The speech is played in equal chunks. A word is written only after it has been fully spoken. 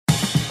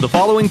The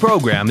following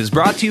program is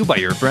brought to you by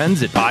your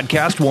friends at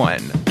Podcast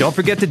One. Don't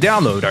forget to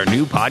download our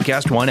new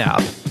Podcast One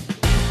app.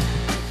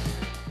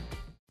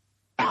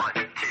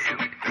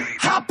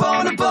 Hop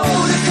on a boat,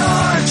 a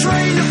car, a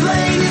train, a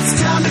plane.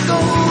 It's time to go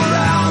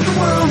around the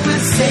world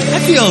with Zane. I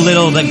feel a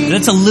little like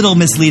that's a little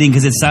misleading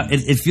because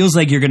it feels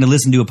like you're going to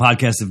listen to a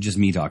podcast of just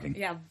me talking.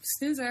 Yeah,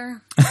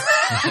 snoozer.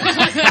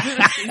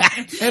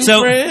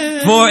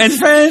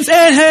 Friends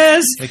and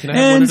his Hey, can I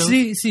have one of those?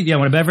 see, yeah,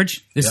 want a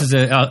beverage? This is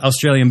an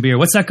Australian beer.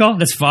 What's that called?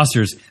 That's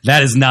Foster's.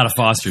 That is not a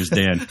Foster's,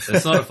 Dan.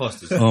 That's not a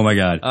Foster's. Oh my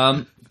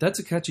god. That's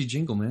a catchy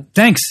jingle, man.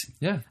 Thanks.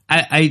 Yeah.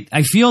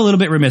 I feel a little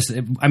bit remiss.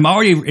 I'm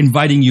already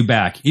inviting you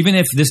back, even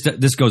if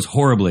this goes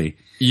horribly.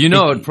 You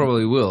know it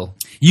probably will.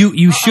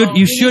 You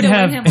should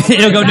have.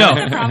 It'll go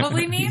no.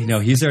 Probably means. No,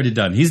 he's already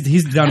done.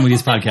 He's done with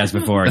his podcast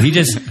before. He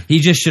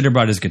just should have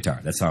brought his guitar.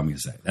 That's all I'm going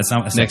to say.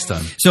 That's next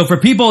time. So for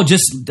people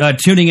just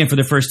tuning in for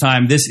the first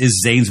time, this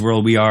is Zane's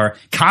World. We are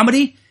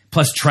comedy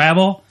plus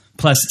travel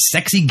plus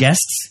sexy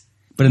guests.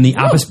 But in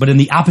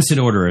the opposite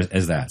order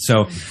as that.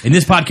 So in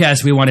this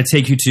podcast, we want to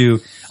take you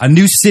to a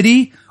new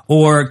city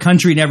or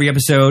country in every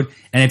episode.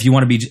 And if you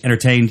want to be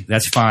entertained,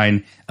 that's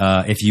fine.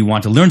 If you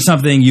want to learn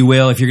something, you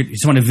will. If you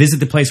just want to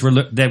visit the place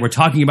that we're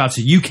talking about,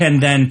 so you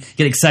can then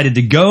get excited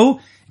to go,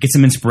 get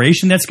some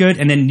inspiration. That's good.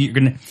 And then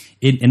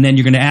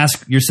you're gonna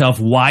ask yourself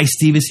why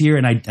Steve is here.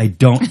 And I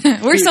don't.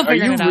 We're still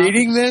figuring it out. Are you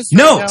reading this?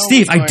 No, right now?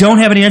 Steve, I don't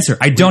have an answer.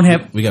 I don't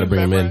have. We got to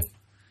bring him in.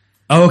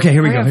 Oh, okay.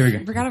 Here we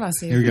go. Forgot about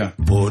Steve. Here we go.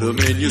 Put 'em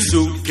in your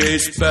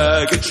suitcase,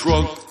 bag, and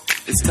trunk.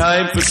 It's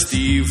time for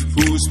Steve,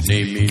 whose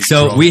name means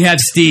So drunk. we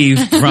have Steve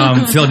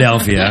from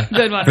Philadelphia.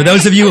 Good one. For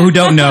those of you who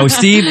don't know,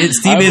 Steve I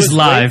is was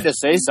live. waiting to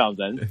say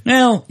something.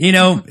 Well,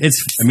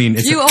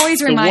 it's. You always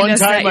The remind one us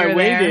that time I you're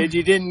waited, there.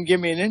 you didn't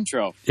give me an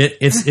intro.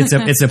 it's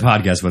a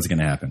podcast. What's going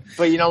to happen?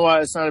 But you know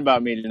what? It's not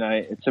about me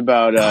tonight. It's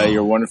about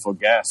your wonderful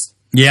guest,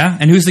 Yeah,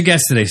 and who's the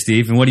guest today,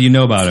 Steve? And what do you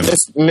know about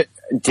him?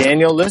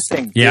 Daniel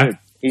Listing. Yeah. Dude,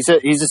 he's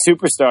a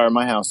superstar in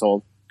my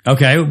household.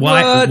 Okay,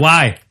 why?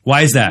 What?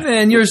 Why is that?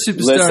 Man, you're a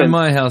superstar Listen. in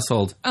my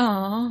household.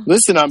 Aw.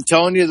 Listen, I'm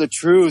telling you the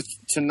truth.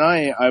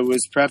 Tonight, I was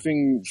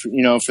prepping,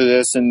 for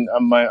this, and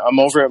I'm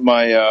over at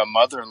my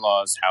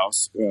mother-in-law's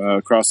house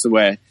across the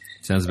way.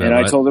 Sounds about And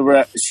right. I told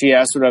her she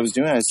asked what I was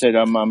doing. I said,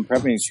 I'm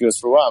prepping. She goes,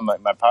 for what? I'm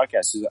like, my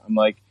podcast.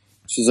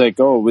 She's like,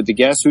 oh, with the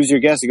guest? Who's your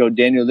guest? I go,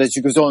 Daniel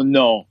Listing. She goes, oh,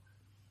 no.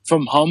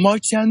 From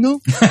Hallmark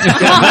Channel?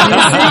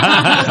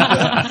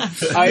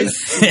 I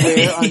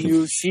swear on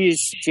you, she is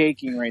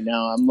shaking right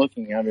now. I'm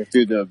looking at her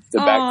through the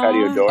back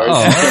patio doors.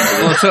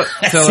 Well,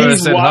 tell her I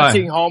She's said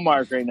watching hi.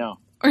 Hallmark right now.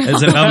 Oh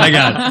my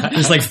god!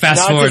 Just like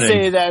fast Not to forwarding.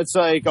 say that's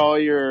like all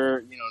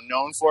you're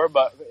known for,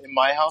 but in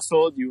my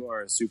household, you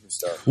are a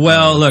superstar.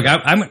 Well, look,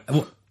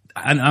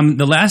 I'm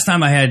the last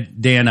time I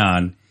had Dan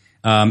on.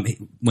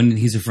 When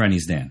he's a friend,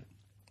 he's Dan.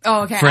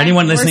 Oh, okay. For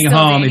anyone We're listening at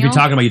still home, if you're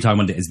Daniel? talking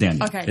about, it's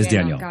Daniel. Okay, it's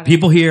Daniel, Daniel. got it.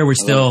 People here, we're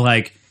still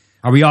like,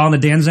 are we all in the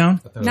Dan zone?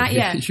 Not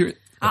yet. You're-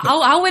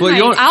 I'll win Well,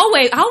 you're- I'll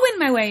win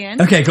my way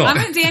in. Okay, cool. I'm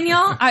with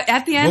Daniel.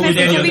 At the end, We'll I be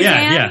think we'll be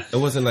Daniel. Dan. Yeah.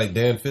 It wasn't like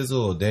Dan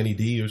Fizzle or Danny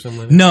D or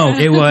something like that? No,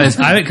 it was.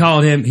 I would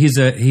call him. He's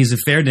a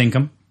fair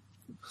dinkum,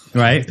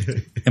 right?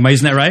 Am I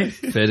using that right?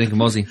 Fair dinkum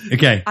Aussie.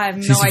 Okay. I have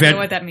no He's a idea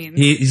what that means.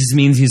 He just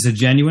means he's a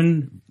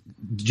genuine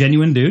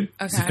dude.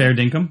 He's a Okay. fair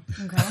dinkum.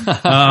 Okay.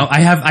 I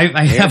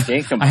have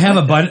dinkum. I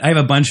have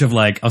a bunch of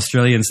like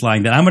Australian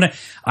slang that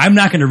I'm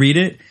not gonna read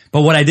it.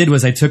 But what I did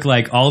was I took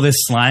like all this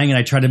slang and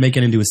I tried to make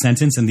it into a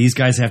sentence, and these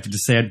guys have to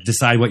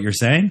decide what you're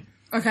saying.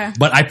 Okay.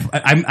 But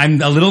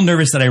I'm a little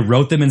nervous that I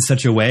wrote them in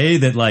such a way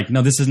that like,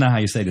 no, this is not how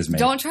you say this, man.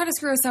 Don't try to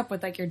screw us up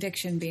with like your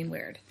diction being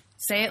weird.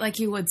 Say it like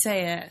you would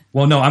say it.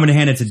 Well, no, I'm going to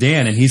hand it to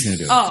Dan and he's going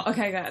to do it. Oh,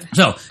 okay, good.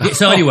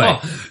 So anyway,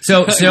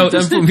 so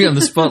Don't put me on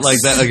the spot like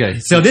that. Okay.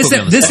 So this Put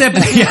me on the spot.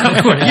 episode, yeah,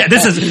 of course. Yeah,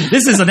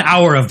 this is an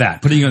hour of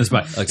that, putting you on the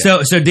spot.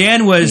 Okay. So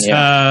Dan was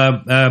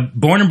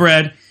born and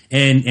bred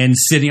in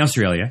Sydney,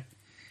 Australia.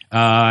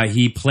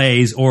 He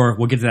plays, or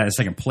we'll get to that in a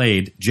second,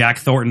 played Jack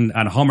Thornton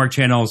on Hallmark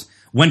Channel's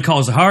When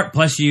Calls the Heart.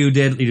 Plus you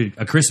did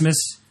a Christmas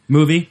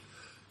movie.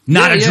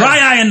 Not a dry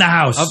eye in the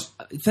house.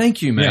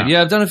 Thank you, man. Yeah.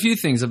 Yeah, I've done a few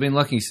things. I've been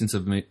lucky since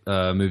I've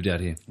moved out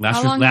here.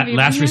 How long have you been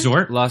last here?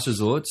 resort. Last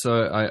resort.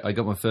 So I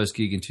got my first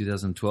gig in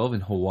 2012 in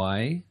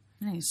Hawaii.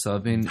 Nice. So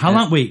I've been. How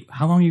long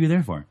were you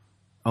there for?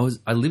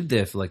 I lived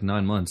there for like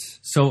 9 months.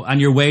 So on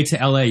your way to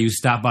LA, you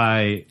stopped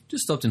by.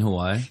 Just stopped in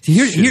Hawaii.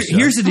 Here's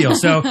the deal.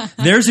 So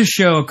there's a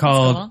show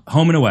called cool.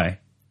 Home and Away,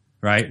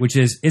 right? Which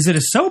is it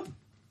a soap?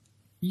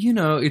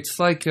 It's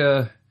like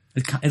a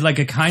It's like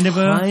a kind of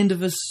a.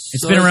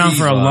 It's been around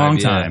for a long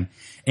time,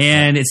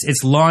 and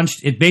it's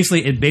launched. It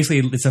basically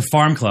it's a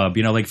farm club.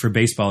 Like for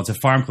baseball, it's a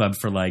farm club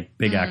for like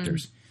big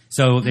actors.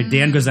 So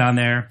Dan goes on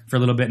there for a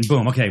little bit, and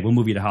boom, okay, we'll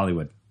move you to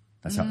Hollywood.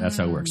 That's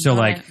how it works. So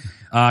like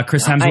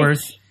Chris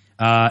Hemsworth,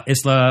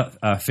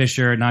 Isla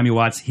Fisher, Naomi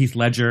Watts, Heath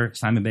Ledger,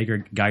 Simon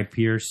Baker, Guy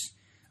Pearce,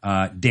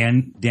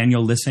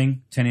 Daniel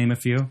Listing, to name a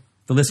few.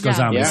 The list goes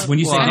on. Yeah. When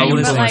you say I Daniel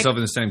wouldn't put Listing, myself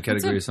in the same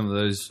category as some of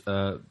those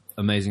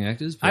amazing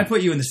actors. I But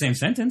put you in the same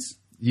sentence.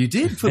 You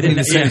did put me in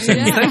the same Yeah.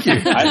 sentence. Thank you.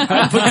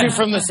 I put you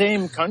from the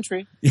same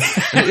country.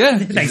 Yeah,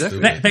 Thanks,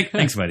 exactly.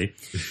 thanks, buddy.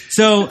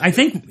 So I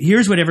think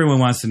here's what everyone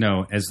wants to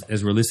know as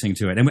we're listening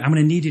to it, and I'm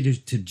going to need you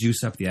to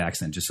juice up the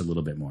accent just a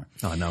little bit more.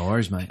 Oh, no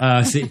worries, mate.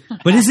 See,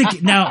 but is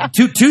it now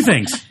two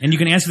things, and you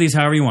can answer these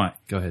however you want.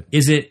 Go ahead.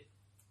 Is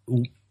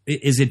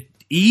it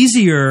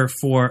easier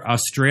for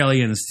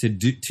Australians to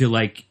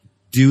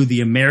do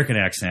the American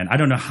accent? I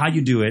don't know how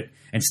you do it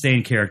and stay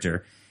in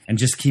character and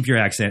just keep your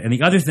accent. And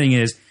the other thing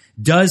is,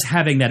 does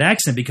having that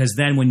accent, because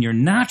then when you're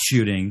not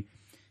shooting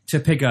to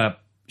pick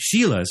up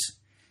Sheila's,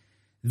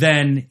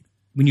 then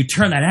when you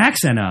turn that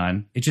accent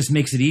on, it just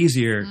makes it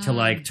easier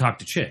to talk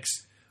to chicks.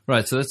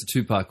 Right, so that's a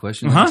two-part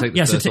question. Uh-huh. Take the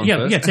Yeah, first one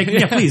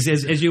first. please,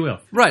 as you will.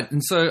 Right,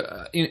 and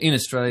so in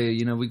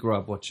Australia, we grew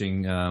up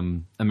watching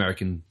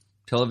American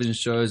television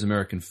shows,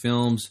 American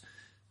films.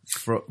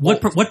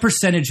 What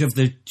percentage of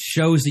the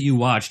shows that you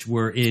watched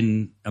were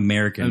in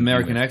American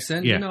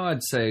accent? Yeah.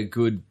 I'd say a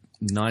good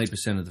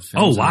 90% of the films.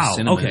 Oh, in the wow.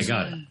 cinemas. Okay,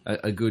 got it.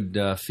 A good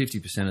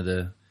 50% of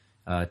the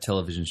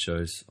television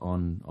shows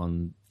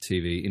on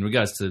TV in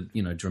regards to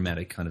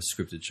dramatic kind of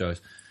scripted shows.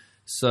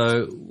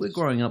 So we're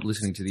growing up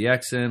listening to the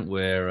accent.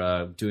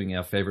 We're doing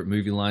our favorite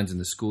movie lines in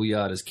the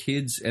schoolyard as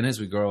kids, and as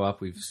we grow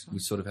up, we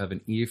sort of have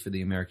an ear for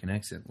the American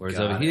accent. Whereas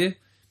over here,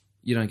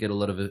 you don't get a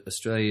lot of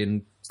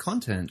Australian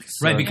content,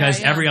 so. Right?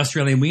 Because every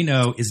Australian we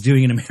know is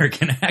doing an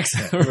American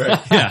accent. Right.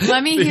 Yeah.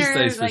 Let me These hear.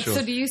 days, for sure.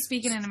 So, do you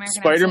speak in an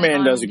American Spider-Man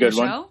accent does on a good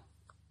your one. show?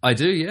 I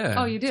do, yeah.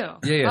 Oh, you do.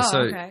 Yeah. Oh, So,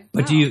 okay.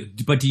 But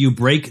Wow. do you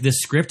break the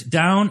script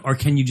down, or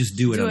can you just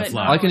do it Do on the it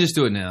fly? now. I can just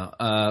do it now.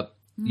 I've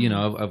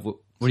What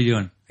are you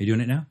doing? Are you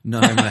doing it now?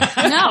 no, mate. No.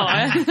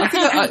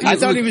 I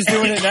thought he was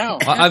doing it now.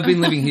 I've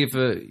been living here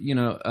for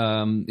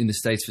in the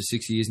States for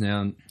 6 years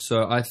now, and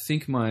so I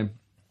think my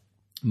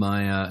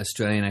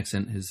Australian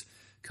accent has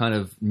kind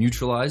of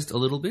neutralized a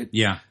little bit.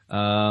 Yeah.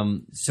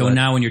 So but-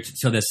 now when you're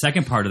so the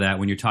second part of that,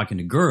 when you're talking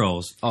to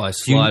girls, I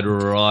slide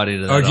right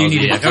into that. or do you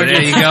need to? Aussie.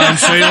 There you go,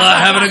 Sheila,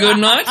 having a good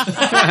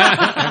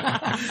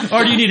night.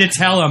 Or do you need to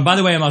tell them? By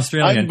the way, I'm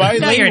Australian. I'm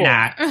bilingual. No, you're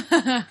not.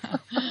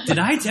 Did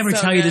I ever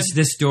tell you good.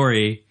 this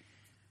story?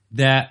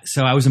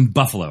 So I was in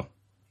Buffalo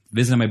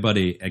visiting my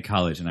buddy at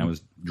college, and I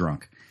was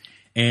drunk,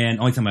 and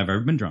only time I've ever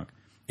been drunk.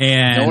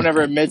 And No one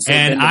ever admits they've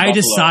been And to I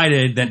Buffalo.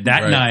 decided that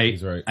Right, night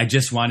he's right. I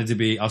just wanted to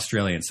be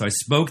Australian. So I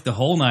spoke the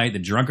whole night. The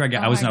drunker I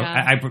got, Oh I was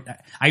my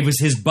I was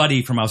his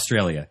buddy from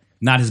Australia,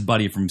 not his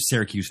buddy from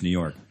Syracuse, New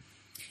York.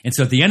 And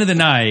so at the end of the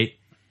night,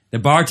 the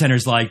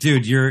bartender's like,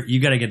 "Dude, you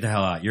got to get the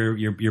hell out. You're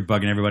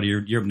bugging everybody.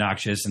 You're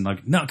obnoxious." And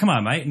like, "No, come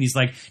on, mate." And he's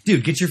like,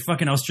 "Dude, get your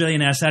fucking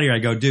Australian ass out of here." I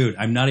go, "Dude,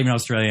 I'm not even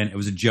Australian. It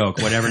was a joke.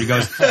 Whatever." And he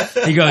goes,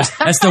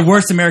 "That's the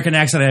worst American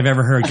accent I've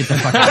ever heard. Get the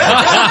fuck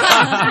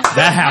out."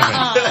 That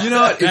happened. You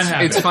know what?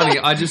 It's funny.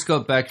 I just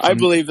got back. I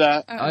believe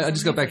that. I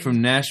just got back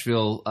from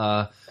Nashville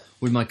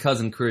with my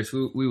cousin Chris.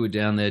 We were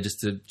down there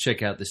just to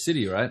check out the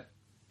city, right?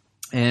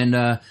 And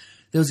there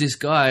was this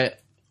guy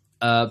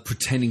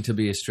pretending to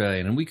be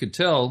Australian, and we could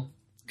tell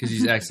because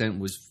his accent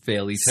was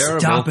fairly terrible.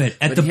 Stop it.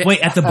 At But the he-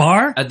 wait at the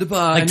bar? At the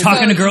bar, Like and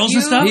talking to So girls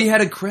and you- stuff? he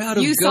had a crowd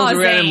of You girls saw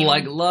around him, Zane,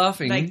 like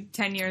laughing. like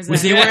 10 years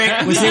Was he ago.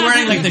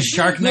 wearing like the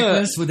shark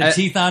necklace with the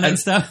teeth on it and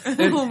stuff? And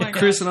Oh my God.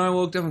 Chris and I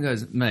walked up and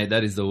goes, "Mate,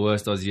 that is the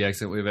worst Aussie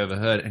accent we've ever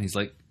heard." And he's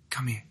like,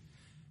 "Come here,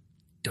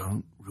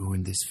 don't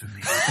ruin this for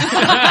me."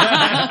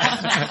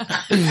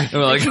 And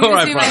we're like, "All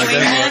right, see my brother."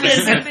 go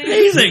for it." wingman?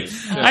 Amazing.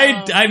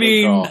 I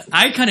mean, call.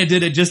 I kind of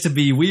did it just to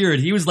be weird.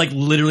 He was like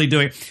literally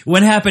doing.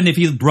 What happened if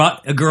he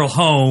brought a girl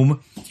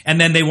home and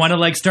then they want to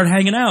like start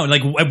hanging out?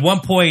 Like at one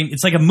point,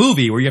 it's like a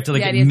movie where you have to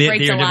like Yeah, do you admit break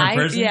that you're a the different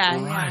lie? person. Yeah,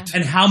 yeah.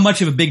 And how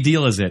much of a big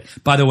deal is it?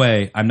 By the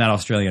way, I'm not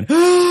Australian.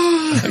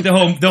 Like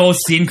the whole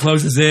scene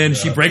closes in.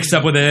 She breaks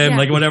up with him. Yeah.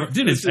 Like whatever.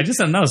 Dude,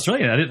 I'm not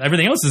Australian.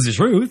 Everything else is the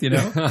truth. You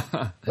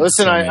know.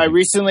 Listen, I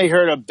recently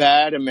heard a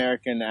bad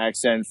American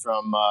accent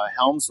from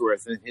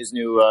Helmsworth in his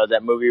new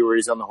that movie where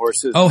he's on the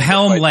horses. Oh,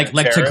 helm, Fight like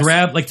the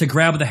terrorists. to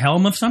grab the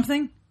helm of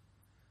something.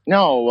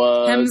 No,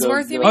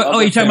 Hemsworth, you mean? Oh,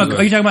 you're talking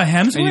about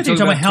Hemsworth? And Or you're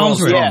talking about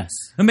Helmsworth? Yes.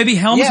 Or maybe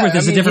Helmsworth Yeah,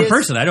 is I a mean, different his-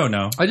 person. I don't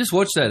know. I just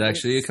watched that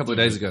actually a couple of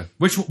days ago.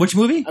 Which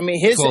movie? I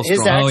mean, his 12 accent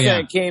strong. Oh,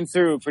 yeah. came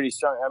through pretty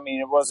strong. I mean,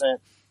 it wasn't,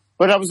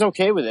 but I was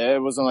okay with it.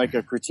 It wasn't like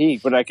a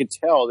critique, but I could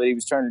tell that he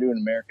was trying to do an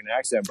American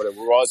accent, but it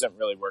wasn't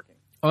really working.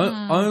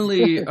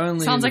 Only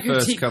Sounds in like the a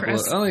first critique, couple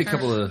Chris. of, only a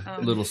couple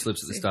of little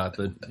slips at the start,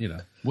 but you know.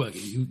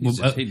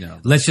 He nailed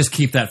it. Let's just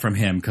keep that from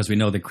him because we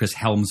know that Chris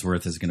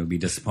Helmsworth is going to be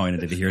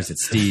disappointed if he hears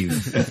it's Steve.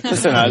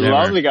 Listen, I Whatever.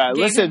 love the guy.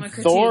 Gave Listen, him a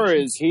critique. Thor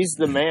he's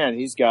the man.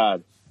 He's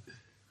God.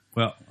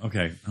 Well,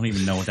 okay. I don't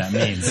even know what that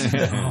means.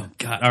 Oh,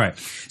 God. All right.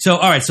 So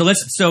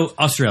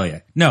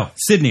Australia. No,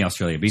 Sydney,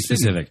 Australia. Be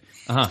specific.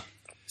 Uh-huh.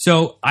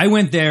 So I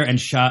went there and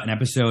shot an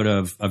episode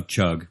of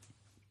Chug.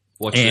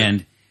 Watched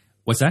And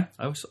what's that?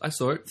 it. I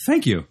saw it.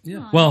 Thank you.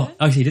 Yeah. Well,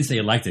 oh, you didn't say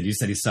you liked it. You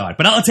said you saw it.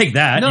 But I'll take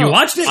that. You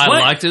watched it? I What?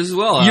 liked it as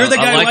well. You're the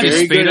guy I who like liked your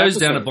it. Very good speedos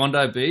down episode. at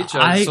Bondi Beach.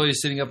 I I saw you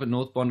sitting up at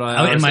North Bondi.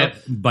 Oh, in my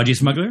budgie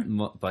smuggler?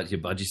 but your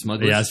budgie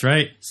smugglers. Yeah, that's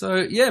right. So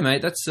yeah,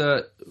 mate, that's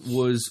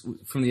was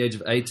from the age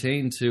of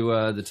 18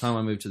 to the time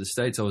I moved to the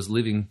States. I was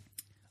living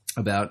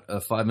about a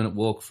 5-minute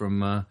walk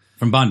from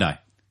Bondi.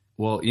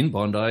 Well, in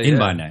Bondi. In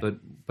Bondi. But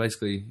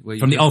basically... where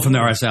From the live.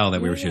 RSL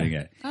that we were shooting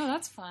at. Oh,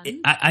 that's fun.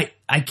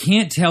 I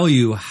can't tell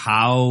you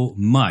how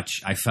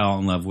much I fell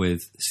in love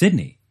with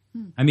Sydney.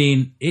 I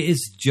mean, it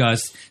is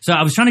just... So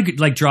I was trying to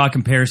like draw a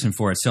comparison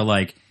for it. So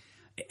like,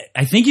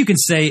 I think you can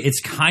say it's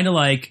kind of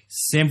like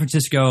San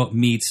Francisco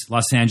meets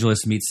Los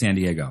Angeles meets San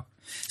Diego.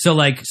 So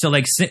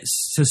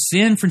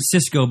San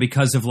Francisco,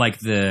 because of like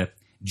the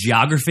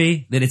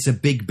geography, that it's a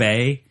big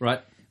bay.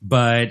 Right.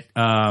 But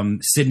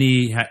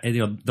Sydney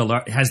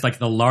has like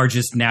the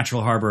largest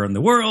natural harbor in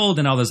the world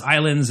and all those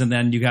islands. And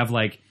then you have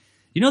like,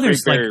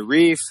 there's Great like... Barrier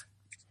Reef.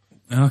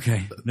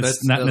 Okay.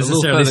 That's not a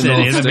necessarily little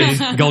further Sydney.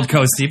 north, It's Gold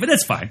Coast, Steve, but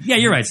that's fine. Yeah,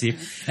 you're right,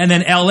 Steve. And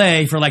then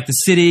LA for like the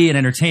city and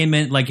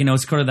entertainment, like,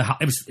 it's kind of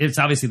it's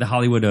obviously the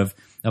Hollywood of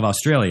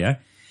Australia.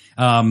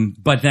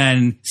 But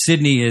then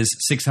Sydney is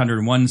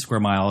 601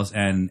 square miles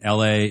and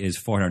LA is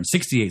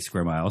 468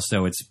 square miles.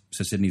 So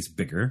Sydney's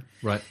bigger.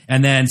 Right.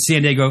 And then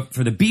San Diego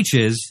for the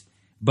beaches.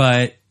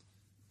 But,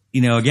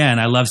 again,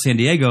 I love San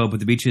Diego,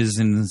 but the beaches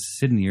in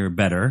Sydney are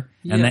better.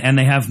 Yeah. And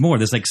they have more.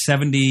 There's like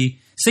 60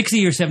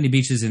 or 70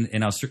 beaches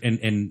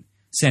in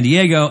San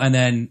Diego, and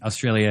then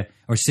Australia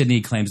or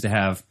Sydney claims to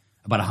have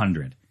about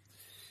 100.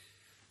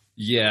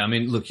 Yeah, I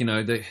mean, look,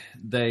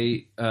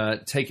 they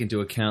take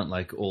into account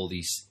like all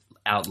these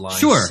outlying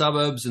Sure.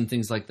 suburbs and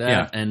things like that.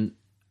 Yeah. And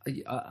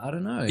I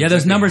don't know. Yeah,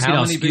 those numbers how get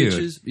all many skewed.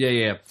 beaches?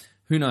 Yeah.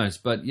 Who knows?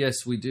 But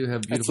yes, we do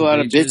have That's beautiful a lot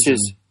of beaches bitches.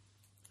 and-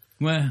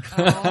 Well,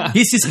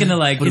 he's just gonna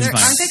like. It's Aren't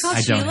fine. they called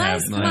I don't Sheilas?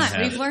 have. Come I don't on,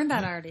 have. we've learned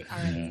that already.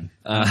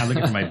 I'm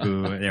looking for my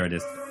boo. There it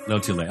is. A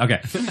little too late.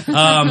 Okay.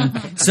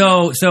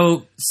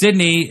 So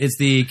Sydney is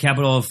the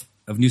capital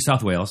of New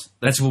South Wales.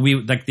 That's what we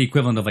like the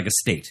equivalent of like a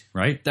state,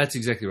 right? That's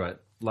exactly right.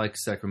 Like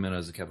Sacramento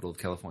is the capital of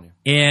California.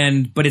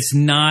 But it's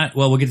not.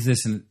 Well, we'll get to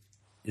this.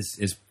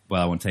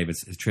 Well, I won't tell you if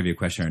it's a trivia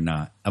question or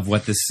not of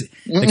what the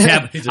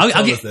cap. He just I'll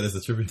told gi- us that it's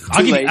a tribute.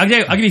 I'll give, late. I'll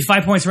give you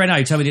 5 points right now.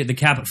 You tell me the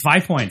cap.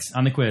 5 points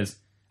on the quiz,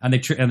 on the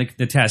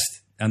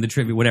test, on the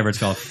trivia, whatever it's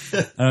called.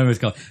 I don't know what it's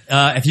called.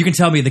 If you can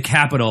tell me the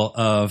capital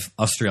of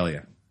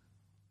Australia.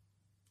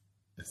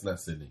 It's not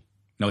Sydney.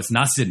 No, it's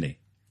not Sydney.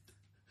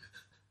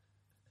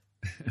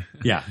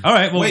 Yeah. All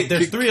right. Well, Wait,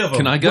 there's 3 of them.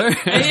 Can I go?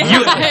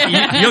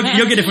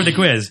 you'll get it for the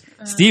quiz.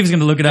 Steve's going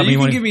to look it up. You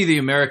and can give me the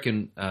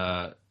American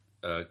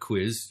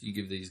quiz. You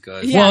give these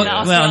guys. Yeah,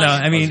 well, no, no.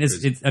 I mean,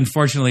 Australian. it's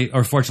unfortunately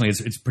or fortunately,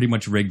 it's pretty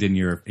much rigged in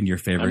your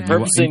favor. Okay. You-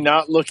 Purposely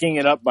not looking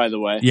it up, by the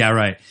way. Yeah.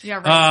 Right. Yeah,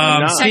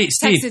 right. Text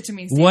Steve, it to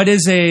me,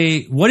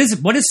 Steve.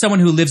 what is someone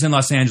who lives in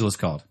Los Angeles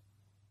called?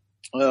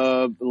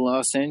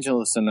 Los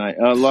Angeles and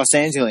Los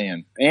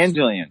Angelian.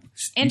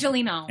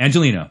 Angelino.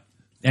 Angelino.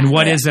 And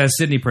what is a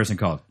Sydney person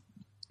called?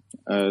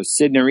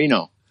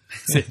 Sydneyino.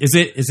 Is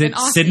it An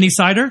Aussie. Sydney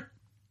cider?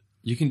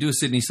 You can do a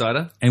Sydney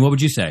cider. And what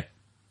would you say?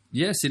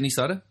 Yeah, Sydney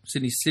cider.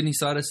 Sydney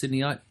cider.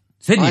 Sydneyite.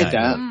 Sydney. I like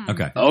that.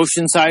 Okay.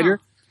 Ocean cider.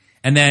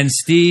 And then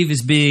Steve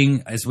is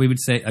being, as we would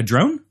say, a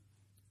drone?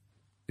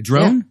 A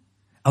drone?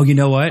 Oh, you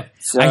know what?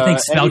 I think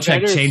spell Eddie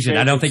check Vedder's changed it.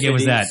 I don't think it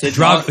was that.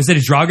 Sydney. Is it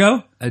a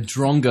Drago? A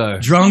drongo.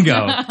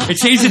 Drongo. It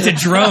changed it to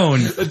drone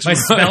by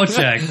spell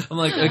check. I'm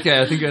like, okay,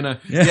 I think I know.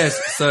 Yes,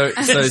 so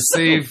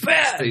Steve,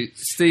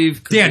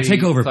 could Dan, be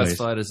take over, please.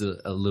 classified as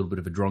a little bit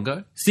of a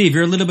drongo. Steve,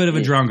 you're a little bit of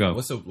a drongo.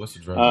 What's the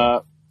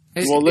drama?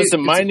 Well,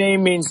 listen, my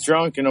name means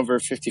drunk in over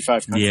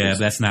 55 countries. Yeah,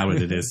 that's not what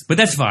it is, but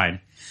that's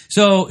fine.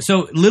 So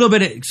little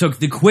bit. So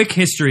the quick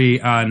history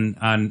on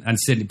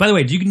Sydney. By the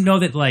way, do you know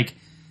that like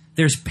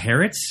there's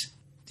parrots?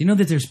 Do you know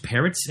that there's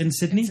parrots in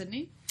Sydney?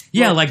 Sydney?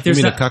 Yeah, like you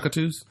there's mean the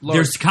cockatoos?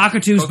 there's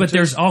cockatoos, but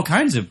there's all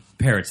kinds of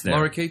parrots there.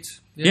 Lorikeets.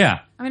 Yeah.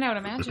 I mean, I would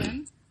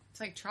imagine.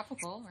 It's like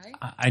tropical, right?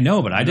 I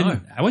know, but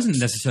I wasn't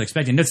necessarily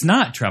expecting. It's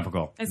not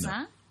tropical. It's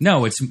not?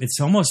 No, it's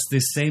almost the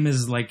same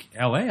as like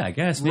LA, I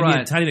guess. Maybe a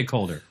Right. tiny bit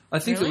colder. I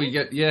think that we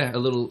get a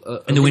little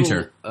In the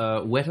winter.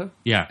 wetter,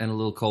 Yeah. and a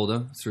little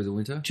colder through the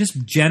winter.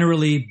 Just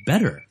generally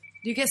better.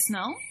 Do you get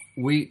snow?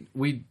 We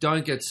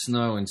don't get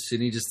snow in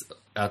Sydney, just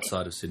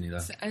outside of Sydney though.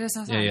 I just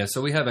saw Yeah.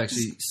 So we have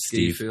actually ski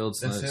Steve. fields,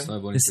 That's him?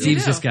 snowboarding. The fields.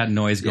 Steve's just got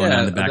noise going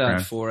on in the background.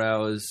 about 4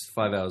 hours,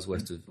 5 hours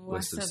west of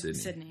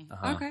Sydney.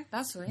 Uh-huh. Okay,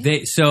 that's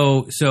sweet.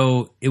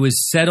 So it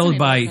was settled Sydney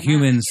by lives in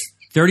humans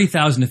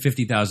 30,000 to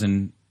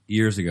 50,000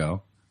 years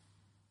ago.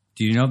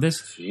 Do you know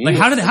this? Jeez, Like,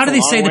 how do that's they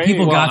a say long that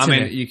people way. got I to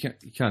mean, it? you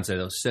can't say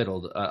they were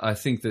settled. I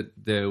think that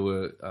there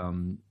were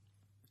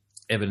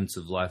evidence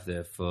of life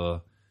there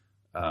for,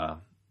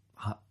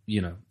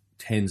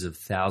 tens of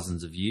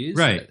thousands of years.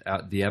 Right.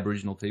 The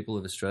Aboriginal people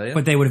of Australia.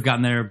 But they would have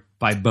gotten there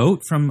by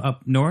boat from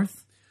up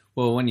north?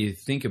 well, when you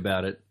think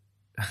about it,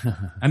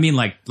 I mean,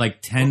 like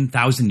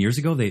 10,000 years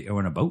ago, they were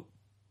on a boat?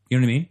 You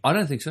know what I mean? I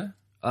don't think so.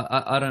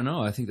 I don't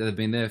know. I think that they've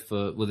been there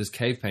for, there's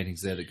cave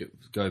paintings there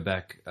that go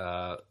back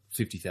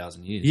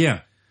 50,000 years.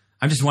 Yeah.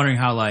 I'm just wondering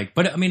how,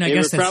 but I mean, I They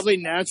guess were that's... probably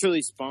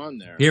naturally spawned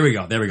there. Here we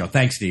go. There we go.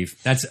 Thanks, Steve.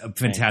 That's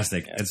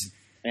fantastic. Yeah. That's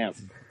Yeah.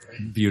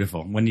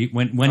 Beautiful. When in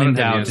don't have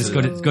doubt, the just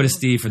answer. go to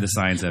Steve for the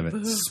science of it.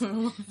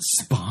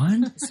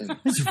 Spawn?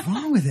 What's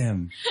wrong with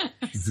him?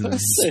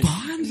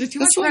 Spawn? Is it too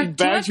much, That's like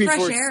too back much fresh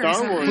before air? Star or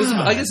something? Wars.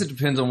 I guess it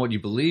depends on what you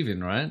believe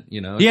in, right?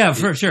 You know. Yeah,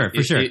 for sure.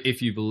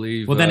 If you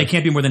believe, Well, then it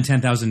can't be more than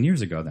 10,000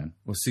 years ago. Then.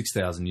 Well,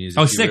 6,000 years.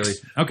 Oh, if you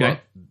 6. Okay. Well,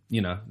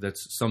 you know,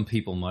 that's some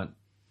people might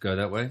go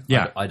that way.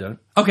 Yeah. I don't.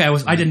 Okay,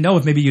 I didn't know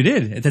if maybe you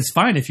did. That's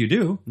fine if you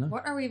do.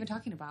 What are we even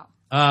talking about?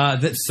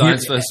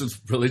 Science versus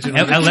religion.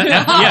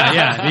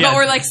 Yeah. But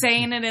we're like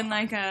saying it in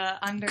like a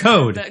under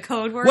Code. the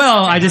code word.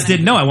 Well, Okay, I just got it.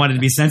 didn't know. I wanted to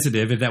be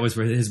sensitive if that was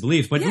for his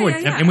belief. But Yeah,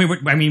 yeah. and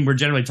we're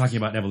generally talking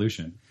about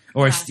evolution.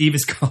 Or as Steve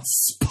is called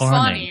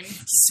spawning.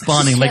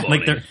 Spawning. Spawning.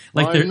 Like they're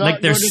I'm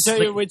not they're going to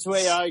tell you which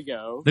way I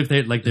go.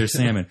 like they're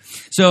salmon.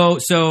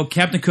 So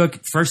Captain Cook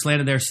first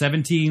landed there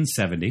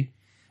 1770.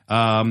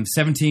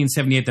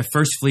 1778, the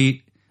first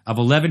fleet of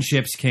 11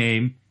 ships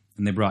came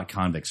and they brought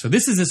convicts. So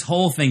this is this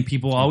whole thing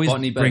people always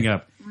Botany Bay. bring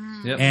up.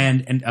 Yep.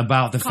 And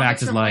about the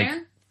fact Convicts is from like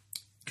where?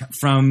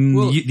 from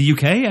Well, the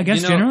UK, I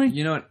guess, generally.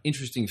 You know, an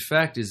interesting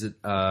fact is that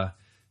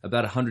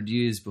about 100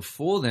 years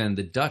before then,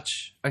 the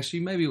Dutch, actually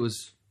maybe it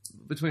was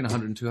between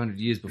 100 and 200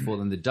 years before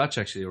then, the Dutch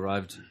actually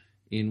arrived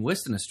in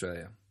Western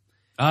Australia.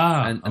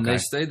 And okay. they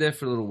stayed there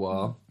for a little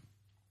while,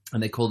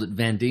 and they called it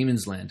Van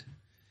Diemen's Land.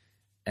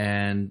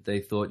 And they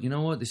thought, you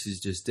know what, this is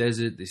just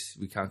desert.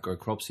 We can't grow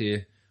crops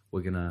here.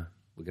 We're gonna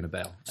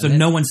bail. So And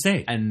no one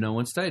stayed. and no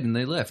one stayed, and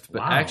they left.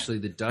 But Wow. actually,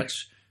 the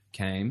Dutch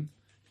came,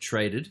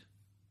 traded,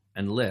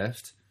 and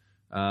left.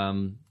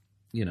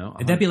 You know,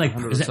 Would that be like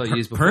 100 is or that so Per-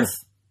 years before.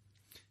 Perth?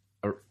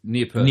 Or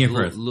near Perth, Near a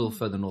little, Perth. little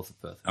further north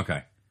of Perth.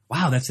 Okay.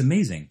 Wow, that's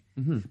amazing.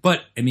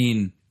 But I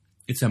mean,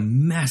 it's a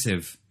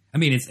massive. I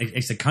mean,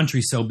 it's a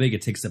country so big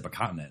it takes up a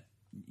continent.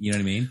 You know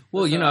what I mean?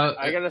 Well, you know,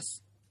 I gotta.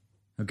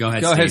 Go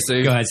ahead, Go Steve. ahead,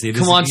 Steve. Go ahead, Steve.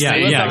 Come on, yeah,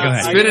 Steve. yeah. Go I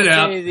ahead. Spit it gotta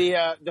out.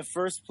 say, the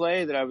first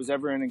play that I was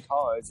ever in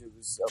college, it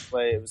was a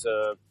play. It was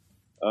a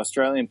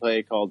Australian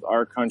play called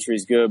 "Our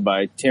Country's Good"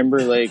 by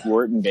Timberlake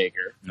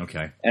Wertenbaker,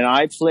 Okay. and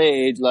I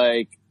played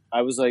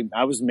I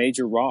was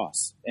Major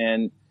Ross,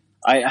 and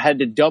I had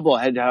to double.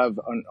 I had to have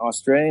an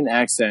Australian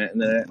accent,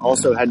 and then it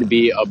also had to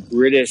be a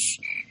British,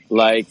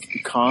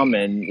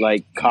 common,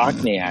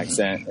 Cockney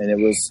accent, and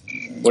it was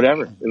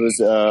whatever. It was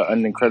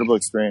an incredible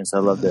experience. I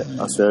loved it.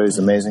 Australia's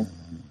amazing.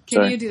 Can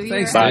Sorry. you do your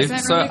Thanks, Bye. Steve.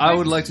 accent So really I quick?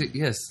 would like to,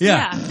 yes.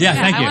 Yeah. Thank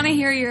I you. want to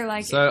hear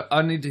your So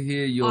I need to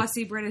hear your,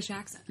 Aussie British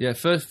accent. yeah,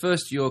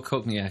 first your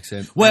Cockney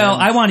accent. Well,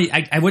 And I want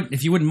to. I would,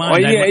 if you wouldn't mind. Oh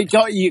I yeah, would- you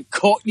got you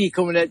Cockney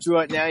coming at you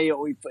right now.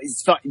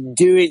 It's fucking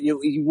do it.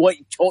 What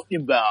you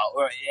talking about?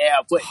 Right, yeah,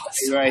 but,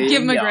 right,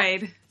 Give him a yeah.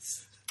 grade.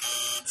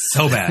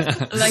 so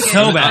bad. Like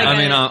So a, bad. Like I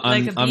mean, a,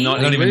 I'm- like a I'm bee? not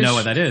I don't even English? know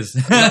what that is.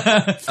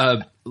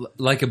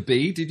 like a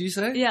bee, did you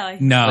say? Yeah,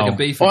 like no. Like a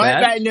bee for Oh,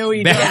 bad? I know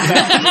you know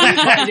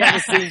that. Never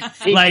seen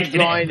Peaky Like if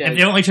Blinders.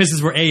 the only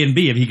choices were A and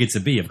B, if he gets a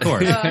B, of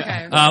course. Oh,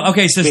 okay.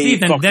 Okay, so Bee, Steve,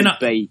 then fucking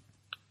bee.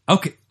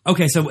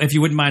 okay. So if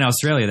you wouldn't mind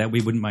Australia, that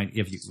we wouldn't mind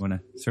if you want to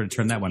sort of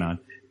turn that one on.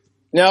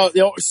 Now,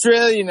 the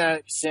Australian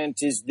accent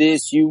is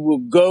this: you will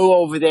go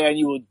over there and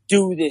you will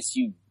do this,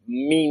 you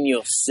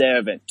menial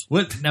servant.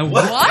 What? Now,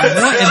 what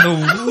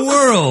in the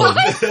world?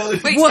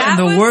 Wait, What that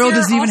in the was world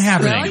your is even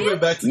happening? Australian? You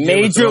went back to Game of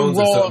Major Thrones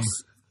or something.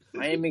 Ross.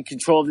 I am in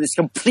control of this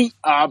complete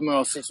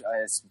admiral situation.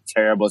 It's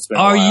terrible. It's been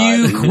a Are while.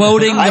 you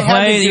quoting I the had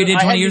play to that you do- did I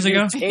had 20 to years do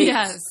ago? tapes.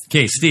 Yes.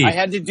 Okay, Steve. I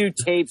had to do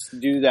tapes to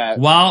do that.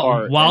 While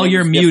part, while and it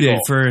you're was muted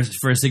difficult.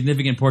 for a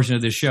significant portion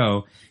of this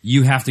show,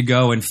 you have to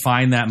go and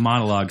find that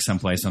monologue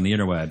someplace on the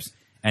interwebs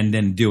and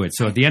then do it.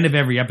 So at the end of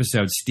every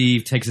episode,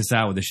 Steve takes us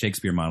out with a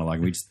Shakespeare monologue.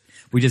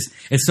 We just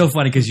it's so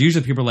funny because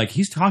usually people are like,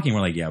 he's talking.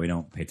 We're like, yeah, we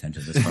don't pay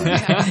attention to this part.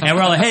 And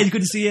we're all like, hey, it's good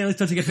to see you. Let's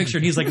go take a picture.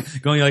 And he's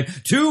like going like,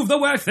 to the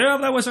west, there,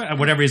 the west,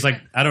 whatever. He's like,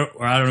 I don't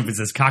know if it's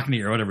this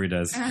Cockney or whatever he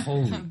does.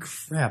 Holy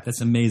crap,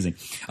 that's amazing.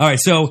 All right,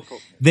 so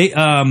they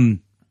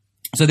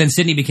so then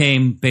Sydney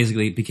became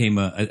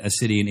a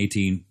city in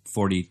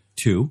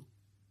 1842.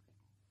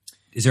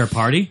 Is there a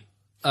party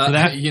for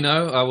that? You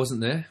know, I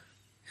wasn't there.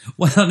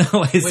 Well,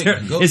 no. Is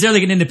there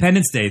like an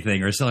Independence Day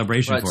thing or a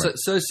celebration Right. for it?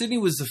 So Sydney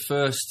was the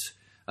first,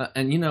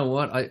 and you know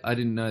what? I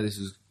didn't know this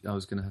was. I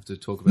was going to have to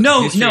talk about No,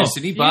 the history no. of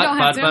Sydney, You but don't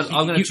have to.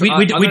 I'm going to We try.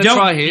 I'm going to don't.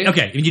 try here.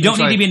 Okay, you don't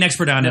I'm need to be an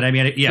expert on it. I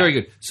mean, yeah. Very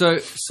good.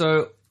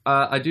 So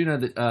I do know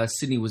that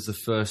Sydney was the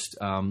first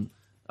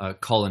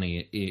colony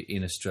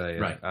in Australia.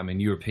 Right. I mean,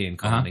 European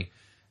colony,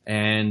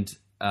 and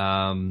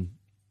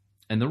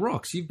the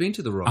Rocks. You've been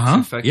to the Rocks. Uh-huh.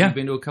 In fact, Yeah. you've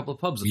been to a couple of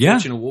pubs. The Yeah.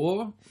 Fortune of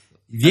War.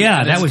 Yeah,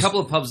 And that there's was a couple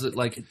of pubs that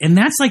like. and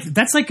that's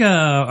like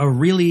a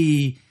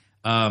really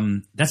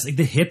that's like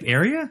the hip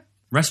area,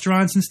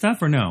 restaurants and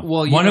stuff, or no?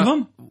 Well, you one of know,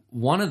 them.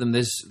 One of them.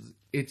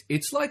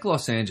 It's like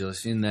Los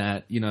Angeles in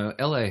that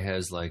LA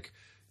has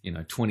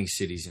 20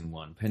 cities in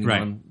one, depending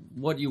Right. on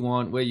what you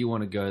want, where you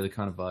want to go, the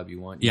kind of vibe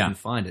you want. You Yeah. can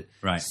find it.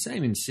 Right.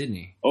 Same in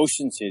Sydney.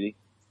 Ocean City.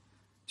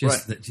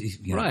 Just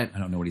Right. I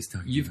don't know what he's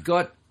talking. You've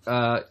about.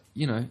 got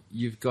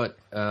you've got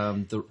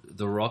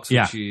the Rocks,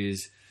 Yeah. which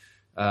is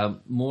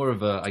more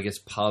of a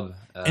pub.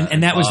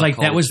 And that was bar like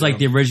the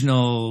culture.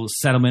 original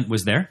settlement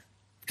was there.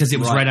 because it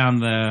was right on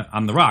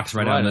the rocks,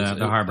 right on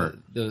the harbor.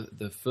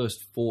 The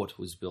first fort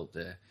was built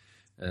there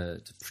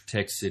to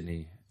protect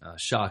Sydney,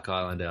 Shark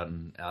Island out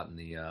in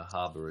the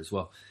harbour as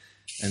well.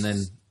 And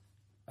then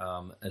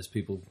as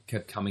people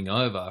kept coming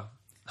over,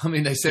 I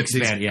mean, they sent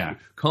these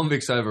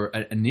convicts over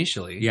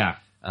initially. Yeah.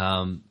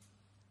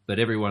 But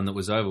everyone that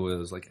was over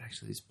was like,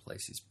 actually, this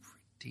place is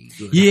pretty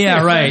good.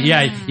 Yeah, right.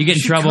 Yeah, you get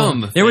in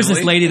trouble. There was this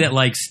family. lady that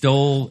like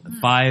stole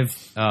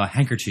 5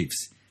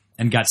 handkerchiefs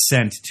and got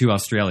sent to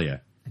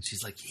Australia. And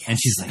she's like, yes. And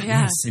she's like,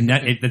 yes. And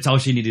that's all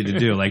she needed to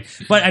do. Like,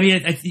 but I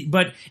mean,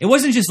 but it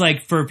wasn't just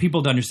like, for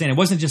people to understand, it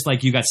wasn't just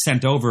like you got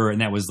sent over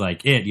and that was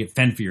like it. You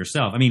fend for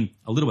yourself. I mean,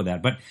 a little bit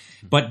of that,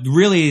 but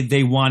really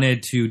they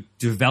wanted to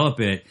develop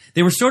it.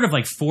 They were sort of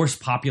like force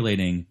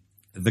populating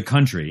the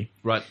country.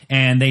 Right.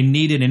 And they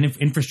needed an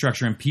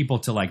infrastructure and people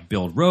to like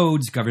build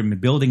roads,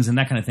 government buildings and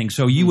that kind of thing.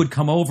 So you would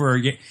come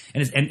over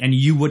and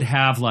you would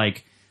have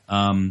like,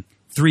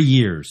 3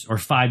 years or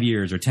 5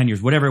 years or 10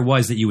 years, whatever it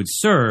was that you would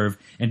serve.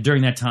 And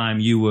during that time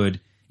you would,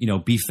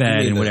 be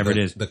fed and whatever it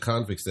is. The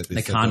convicts that they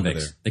the sent over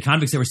there. The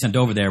convicts that were sent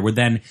over there were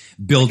then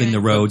building the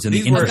roads and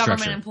the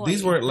infrastructure.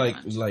 These weren't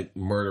like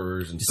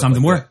murderers and stuff. Some of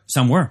them like were.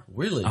 Some were.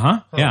 Really?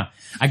 Huh? Yeah.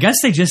 I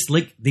guess they just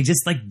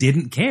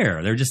didn't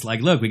care. They're just like,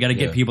 look, we got to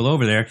get people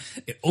over there.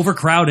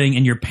 Overcrowding,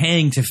 and you're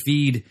paying to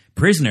feed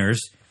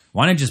prisoners.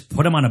 Why not just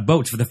put them on a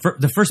boat? For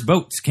the first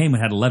boats came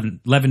and had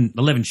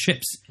 11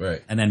 ships,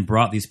 right? And then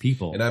brought these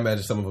people. And I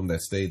imagine some of them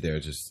that stayed there,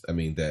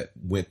 that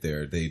went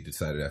there, they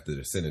decided after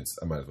their sentence,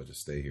 I might as well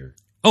just stay here.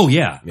 Oh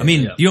yeah, I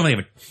mean, you only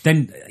have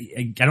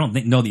I don't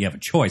know that you have a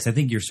choice. I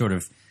think you're sort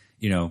of,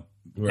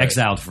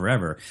 exiled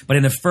forever. But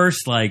in the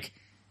first 5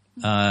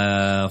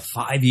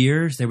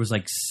 years, there was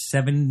like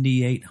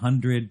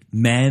 7,800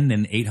 men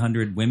and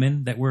 800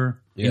 women that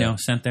were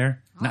sent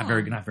there. Not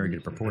very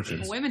good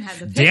proportions. Women had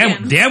the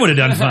pickings. Dan would have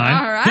done fine.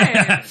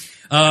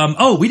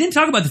 All right. We didn't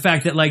talk about the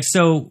fact that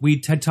so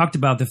we had talked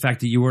about the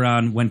fact that you were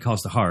on When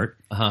Calls the Heart,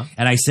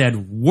 and I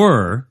said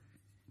were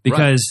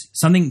because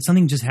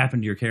something just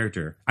happened to your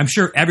character. I'm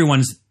sure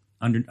everyone's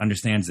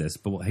understands this,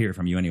 but we'll hear it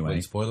from you anyway.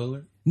 Wait, spoiler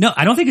alert? No,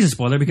 I don't think it's a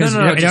spoiler because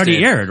No, it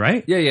already aired,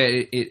 right? Yeah,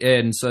 it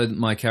aired, and so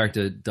my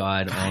character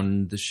died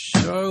on the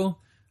show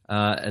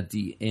at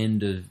the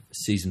end of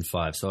season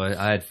 5. So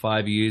I had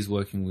 5 years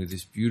working with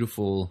this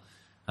beautiful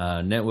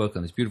network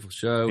on this beautiful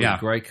show with a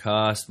great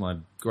cast, my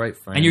great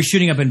friends. And you're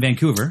shooting up in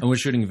Vancouver. And we're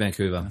shooting in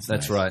Vancouver.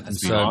 That's right.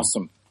 That's and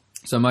awesome.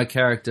 So my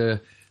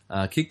character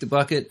kicked the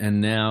bucket, and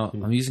now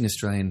I'm using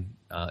Australian.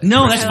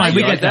 No, that's fine.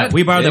 We get that.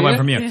 We borrowed that one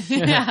from you.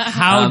 Yeah.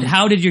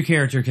 How did your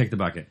character kick the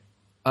bucket?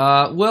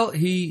 Well,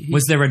 he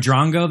was there a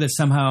drongo that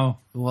somehow?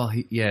 Well,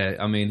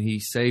 he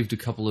saved a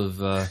couple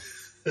of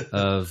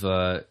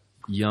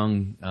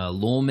young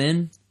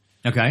lawmen.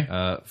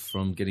 Okay.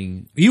 From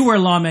getting... You were a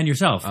lawman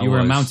yourself. You were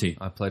a Mountie.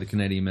 I played a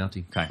Canadian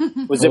Mountie. Okay.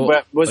 Was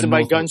it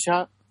by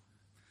gunshot?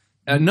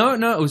 No,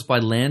 it was by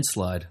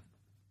landslide.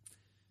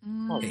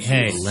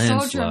 Hey,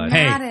 landslide.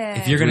 Hey,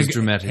 if you're gonna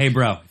dramatic. Hey,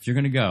 bro, if you're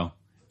gonna go,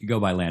 you go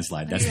by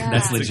landslide. That's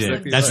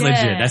legit. Exactly That's right.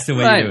 legit. That's the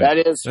way you do it. That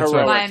is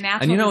heroic. By a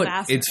natural And you know what?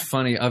 disaster. It's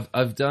funny.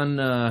 I've done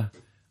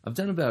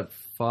about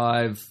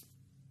 5.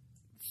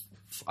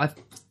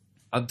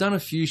 I've done a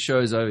few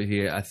shows over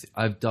here.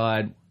 I've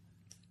died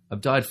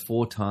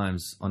 4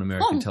 times on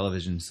American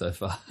television so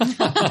far. Why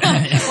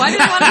did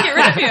they want to get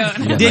rid of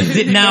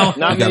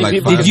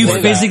you? Did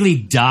you physically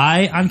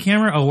die on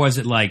camera, or was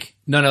it like?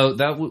 No,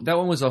 that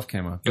one was off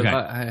camera. But Okay.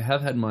 I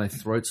have had my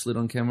throat slit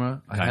on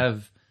camera. Okay. I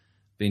have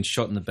been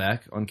shot in the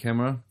back on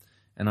camera,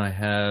 and I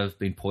have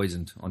been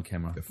poisoned on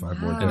camera,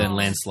 and then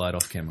landslide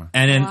off camera.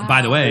 And then,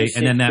 by the way, Nice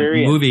and then that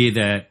experience. movie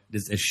that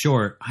is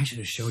short, I should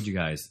have showed you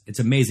guys. It's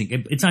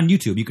amazing. It's on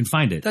YouTube. You can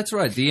find it. That's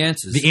right. The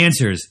Answers. The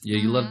Answers. Yeah,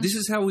 you love. This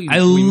is how we. I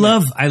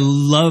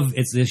love.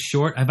 It's this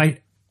short. I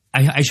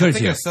showed it to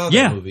think you. I saw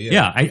that movie,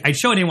 yeah. I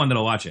show anyone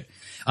that'll watch it.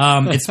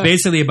 It's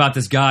basically about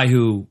this guy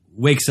who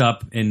wakes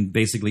up in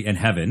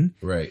heaven,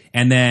 Right.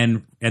 and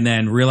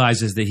then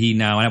realizes that he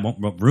now, and I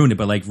won't ruin it,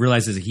 but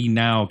realizes that he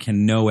now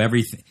can know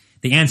everything,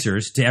 the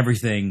answers to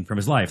everything from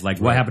his life. Like,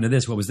 what happened to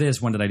this? What was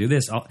this? When did I do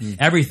this?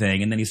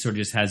 Everything. And then he sort of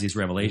just has these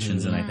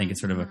revelations, and I think it's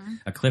sort of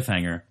a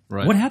cliffhanger.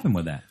 Right. What happened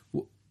with that?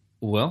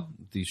 Well,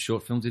 the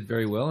short film did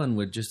very well, and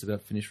we're just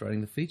about finished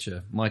writing the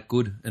feature. Mike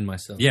Good and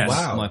myself. Yes.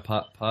 Wow. My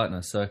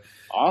partner. So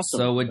Awesome.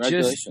 So we're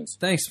Congratulations. just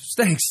thanks,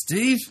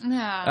 Steve.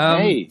 Yeah.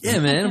 Hey. Yeah,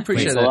 man,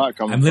 appreciate Thanks that. a lot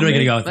coming I'm literally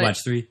from going me. to go,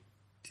 watch 3,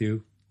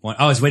 2, 1.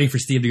 I was waiting for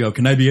Steve to go,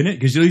 can I be in it?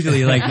 Because usually,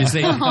 you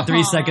say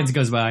 3 seconds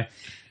goes by.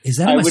 Is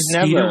that a I would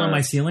mosquito never- on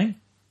my ceiling?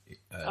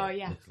 Oh,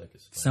 yeah. Looks like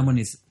it's fine. Someone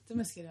needs... It's a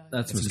mosquito.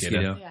 That's a It's a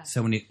mosquito. mosquito. Yeah.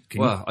 Someone need... can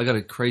you- Well, I got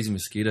a crazy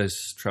mosquitoes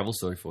travel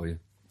story for you.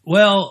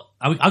 Well,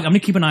 I'm going to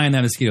keep an eye on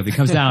that mosquito. If it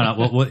comes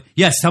down,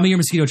 yes, tell me your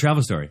mosquito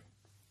travel story.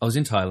 I was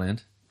in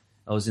Thailand.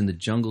 I was in the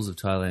jungles of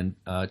Thailand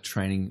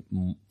training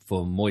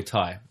for Muay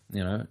Thai,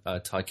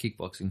 Thai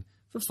kickboxing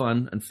for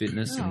fun and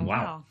fitness. Oh, and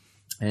wow.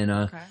 And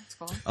Okay, that's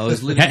cool. I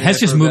was living Has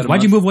there just for moved. about a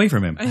Why'd you month. move away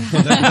from him? I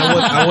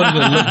wanted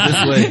to look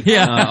this way.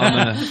 Yeah.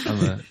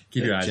 I'm a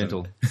Keep your eyes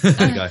gentle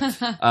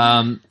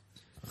guy.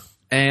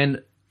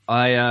 And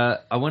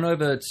I went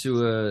over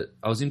to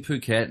I was in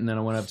Phuket, and then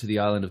I went up to the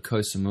island of Koh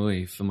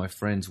Samui for my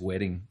friend's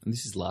wedding, and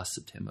this is last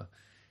September.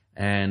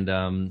 And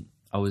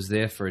I was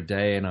there for a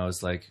day, and I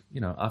was like,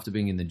 after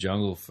being in the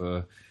jungle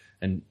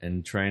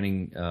and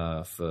training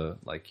for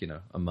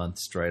a month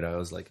straight, I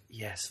was like,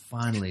 yes,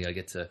 finally I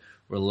get to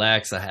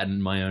relax. I had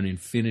my own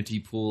infinity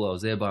pool. I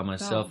was there by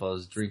myself. I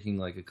was drinking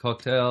like a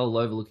cocktail,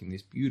 overlooking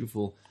this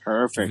beautiful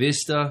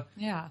vista.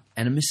 Yeah.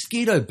 And a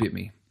mosquito bit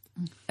me.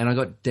 And I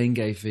got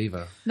dengue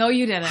fever. No,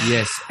 you didn't.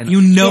 Yes, and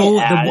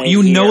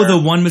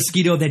the one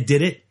mosquito that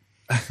did it.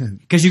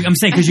 Because you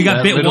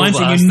got bit once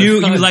and you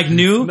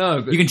knew.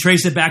 No, but you can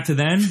trace it back to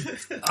then.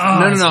 Oh,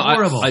 no, it's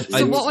horrible.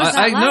 So what was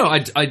that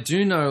like? I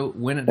do know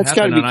when it That's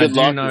happened. got to be and good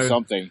I luck do or know,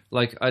 something.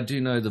 like I do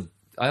know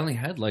I only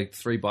had like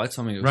 3 bites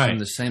on me. It was Right. from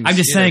the same. I'm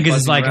just mosquito saying because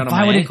it's buzzing like around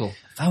on my ankle.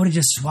 if I would have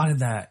just swatted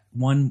that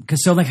one.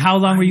 Because how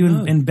long were you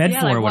in bed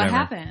Yeah, for like or what whatever?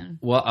 happened?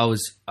 Well, I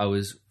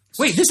was.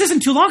 Wait, this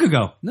isn't too long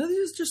ago. No, this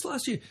is just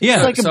last year. Yeah.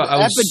 so, Like an so I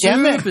was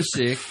epidemic.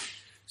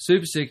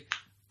 super sick.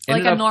 Like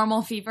Ended a up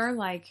normal fever?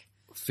 Like,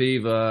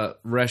 fever,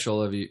 rash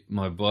all over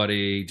my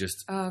body.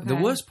 Just Okay. the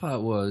worst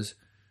part was,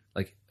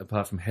 like,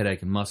 apart from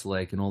headache and muscle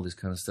ache and all this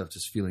kind of stuff,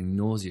 just feeling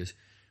nauseous,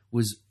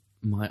 was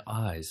my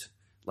eyes.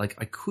 Like,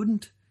 I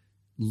couldn't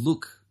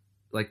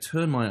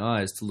turn my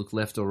eyes to look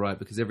left or right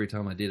because every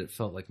time I did, it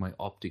felt like my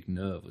optic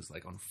nerve was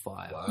like on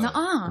fire.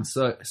 nuh-uh. And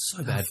so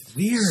bad,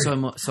 weird. So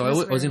much. So I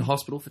That's was in weird.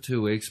 hospital for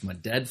 2 weeks. My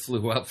dad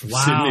flew up from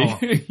Wow.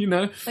 Sydney.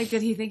 Like,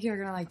 did he think you were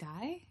going to, like,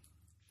 die?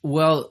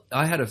 Well,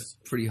 I had a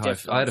pretty high.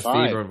 I had a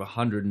Fine. fever of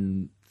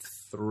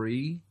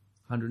 103,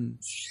 100.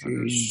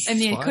 And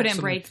you couldn't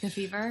something. break the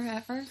fever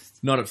at first?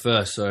 Not at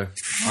first. So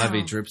Wow.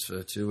 IV drips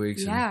for 2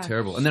 weeks. Yeah. And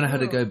terrible. And then I had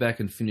to go back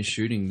and finish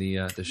shooting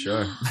the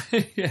show.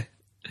 Yeah.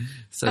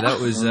 So that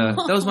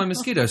was my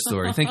mosquito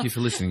story. Thank you for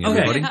listening,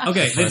 everybody.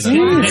 Okay.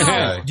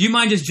 Yeah. Do you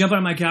mind just jumping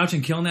on my couch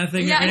and killing that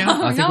thing Yeah, right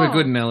now? I think we're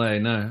good in LA.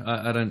 No,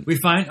 I don't. We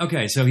fine?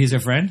 Okay, so he's our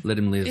friend? Let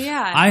him live.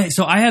 Yeah.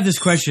 I have this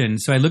question.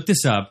 So I looked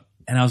this up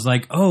and I was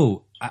like,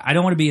 I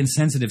don't want to be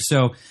insensitive.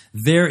 So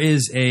there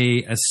is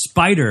a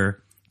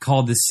spider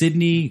called the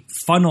Sydney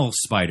funnel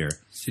spider.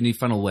 Sydney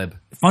funnel web.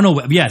 Funnel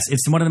web. Yes,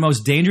 it's one of the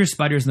most dangerous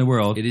spiders in the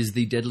world. It is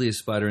the deadliest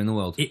spider in the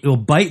world. It will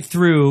bite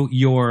through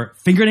your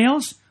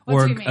fingernails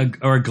What do you mean?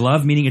 or a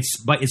glove, meaning it's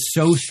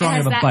so strong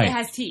of a bite. It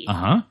has teeth.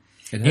 Uh-huh.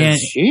 It And,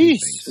 has Jeez.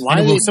 Why And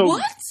are it they will- so...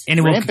 What? and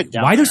it will, rampant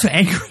down why they're there? so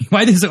angry?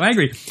 Why they're so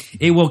angry?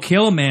 It will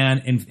kill a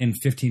man in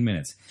 15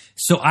 minutes.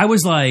 So I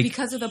was like,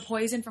 Because of the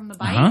poison from the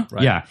bite? huh?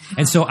 Right. Yeah.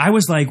 And so I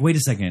was like, wait a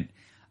second.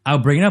 I'll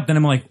bring it up. Then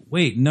I'm like,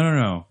 wait,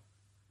 no.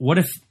 What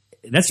if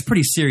that's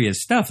pretty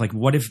serious stuff? Like,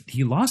 what if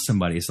he lost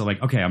somebody? So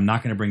like, okay, I'm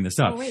not going to bring this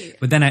up. Oh, wait.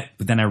 But then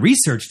I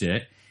researched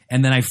it,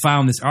 and then I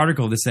found this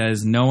article that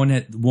says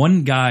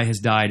one guy has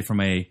died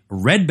from a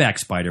redback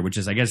spider, which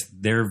is I guess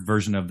their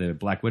version of the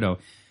Black Widow.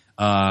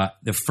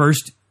 The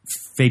first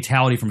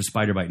fatality from a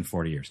spider bite in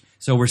 40 years.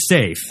 So we're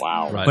safe.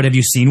 Wow. Right. But have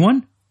you seen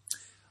one?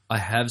 I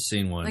have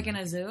seen one. Like in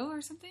a zoo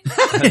or something?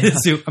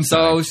 I'm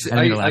sorry. So,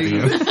 I didn't mean to laugh at you.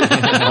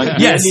 Like,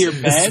 Yes, into your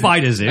the bed,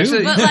 spider zoo.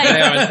 Actually, But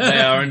like- they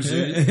are in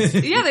zoos.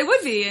 Yeah, they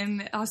would be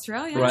in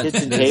Australia. Right.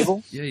 kitchen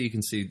table. Yeah, you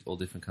can see all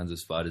different kinds of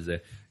spiders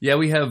there. Yeah,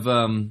 we have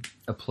a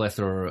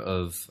plethora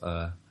of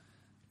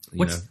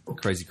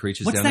crazy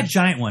creatures What's down that there.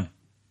 giant one?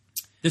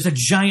 There's a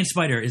giant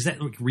spider. Is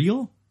that like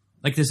real?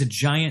 Like there's a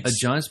giant. A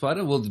giant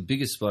spider? Well, the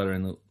biggest spider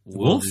in the Wolf?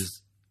 world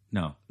is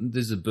No.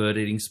 there's a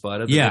bird-eating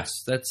spider. But Yeah.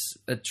 that's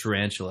a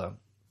tarantula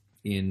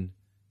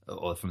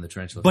from the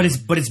tarantula. But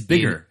family. it's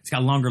bigger. It's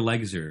got longer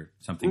legs or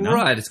something. No?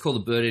 Right. It's called a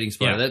bird-eating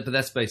spider. Yeah. But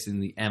that's based in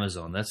the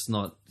Amazon. That's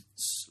not.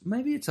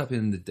 Maybe it's up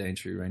in the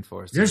Daintree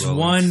rainforest. as There's well in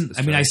one.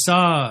 I mean, Australia. I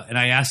saw and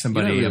I asked You don't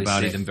somebody really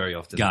about see it. them very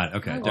often. God.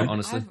 Okay. I They're-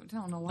 honestly. I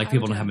don't know why. like people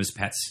I don't would have them do. as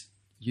pets.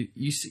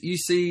 You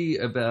see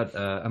about.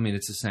 I mean,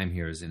 it's the same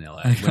here as in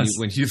LA.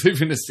 When you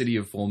live in a city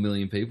of 4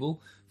 million people,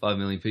 5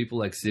 million people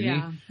like Sydney.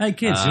 Yeah. Hey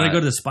kids, you want to go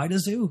to the spider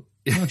zoo?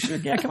 Oh, sure.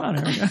 Yeah, come on.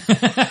 Here we go.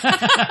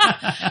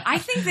 I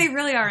think they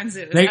really are in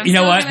zoos. They, I'm you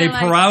know still what? gonna, They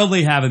like-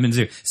 probably have them in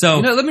zoo. So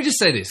You know, let me just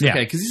say this, Yeah.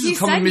 okay? Because this He is a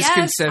common said yes.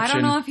 misconception. I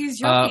don't know if he's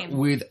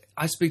joking.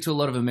 I speak to a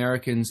lot of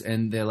Americans,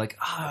 and they're like,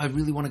 I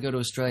really want to go to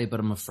Australia, but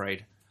I'm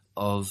afraid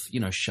of,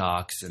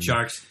 sharks and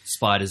Sharks.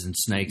 spiders and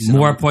snakes. And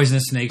more I'm-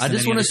 poisonous snakes. I than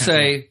just any want to other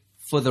country. say,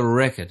 for the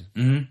record,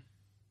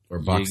 Or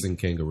boxing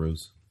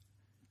kangaroos.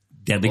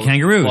 deadly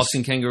kangaroos.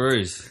 boxing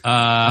kangaroos.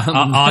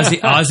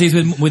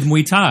 Aussies with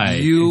Muay Thai,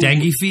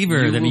 dengue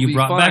fever that will you be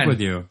brought back fine.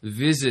 with you.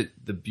 Visit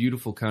the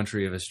beautiful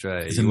country of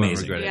Australia. It's You won't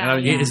amazing. regret it. Yeah,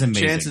 And yeah. It is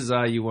amazing. Chances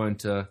are you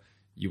won't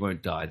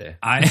die there.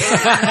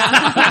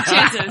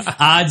 Chances.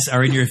 Odds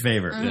are in your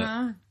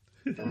favor.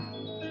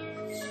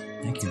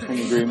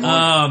 Couldn't agree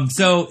more.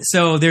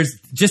 So there's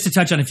just to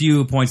touch on a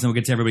few points, and we'll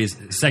get to everybody's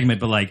segment.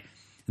 But like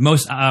the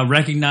most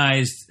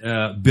recognized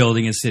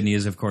building in Sydney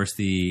is, of course,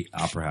 the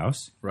Opera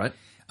House, Right?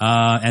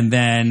 and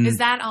then Is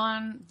that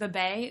on the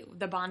bay,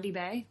 the Bondi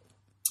Bay?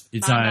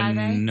 it's Bondi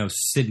Bay? on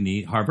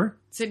Sydney Harbor.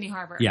 Sydney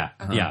Harbor. Yeah,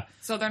 Okay. yeah.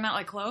 So they're not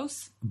like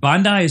close?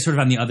 Bondi is sort of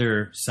on the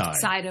other side.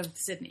 Side of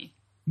Sydney.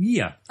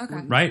 Yeah,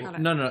 Okay. right. Got it.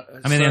 No.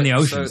 I mean, So- on the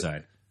ocean so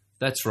side.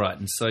 That's right.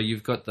 And so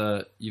you've got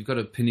a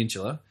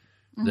peninsula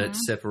that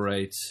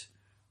separates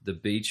the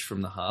beach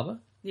from the harbour,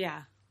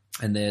 Yeah.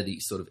 and they're the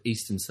sort of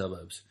eastern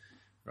suburbs,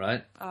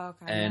 right? Oh,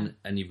 okay.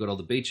 And you've got all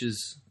the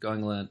beaches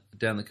going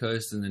down the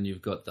coast, and then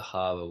you've got the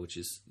harbour, which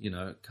is,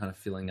 kind of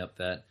filling up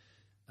that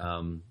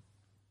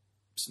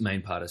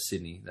main part of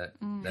Sydney, that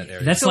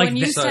area. That's So like when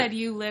you that- said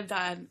you lived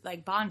on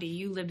like Bondi,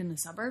 you lived in the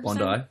suburbs.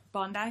 Bondi. Then?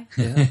 Bondi.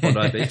 Yeah,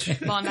 Bondi Beach.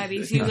 Bondi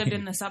Beach. You lived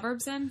in the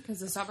suburbs then, because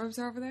the suburbs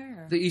are over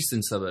there. Or? The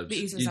eastern suburbs. The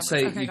eastern You'd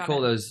suburbs. say Okay, you got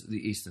call it. those the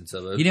eastern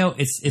suburbs. You know,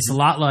 it's a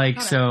lot like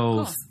Okay, so.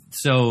 cool.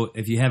 So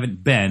if you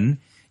haven't been,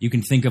 you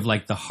can think of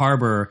like the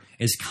harbor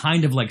is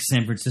kind of like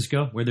San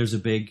Francisco, where there's a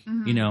big,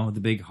 the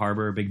big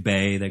harbor, big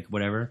bay, like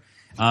whatever.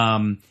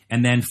 And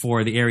then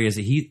for the areas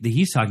that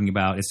he's talking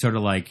about, it's sort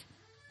of like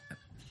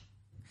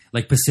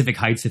Pacific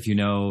Heights, if you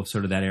know,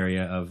 sort of that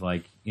area of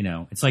like,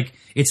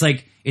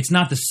 it's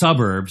not the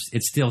suburbs,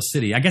 it's still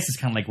city. I guess it's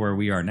kind of like where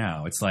we are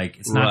now. It's like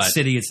it's not Right.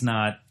 city, it's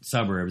not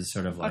suburbs. It's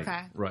sort of like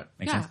Okay. right.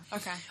 makes Yeah.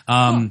 sense.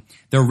 Okay.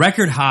 The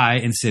record high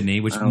in Sydney,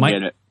 which I don't might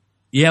get it.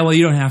 yeah, well,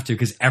 you don't have to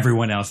because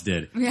everyone else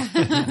did.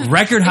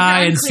 Record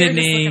high in unclear, just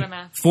Sydney, look at a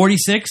map.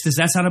 46. Does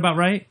that sound about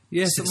right?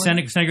 Yeah, something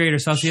like centigrade or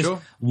Celsius.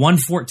 Sure.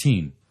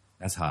 114.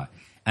 That's hot.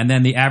 And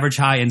then the average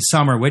high in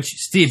summer, which,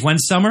 Steve,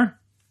 when's summer?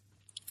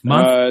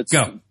 Month?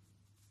 Go.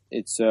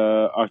 It's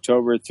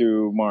October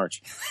through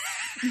March.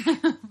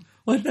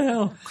 What the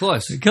hell?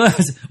 Close.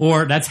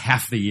 Or that's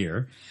half the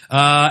year.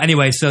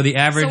 Anyway, so the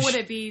average. So would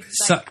it be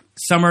like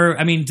summer,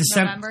 I mean,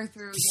 November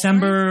through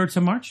December to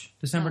March?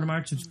 December to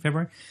March, it's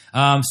February.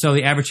 So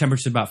the average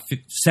temperature is about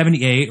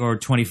 78 or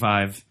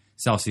 25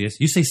 Celsius.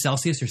 You say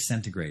Celsius or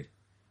centigrade?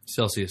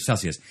 Celsius.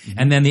 Celsius.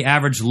 And then the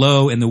average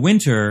low in the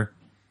winter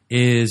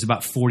is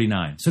about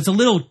 49. So it's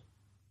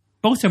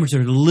both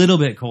temperatures are a little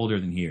bit colder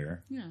than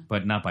here,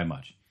 but not by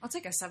much. I'll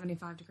take a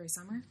 75-degree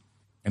summer.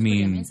 I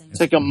mean, amazing.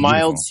 It's like a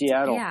mild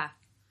beautiful. Seattle. Yeah.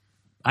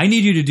 I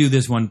need you to do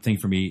this one thing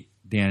for me,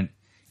 Dan.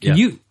 Can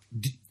Yeah. you?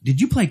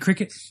 Did you play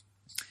cricket?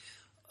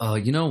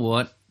 You know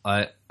what?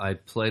 I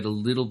played a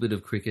little bit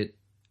of cricket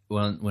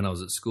when I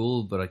was at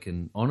school, but I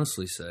can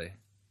honestly say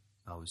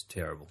I was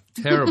terrible.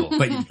 Terrible.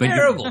 But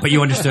Terrible. But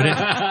you understood it.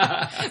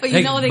 But you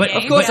Hey, know the but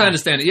game. Of course yeah. I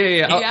understand it.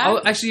 Yeah. Yeah?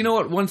 Actually, you know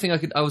what? One thing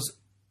I was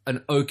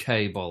an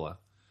okay bowler.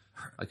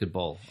 I could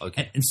bowl.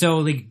 Okay. And so,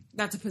 like,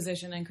 That's a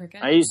position in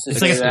cricket. I used to it's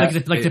say like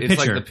that. the It's pitcher.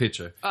 like the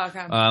pitcher. Oh,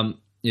 okay.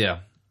 Yeah.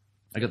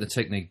 I got the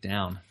technique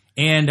down.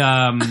 And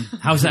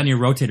how's that on your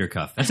rotator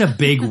cuff? That's a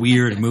big,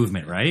 weird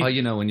movement, right?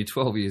 Oh, when you're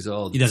 12 years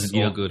old, He doesn't.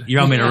 it's all good.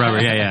 You're all made of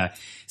rubber. Yeah.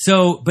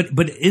 So, but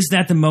is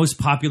that the most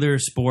popular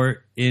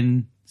sport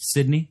in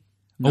Sydney,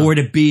 or would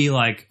it be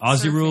like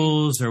Aussie Surfing.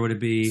 rules, or would it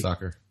be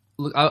Soccer.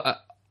 Look,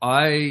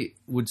 I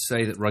would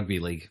say that rugby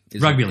league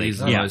is Rugby league,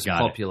 the yeah, most got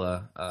it.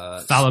 popular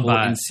Followed sport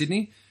by- in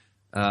Sydney.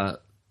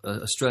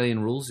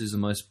 Australian rules is the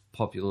most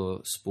popular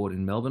sport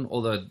in Melbourne,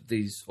 although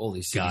all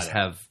these Got cities it.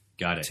 have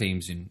Got it.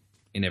 teams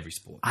in every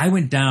sport. I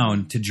went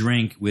down to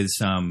drink with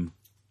some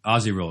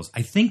Aussie rules.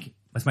 I think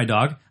that's my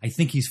dog. I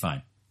think he's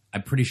fine.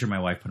 I'm pretty sure my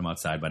wife put him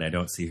outside, but I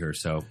don't see her,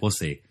 so we'll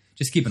see.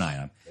 Just keep an eye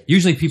on him.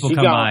 Usually people She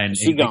come gone. by and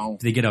She gone.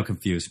 they get all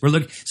confused.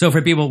 So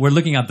for people, we're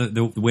looking out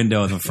the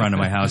window in the front of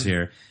my house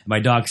here. My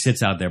dog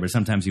sits out there, but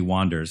sometimes he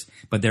wanders.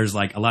 But there's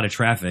like a lot of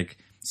traffic,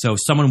 so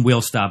someone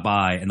will stop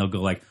by and they'll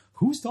go like,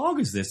 "Whose dog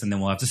is this?" And then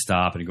we'll have to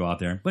stop and go out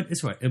there. But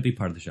it's right; it'll be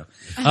part of the show.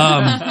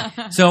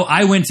 So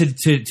I went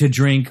to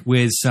drink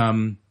with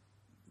some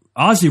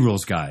Aussie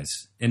rules guys,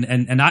 and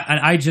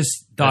I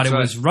just thought That's it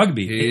right. was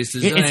rugby. He's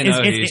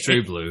It's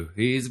true blue.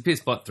 He's a piss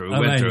pot through. Oh,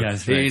 Went right, through. yeah,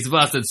 that's right. He's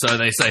busted, so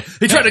they say.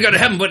 He tried to go to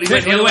heaven, but he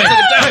went the other way.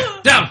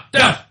 Down.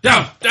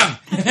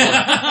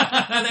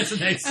 That's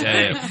nice.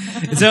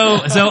 Yeah.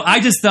 So I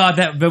just thought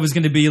that was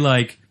going to be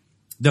like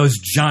those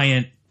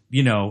giant,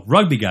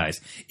 rugby guys.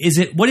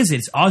 What is it?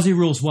 It's Aussie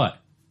rules what?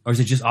 Or is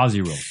it just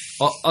Aussie rules?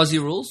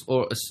 Aussie rules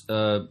or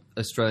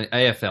Australian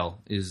AFL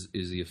is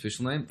the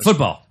official name.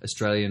 Football.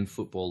 Australian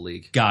Football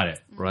League. Got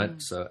it. Right.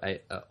 So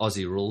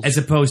Aussie rules. As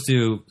opposed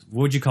to,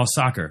 what would you call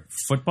soccer?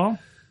 Football?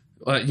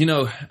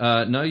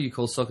 No, you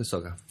call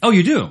soccer. Oh,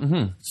 you do?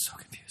 Mm-hmm. So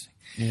confusing.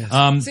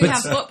 Yeah. So you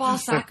have football,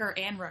 soccer,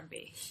 and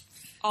rugby.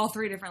 All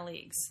three different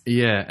leagues.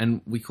 Yeah, and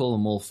we call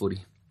them all footy.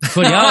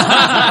 Footy.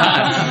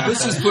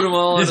 Let's just put them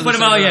all. Just put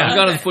them all, yeah. I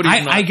got them footy.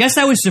 I guess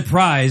I was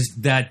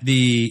surprised that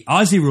the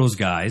Aussie rules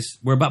guys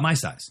were about my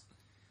size.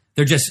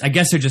 I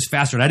guess they're just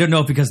faster. And I don't know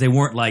if because they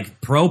weren't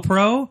like pro,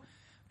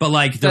 but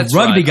like the That's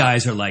rugby right.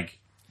 guys are like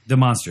the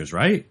monsters,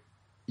 right?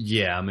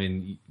 Yeah, I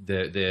mean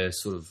they're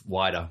sort of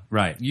wider.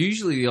 Right.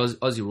 Usually the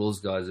Aussie rules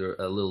guys are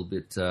a little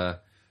bit taller.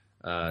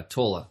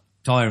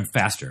 Taller and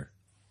faster.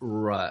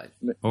 Right.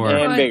 Or,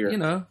 and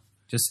bigger.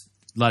 just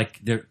like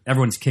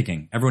everyone's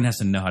kicking. Everyone has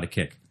to know how to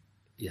kick.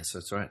 Yes,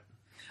 that's right.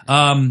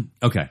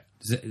 Okay.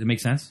 Does it make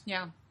sense?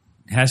 Yeah.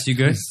 Has to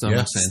good? So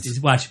much sense.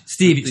 Watch.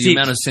 Steve. The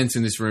amount of sense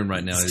in this room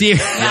right now is Steve.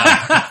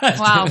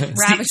 Wow.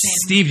 Ravishing.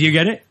 Steve, do you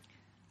get it?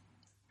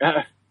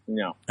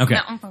 No. Okay.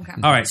 No, okay.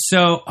 All right.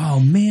 So, oh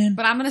man.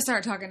 But I'm going to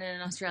start talking in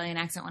an Australian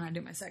accent when I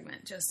do my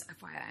segment, just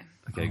FYI.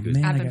 Okay, Oh, good.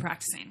 man, I've I been got-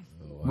 practicing.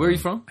 Where are you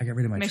from? I got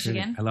rid of my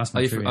Michigan. trivia. I lost Oh,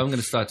 my I'm trivia. going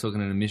to start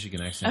talking in a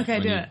Michigan accent. Okay,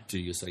 when do you it. do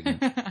your segment.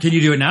 Can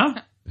you do it now?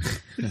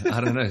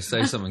 I don't know.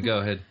 Say something. Go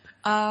ahead.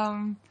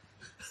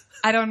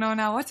 I don't know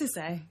now what to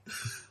say.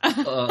 That's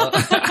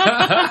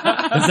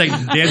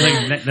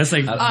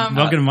like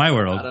welcome to my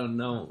world. I don't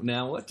know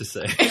now what to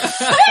say.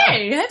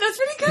 Hey, that's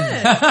pretty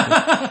good.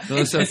 No,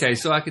 it's okay.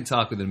 So I can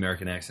talk with an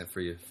American accent for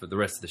you for the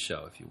rest of the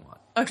show if you want.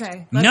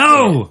 Okay. let's do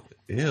No,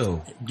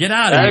 Ew. get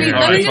out of Let me- here.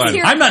 let me just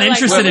hear I'm not it, like,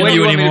 interested in Where do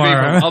you want me to be from?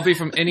 anymore. I'll be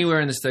from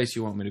anywhere in the states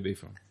you want me to be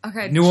from. it.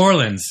 Okay. New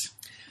Orleans.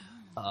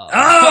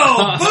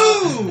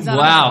 Oh, boom! Is that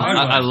Wow, on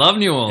the board? I love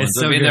New Orleans. It's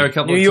so I've been good. there a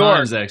couple New of York.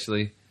 times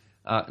actually.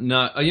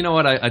 No, you know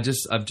what? I've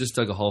just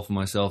dug a hole for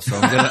myself, so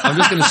I'm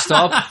just gonna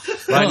stop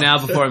right now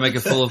before I make a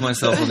fool of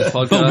myself on this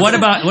podcast. But what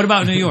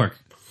about New York?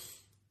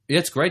 Yeah,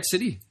 it's a great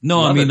city.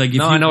 No, Love I mean it. like if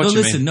no, you I know what you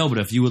listen. mean. No, but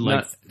if you would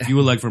like, No. if you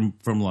were like from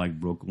like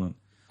Brooklyn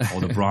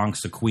or the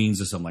Bronx to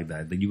Queens or something like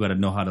that, then you got to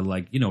know how to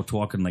like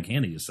talk and like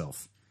handle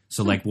yourself.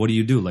 So like, what do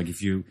you do? Like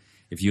if you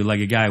like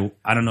a guy,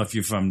 I don't know if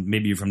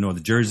maybe you're from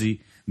North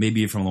Jersey,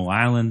 maybe you're from Long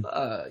Island.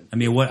 I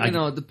mean, what? You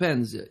know, it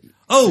depends.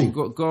 Oh!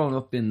 Growing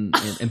up in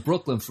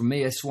Brooklyn, for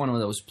me, it's one of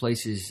those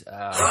places.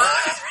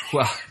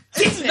 Well,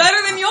 It's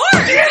better than yours.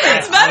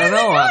 It's I better don't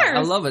know. than I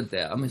yours. love it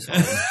there. I mean,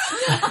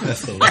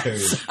 That's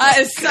hilarious. That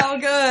is so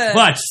good.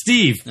 Watch,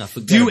 Steve. No,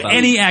 forget Do about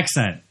any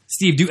accent.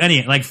 Steve, do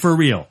any like for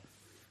real.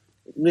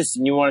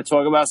 Listen, you want to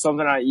talk about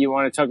something? You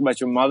want to talk about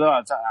your mother?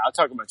 I'll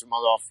talk about your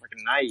mother all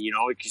freaking night,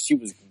 because she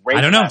was great.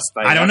 I don't know. last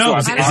night. I don't That's know.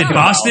 what Is I'm it talking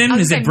about. Boston? I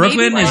was Is it saying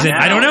Brooklyn? maybe Is it? Long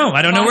I don't know. Island.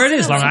 I don't know where it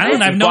is. Long Boston.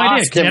 Island. I have no idea.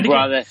 Boston, Connecticut.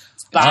 brother.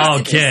 Oh,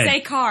 Just kid. say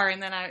car,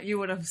 and then you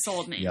would have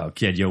sold me. Yo,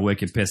 kid, you're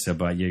wicked pissed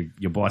about your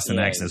Boston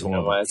accent is you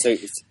know horrible. what?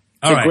 It's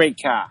All a right. great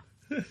car.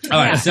 All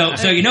right, so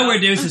you know what we're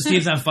doing. So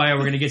Steve's on fire.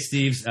 We're gonna get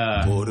Steve's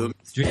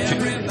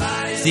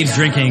Steve's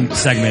drinking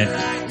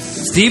segment.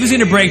 Steve is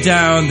gonna break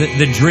down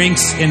the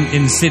drinks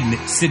in Sydney.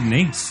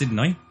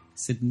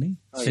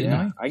 Oh,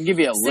 yeah. I can give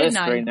you a list Sydney.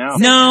 right now.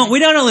 No, we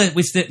don't know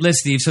list,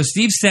 Steve. So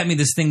Steve sent me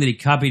this thing that he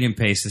copied and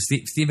pasted.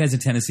 Steve has a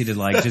tendency to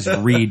like just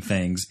read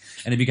things,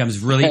 and it becomes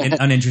really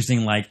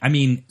uninteresting. Like, I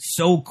mean,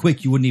 so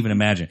quick you wouldn't even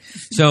imagine.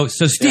 So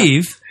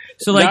Steve.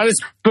 So like, Not as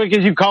quick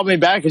as you called me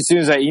back as soon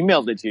as I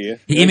emailed it to you.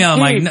 he emailed him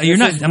like, Steve, no, you're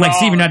this not. is I'm like,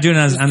 Steve, you're wrong. not doing it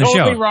on the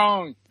Totally show.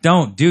 wrong.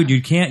 Don't, dude.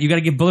 You can't. You got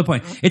to give bullet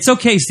point. It's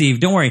okay, Steve.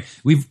 Don't worry.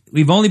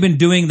 We've only been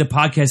doing the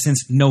podcast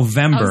since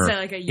November. I would say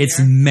like a year. It's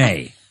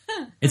May.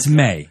 It's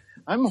May.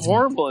 I'm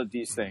horrible at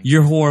these things.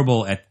 You're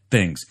horrible at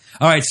things.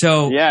 All right.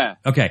 So Yeah.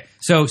 Okay.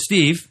 So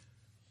Steve,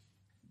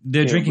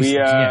 the drinking. We,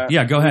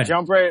 yeah. Go ahead.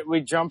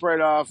 We jump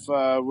right off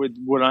with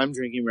what I'm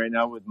drinking right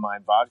now with my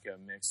vodka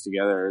mixed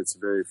together. It's a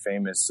very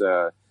famous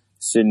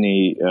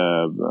Sydney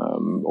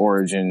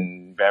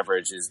origin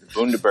beverage is the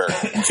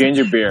Bundaberg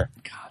ginger beer.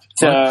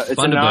 It's a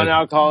Bundaberg.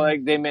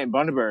 non-alcoholic. They make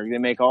Bundaberg. They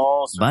make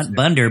all sorts of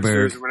different Bundaberg.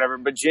 mixers or whatever.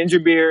 But ginger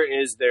beer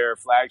is their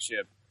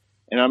flagship,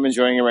 and I'm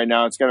enjoying it right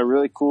now. It's got a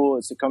really cool.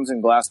 It comes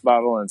in glass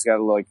bottle and it's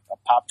got like a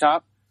pop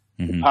top.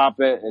 Mhm. You pop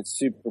it. It's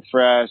super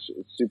fresh.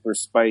 It's super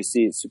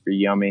spicy. It's super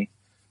yummy.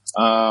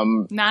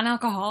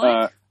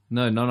 Non-alcoholic.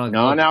 no,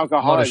 Non-alcoholic. A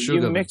lot of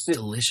sugar. You mix it.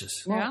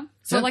 Delicious. Yeah.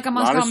 So Yeah. like a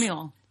Lot Moscow of-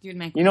 Mule, you'd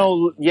make.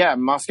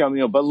 Moscow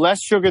Mule, but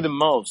less sugar than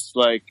most.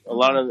 Like a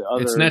lot of the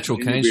other. It's natural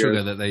ginger cane beers.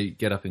 sugar that they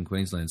get up in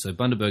Queensland. So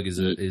Bundaberg is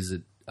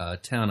a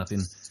town up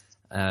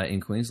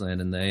in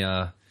Queensland, and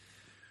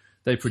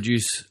they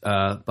produce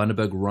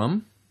Bundaberg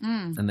rum,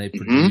 and they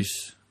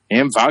produce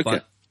And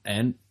vodka.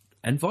 and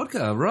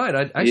vodka. Right?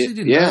 I actually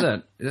didn't Yeah.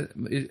 know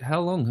that.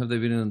 How long have they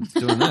been doing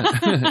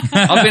that?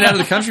 I've been out of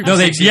the country. For No,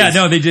 6 years.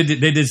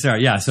 they did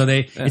start. Yeah, so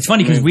it's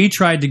funny because we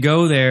tried to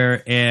go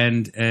there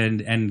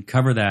and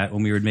cover that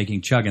when we were making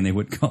Chug, and they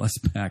wouldn't call us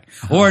back.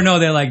 Or no,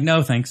 they're like,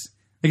 no, thanks.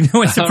 Like,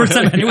 no, it's the first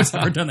time anyone's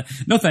ever done that.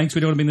 No, thanks.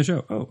 We don't want to be in the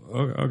show. Oh,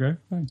 okay,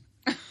 fine.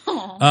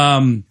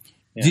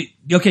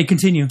 Okay,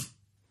 continue.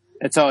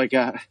 That's all I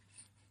got.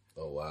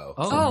 Oh wow.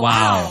 Oh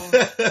Wow.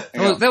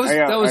 Oh,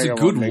 that was a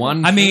good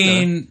one. I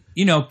mean,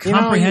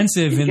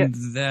 comprehensive you in get-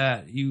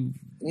 that you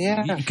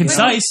Yeah.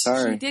 concise. He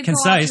Sorry. did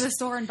Concise. go out to the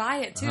store and buy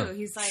it too.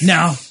 He's like,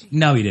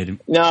 No, he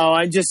didn't. No,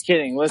 I'm just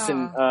kidding.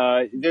 Listen,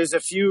 there's a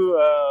few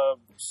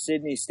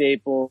Sydney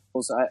staples.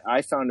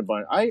 I found a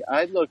bunch.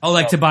 I looked. Oh,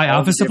 like to buy up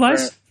all office the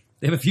supplies? different-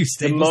 They have a few The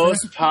staples.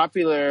 most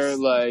popular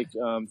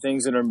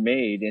things that are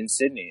made in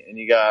Sydney, and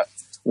you got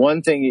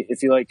one thing.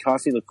 If you like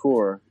coffee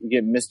liqueur, you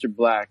get Mr.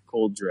 Black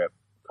Cold Drip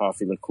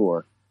coffee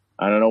liqueur.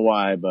 I don't know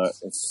why, but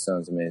it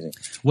sounds amazing.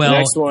 Well, the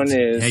next one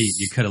is hey,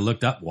 you could have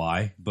looked up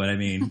why, but I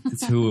mean,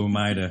 it's who am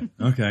I to?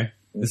 Okay,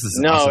 this is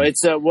no. awesome.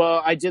 It's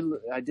I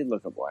did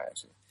look up why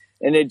actually,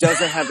 and it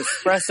doesn't have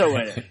espresso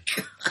in it,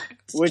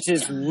 which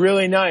is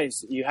really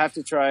nice. You have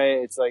to try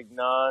it. It's like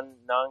non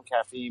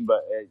caffeine,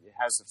 but it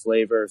has the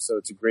flavor, so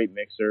it's a great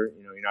mixer.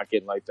 You're not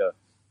getting like the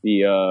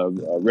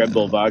Red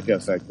Bull vodka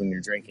effect when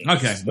you're drinking.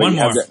 Okay, But one you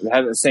more.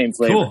 have the same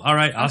flavor. Cool. All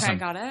right, okay, awesome.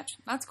 got it.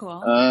 That's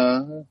cool. I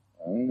don't know.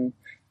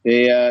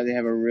 They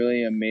have a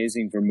really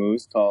amazing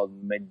vermouth called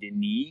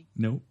Medini.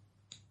 Nope.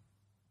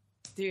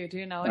 Do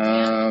you know it,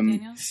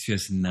 Daniel? It's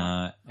just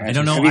not. I Have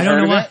don't know. you I don't heard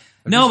know of why.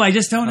 No, I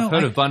just don't know. I've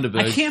heard of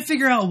Bundaberg. I can't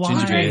figure out why.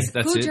 Ginger beer.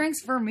 That's Who it.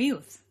 drinks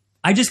vermouth?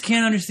 I just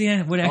can't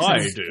understand what X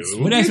is.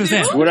 do. What X was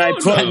saying? What I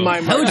put in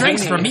my Who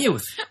drinks martini.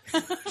 vermouth?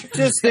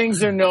 Just things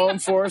they're known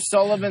for.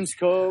 Sullivan's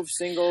Cove,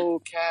 single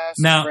cask,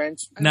 No, French.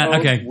 no. oak,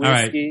 Okay, all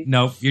right. whiskey.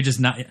 No, you're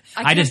just not.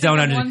 I can't just don't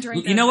think of one understand.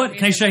 drink You know that what?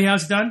 Can I show you how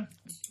it's done?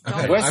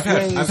 West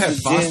Wings, I've had gin,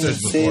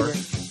 Foster's before.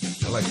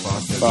 savor. I like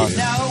Foster's. Foster's.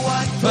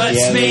 too. Puts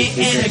Yeah, me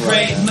they- in a they-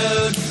 great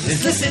mood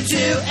is listen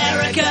to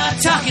Erica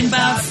talking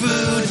about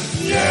food.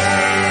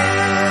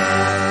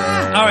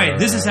 All right,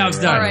 this is how it's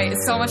done. All right,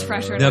 it's so much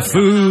pressure. The to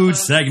food the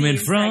segment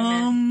food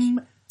from.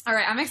 segment. All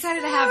right, I'm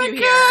excited to have you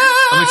here.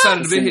 I'm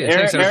excited to be here.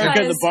 Thanks, Erica. Erica,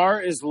 the Because-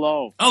 bar is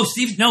low. Oh,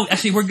 Steve. No,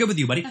 actually, we're good with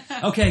you, buddy.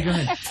 Okay, go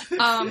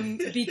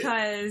ahead.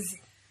 Because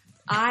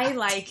I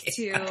like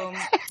to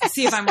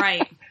see if I'm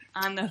right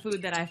on the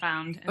food that I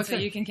found. And so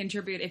Okay. you can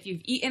contribute if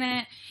you've eaten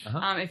it,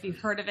 Uh-huh. if you've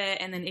heard of it,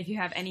 and then if you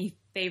have any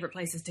favorite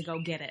places to go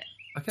get it.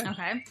 Okay.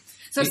 Okay?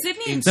 So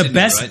Sydney... in The Sydney,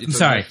 best. right? You're I'm talking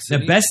sorry. about The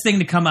Sydney? best thing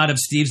to come out of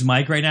Steve's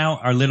mic right now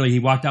are literally he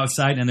walked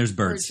outside and there's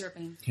bird birds.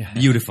 chirping.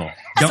 Beautiful.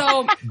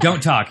 Don't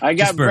don't talk. I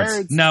got Just birds.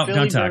 birds. No, Philly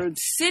don't talk. birds.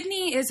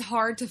 Sydney is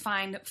hard to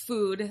find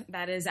food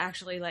that is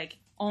actually like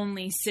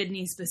only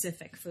Sydney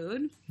specific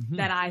food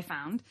that I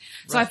found.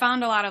 So I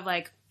found a lot of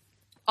like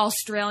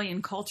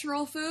Australian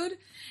cultural food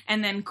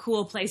and then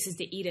cool places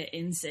to eat it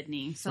in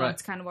Sydney. So Right.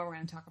 that's kind of what we're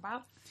going to talk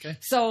about. Okay.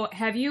 So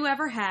have you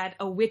ever had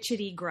a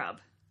witchetty grub?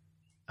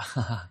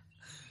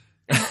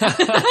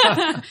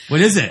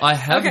 What is it? I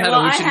have Okay, had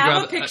well, a I witchetty have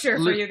grub. a picture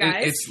for Look, you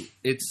guys.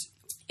 It's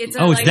It's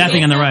Oh, it's that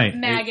thing on the right.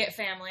 Maggot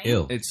family.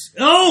 Ew. it's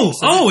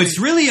It's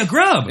really a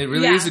grub. it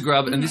really Yeah. is a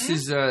grub, and this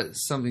is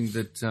something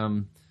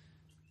that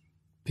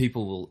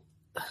people will.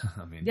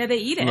 I mean, Yeah, they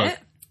eat it. Look,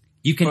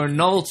 You for a can.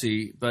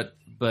 novelty, but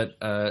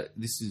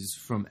this is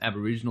from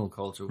Aboriginal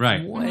culture,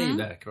 Right. way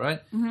back,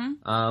 right?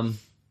 Mm-hmm.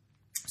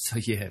 So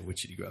yeah,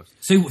 witchetty grubs.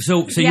 So Yeah,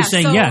 you're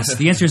saying so- yes?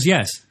 The answer is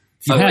yes.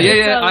 You Oh, had yeah, it.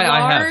 yeah, It's a I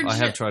large,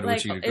 have tried a like,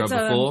 witchetty grub it's a-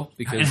 before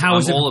because And how I'm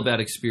is it- all about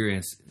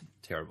experience.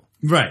 Terrible.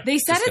 Right. They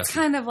said it's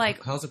Disgusting. kind of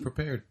like How's it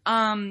prepared?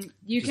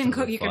 you can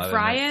cook, you can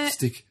fry it.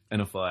 Stick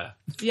and a fire.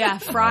 Yeah,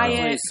 fry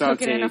it,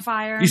 cook it in a Sauteed.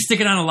 fire. You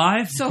stick it on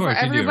alive. So Of for course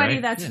you do, everybody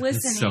right? that's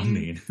listening, That's so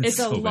mean. it's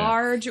So a bad.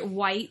 large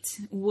white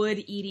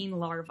wood-eating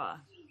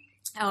larva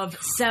of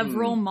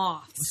several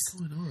moths.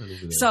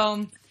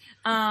 So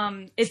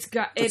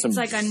it's Some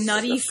like a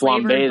nutty flambe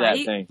flavored that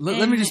bite. thing.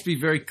 Let me just be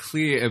very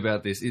clear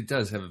about this. It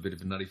does have a bit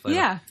of a nutty flavor.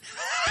 Yeah.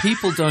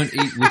 People don't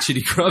eat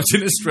witchetty grubs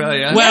in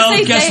Australia. Well, Yes,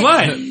 they- guess they-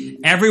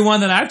 what?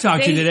 Everyone that I've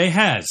talked to They- today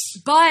has.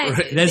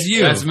 But That's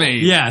you. That's me.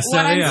 Yeah. So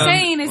what I'm yeah.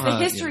 saying is the well,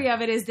 history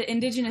of it is the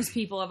indigenous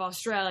people of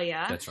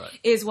Australia That's right.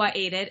 is what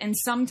ate it, and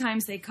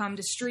sometimes they come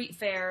to street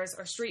fairs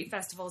or street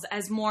festivals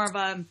as more of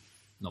a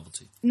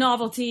Novelty.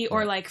 novelty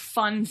or like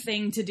fun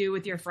thing to do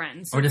with your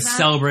friends. So or to it's not-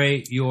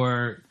 celebrate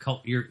your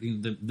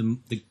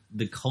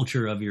the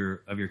culture of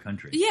your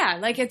country. Yeah,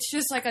 like it's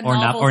just like a Or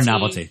novelty.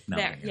 novelty. There.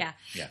 Novelty, Yeah.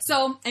 yeah.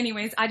 So,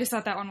 anyways, I just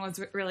thought that one was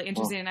really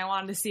interesting, and I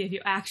wanted to see if you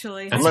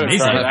actually. That's gonna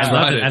amazing. try that. I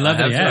love it. I love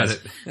that have he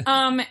tried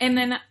has. it. And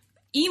then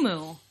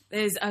emu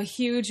is a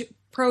huge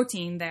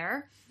protein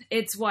there.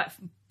 It's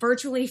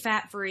virtually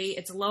fat free.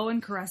 It's low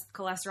in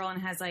cholesterol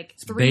and has like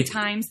three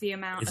times the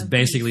amount. It's of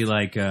basically beef.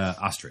 like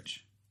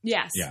ostrich.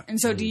 Yes. Yeah. And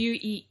so, do you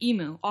eat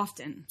emu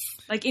often?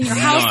 Like in your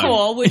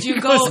household, would you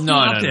course go?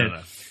 not.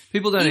 No.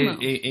 People don't Emu.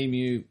 eat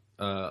emu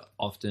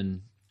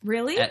often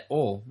Really? at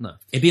all. No.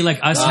 It'd be like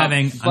us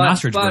having an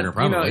ostrich burger,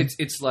 probably. You know,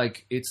 it's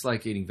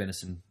like eating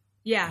venison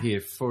Yeah.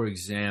 here. For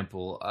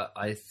example,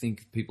 I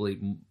think people eat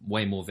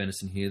way more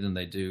venison here than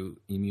they do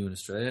emu in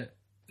Australia.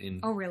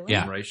 Oh, really?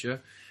 Yeah. ratio.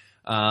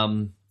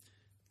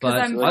 Because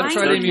But I'm I've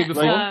tried finding emu that,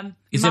 before.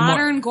 Is it more-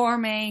 modern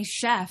gourmet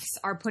chefs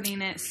are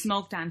putting it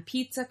smoked on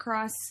pizza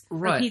crusts or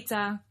Right.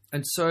 pizza.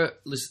 And so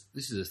this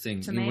is the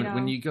thing. Tomato.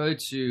 When you go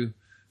to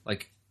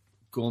like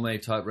gourmet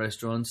type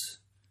restaurants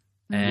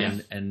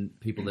and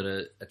people that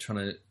are trying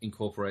to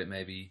incorporate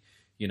maybe,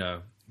 Be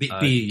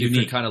different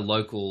unique. kind of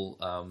local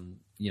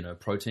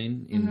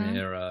protein in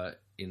their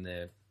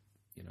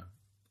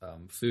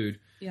food,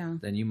 Yeah.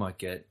 then you might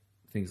get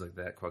things like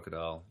that,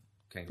 crocodile,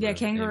 kangaroo. Yeah,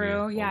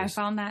 kangaroo. emu, Yeah, all I this.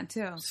 found that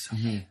too. So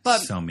mean. But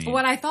so mean.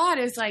 what I thought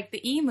is like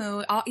the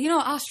emu,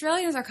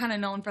 Australians are kind of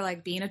known for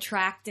like being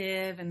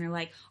attractive and they're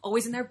like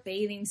always in their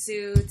bathing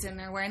suits and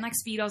they're wearing like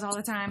Speedos all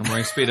the time. I'm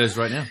wearing Speedos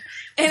right now.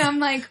 And I'm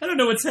like, I don't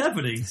know what's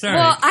happening. Sorry.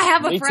 well, I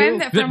have a Me friend too.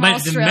 that the, from the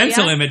Australia.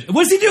 mental image.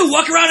 What's he do?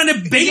 Walk around in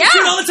a bathing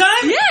suit all the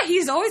time? Yeah,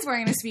 he's always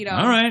wearing a Speedo.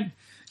 All right.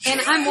 And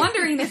I'm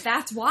wondering if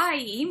that's why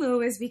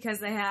emu is because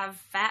they have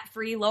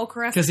fat-free, low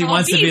cholesterol Because he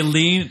wants to beef. be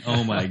lean.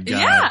 Oh my god!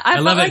 Yeah, I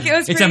love felt like it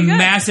was It's a pretty good.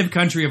 massive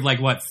country of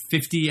like what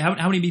 50?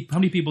 How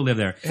many people live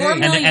there? 4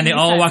 million, and they he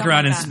all said, walk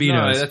around in something like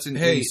speedos. No, that's in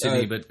Hey,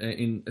 Sydney, but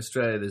in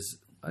Australia,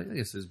 I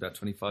guess there's about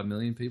 25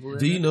 million people there.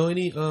 Do you know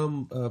any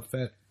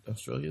fat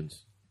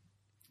Australians?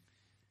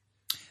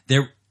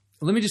 They're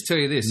Let me just tell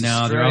you this. no,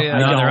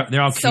 Australia,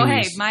 they're all So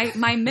hey, Kiwis.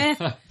 my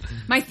myth,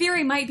 my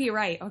theory might be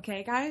right.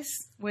 Okay, guys,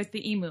 with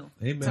the emu.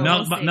 Hey, man. So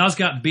Mel, we'll see. Mel's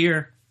got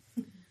beer.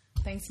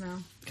 Thanks,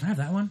 Mel. Can I have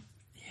that one?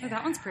 Oh,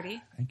 that one's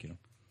pretty. Thank you.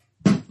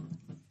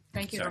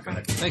 Thank you. Sorry, go girlfriend.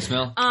 ahead. Thanks,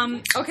 Mel.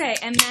 Okay,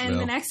 and then Well.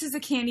 the next is a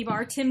candy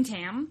bar, Tim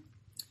Tam.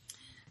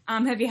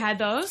 Have you had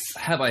those?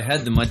 Have I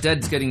had them? My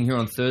dad's getting here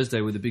on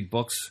Thursday with a big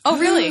box. Oh,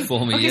 really?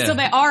 For me, okay, yeah. so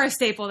they are a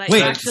staple that Wait,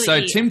 you actually So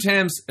eat. Tim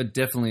Tams are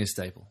definitely a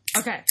staple.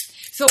 Okay,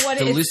 so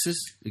what is Delicious.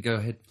 You go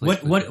ahead.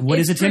 Please. What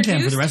is a it's Tim Tam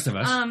for produced, the rest of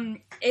us?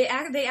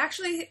 They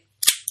actually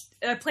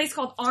a place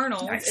called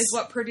Arnold's Nice. is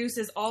what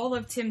produces all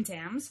of Tim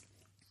Tams,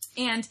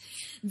 and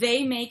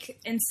they make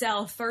and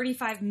sell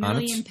 35 million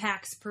Arnott's?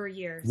 packs per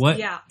year. What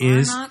yeah,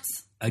 is-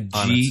 Arnott's. A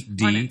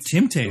GD Arnott's.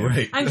 Tim Tam.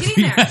 Right. I'm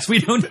getting there. Yes, we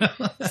don't know.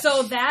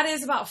 So that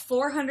is about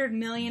 400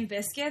 million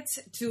biscuits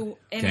and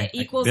Okay, it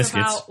equals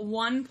biscuits. about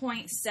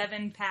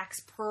 1.7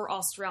 packs per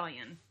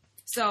Australian.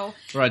 So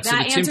Right, so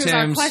that the Tim answers our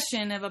Tams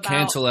question of about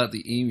Cancel out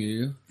the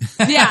emu.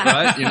 yeah,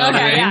 right? You know what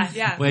I okay, mean?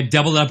 yeah. Well,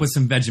 double up with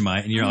some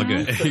Vegemite, and you're all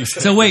good.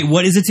 So wait,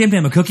 what is a Tim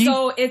Tam? A cookie?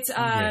 So it's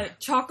a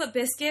chocolate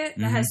biscuit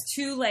that has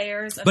 2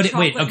 layers of but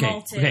chocolate wait, okay,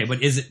 malted. okay,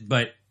 but is it?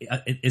 But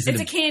is it?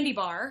 It's a candy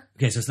bar.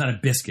 Okay, so it's not a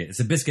biscuit. It's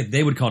a biscuit.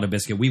 They would call it a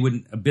biscuit. We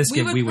wouldn't. A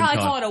biscuit. We would probably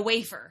call call it a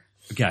wafer.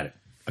 Got it.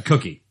 A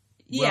cookie.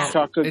 Yeah.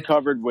 Chocolate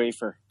covered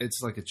wafer.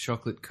 It's like a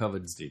chocolate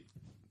covered.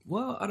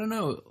 Well, I don't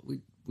know.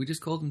 We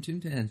just called them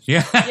Tim Tams.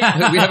 Yeah.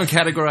 Yeah. We haven't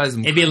categorized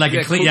them. It'd be like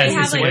a clean- They yeah,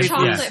 have it's like like a a-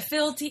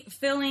 chocolate yeah.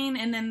 filling,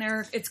 and then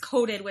it's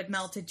coated with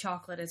melted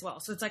chocolate as well.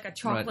 So it's like a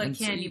chocolate Right, and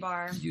so candy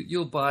bar.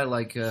 You'll buy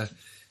like a,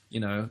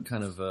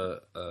 kind of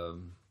a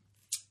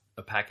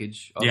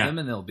package of Yeah. them,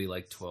 and there'll be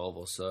like 12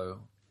 or so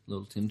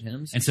little Tim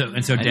Tams. And so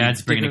And Dad's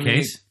you bringing a dip them in-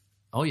 case.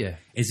 Oh yeah,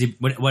 Is he?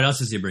 What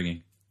else is he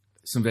bringing?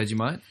 some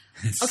Vegemite.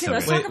 Okay, So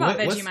let's good. talk about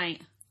Wait, what's- Vegemite.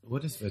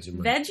 What is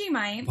Vegemite?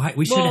 Vegemite. Why,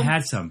 we should have well,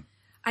 had some.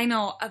 I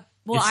know.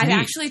 Well, It's I've neat.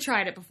 actually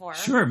tried it before.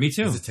 Sure, me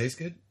too. Does it taste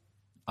good?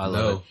 I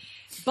love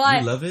it. But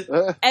You love it?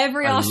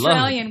 every I love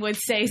Australian would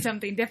say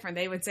something different.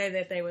 They would say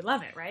that they would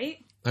love it, right?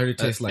 I heard it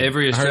tastes like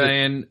Every I heard it-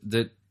 Australian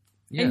that.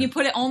 Yeah. And you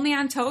put it only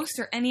on toast,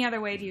 or any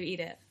other way do you eat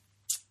it?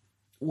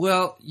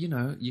 Well,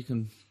 you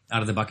can.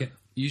 Out of the bucket.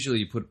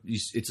 Usually,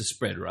 it's a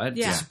spread, right?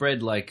 Yeah. It's a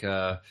spread like.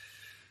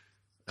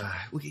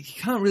 You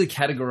can't really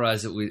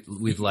categorize it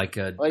with like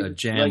a Like-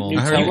 jam like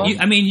or, Nutella?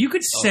 I mean, you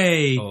could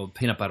say or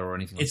peanut butter or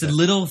anything. it's like a that.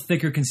 little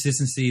thicker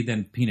consistency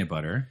than peanut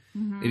butter.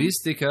 It is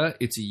thicker.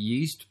 It's a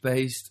yeast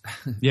based.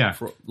 Yeah.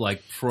 Like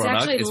It's product.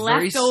 actually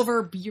very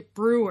leftover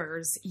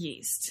brewer's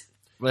yeast,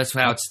 That's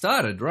how it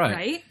started, right?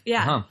 right?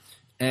 Yeah. Uh-huh.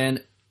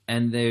 And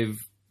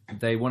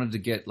they wanted to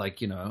get like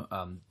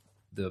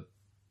the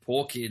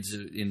poor kids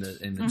in the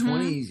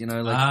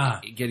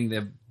 20s, getting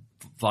their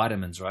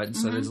vitamins, right? And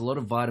so there's a lot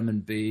of vitamin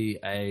B,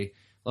 a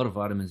lot of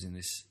vitamins in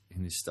this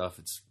stuff.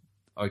 It's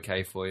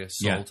okay for you,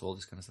 salt, all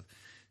this kind of stuff.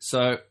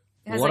 So It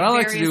has what like I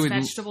like various to do with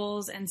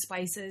vegetables and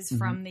spices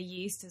from the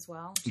yeast as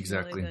well, which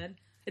Exactly. is really good.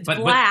 It's But-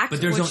 black,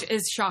 but there's which no-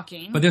 is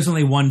shocking. But there's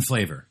only one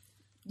flavor.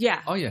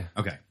 yeah. oh yeah.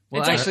 Okay.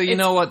 Well, It's like- actually, you it's-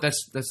 know what?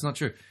 That's not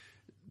true.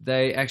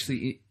 They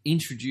actually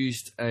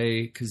introduced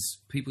because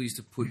people used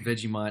to put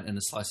Vegemite and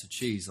a slice of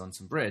cheese on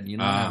some bread. You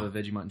know, have a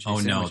Vegemite and cheese Oh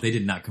no, sandwich. they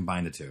did not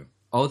combine the two.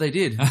 Oh, they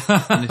did,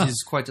 and it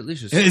is quite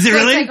delicious. Is it So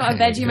really? it's like a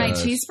Vegemite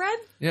gosh. cheese spread?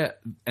 Yeah,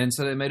 and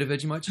so they made a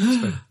Vegemite cheese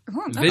spread.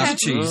 Oh, okay. Veggie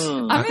cheese.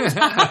 I mean,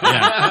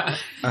 Yeah.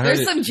 I heard there's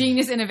it, some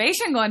genius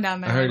innovation going down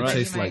there. I heard it with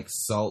tastes Vegemite. like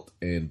salt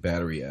and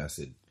battery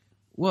acid.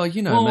 Well,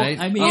 Well, mate.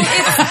 I mean,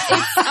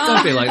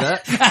 Don't be like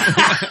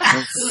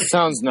that.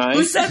 Sounds who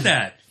nice. said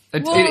that?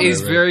 Well, it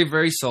is Right. very,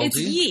 very salty. It's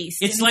yeast.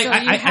 It's and like so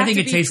you I have think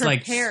to it be tastes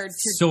like prepared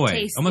to soy,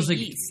 taste almost the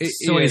like yeast.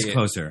 soy is yeah.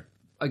 closer.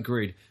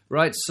 Agreed.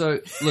 Right. So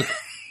look,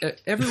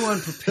 everyone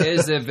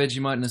prepares their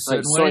Vegemite in a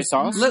certain soy way.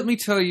 sauce? Let me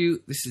tell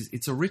you,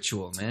 it's a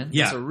ritual, man.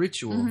 Yeah. It's a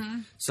ritual. Mm-hmm.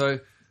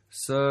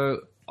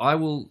 So I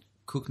will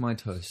cook my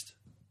toast.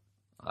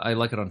 I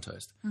like it on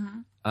toast.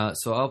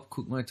 So I'll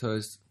cook my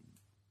toast.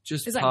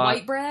 Just Is that part-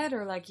 white bread,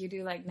 or like you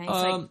do like nice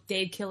like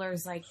Dave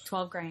Killer's like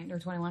 12 grain or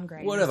 21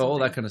 grain? or whatever, all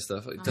something? that kind of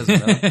stuff. It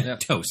doesn't matter. Yeah.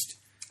 Toast.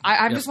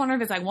 I'm just wondering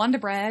if it's like Wonder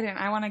Bread, and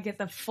I want to get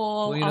the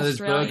full Well, there's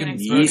Australian Bergen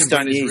experience. Yeast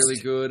on is yeast. really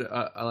good.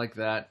 I like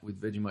that with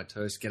Vegemite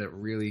toast. Get it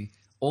really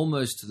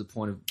almost to the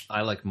point of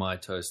I like my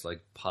toast like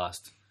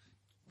past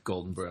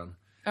golden brown,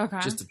 Okay.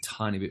 just a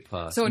tiny bit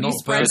past. So when you Not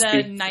spread burnt, the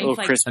crispy, knife, little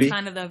like crispy.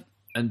 kind of the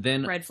and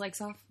then bread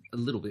flakes off. a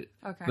little bit.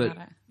 Okay, but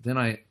got it. then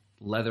I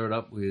lather it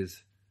up with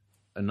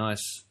a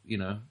nice,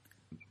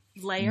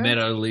 Layer.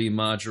 Meadowlee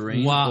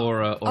margarine Wow.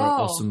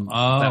 or some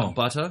Oh.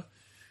 butter,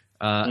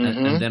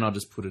 and then I'll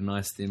just put a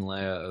nice thin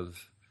layer of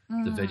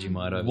the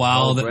Vegemite over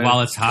While the the- bread. while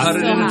it's hot. Cut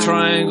it So in a hot.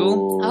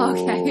 triangle,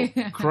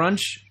 Okay.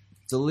 crunch,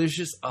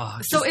 delicious. Oh,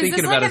 just So is thinking this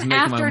about like it is an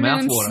making my mouth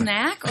afternoon water.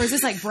 snack, or is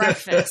this like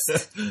breakfast?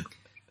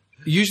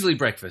 Usually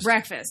breakfast.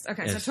 Breakfast.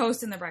 Okay, Yes. so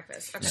toast in the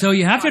breakfast. Okay. So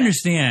you have to Got it.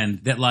 understand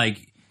that,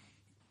 like,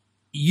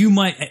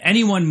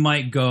 anyone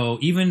might go,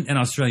 even an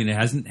Australian that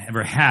hasn't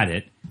ever had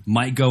it,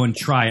 might go and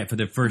try it for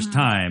the first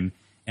time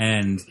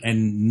and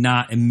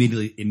not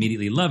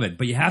immediately love it.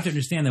 But you have to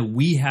understand that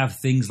we have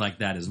things like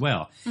that as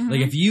well.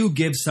 Like, if you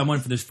give someone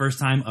for this first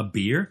time a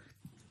beer,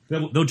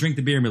 they'll drink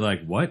the beer and be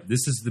like, "What?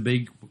 This is the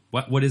big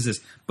what is this?"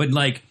 But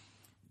like,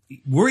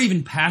 we're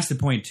even past the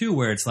point too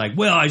where it's like,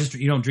 well,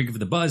 you don't drink it for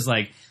the buzz.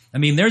 Like, I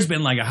mean, there's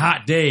been like a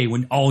hot day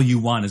when all you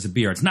want is a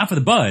beer. It's not for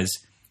the buzz.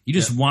 You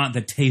just want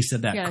the taste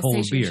of that cold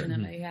beer, satiation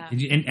of it, yeah.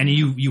 and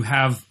you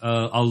have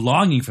a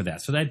longing for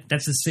that. So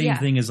that's the same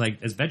thing as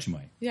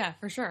Vegemite. Yeah,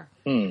 for sure.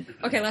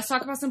 Okay, let's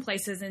talk about some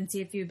places and see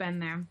if you've been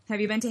there.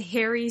 Have you been to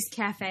Harry's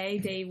Cafe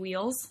des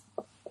Wheels?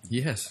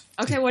 Yes.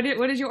 Okay, what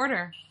did you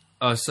order?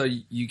 Oh, so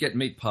you get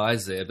meat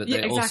pies there, but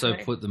they also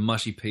put the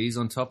mushy peas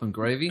on top and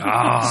gravy. So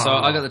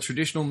Ah. I got the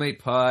traditional meat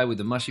pie with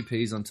the mushy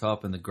peas on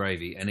top and the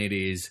gravy, and it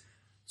is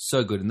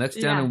so good. And that's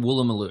down in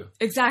Woolloomooloo.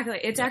 Exactly.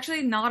 It's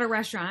actually not a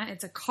restaurant.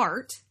 It's a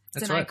cart.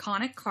 It's an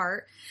iconic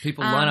cart.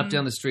 People line up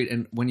down the street,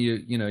 and when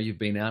you've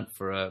been out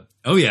for a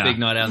yeah. big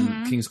night out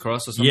Mm-hmm. in King's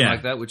Cross or something Yeah.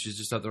 like that, which is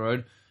just up the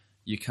road,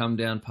 you come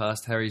down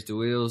past Harry's de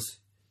Wheels,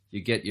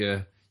 you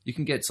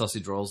can get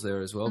sausage rolls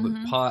there as well,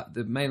 Mm-hmm. but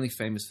they're mainly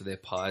famous for their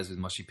pies with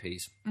mushy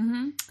peas.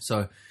 Mm-hmm.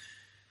 So,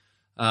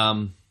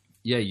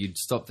 you'd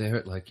stop there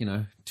at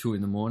 2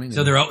 a.m.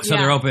 So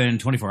they're open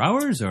 24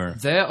 hours, or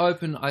They're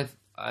open. I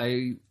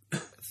think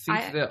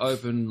they're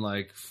open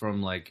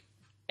from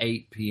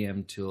 8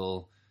 p.m.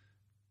 till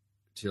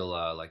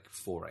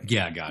 4 a.m.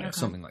 yeah, got it.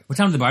 Something like that. What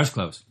time do the bars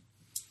close?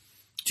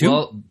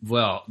 2?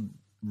 Well,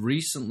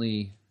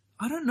 recently,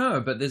 I don't know,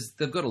 but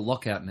they've got a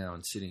lockout now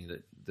in Sydney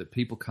that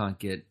people can't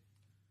get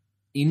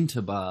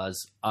into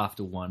bars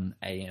after 1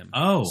 a.m.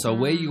 Oh. So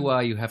where you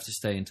are, you have to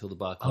stay until the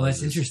bar Oh,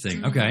 closes. that's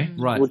interesting. Okay,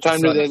 Right. What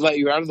time do they let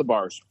you out of the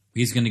bars?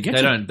 he's going to get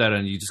They you.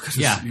 don't. You just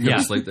Yeah,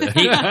 gotta sleep there.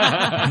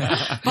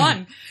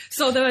 Fun.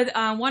 So the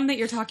one that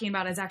you're talking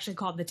about is actually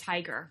called the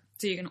Tiger.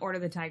 So you can order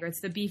the Tiger.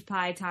 It's the beef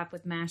pie topped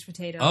with mashed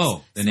potatoes,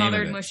 Oh, the name of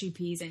smothered it. mushy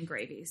peas, and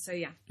gravy. So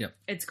yeah, Yep.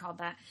 it's called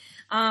that.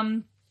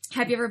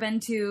 Have you ever been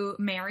to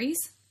Mary's?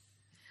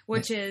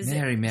 Which is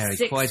Mary,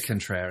 6 quite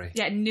contrary.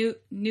 Yeah,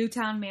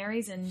 Newtown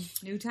Mary's in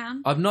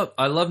Newtown.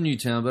 I love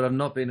Newtown, but I've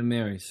not been to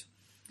Mary's.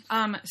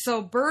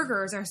 So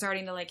burgers are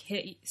starting to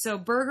hit. So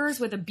burgers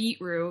with a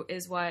beetroot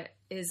is what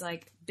is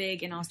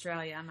big in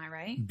Australia. Am I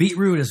right?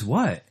 Beetroot is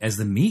what? As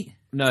the meat?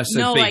 No, so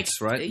No,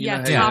 beets, right? yeah,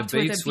 You know how topped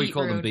with beets? a We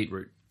call them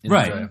beetroot. beetroot. in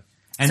Right. Australia.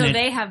 And so then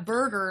they have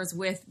burgers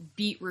with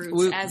beetroots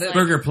Well, as that-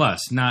 Burger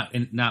Plus, not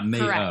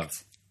made correct. of.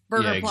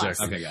 Burger Yeah, Plus.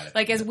 exactly. Okay, got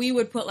it. As we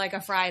would put a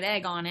fried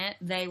egg on it,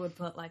 they would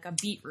put a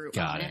beetroot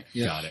on Got it.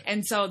 Yeah. Got it.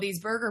 And so these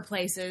burger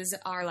places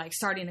are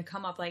starting to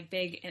come up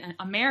big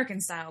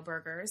American style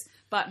burgers,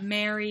 but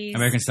Mary's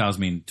American styles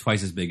mean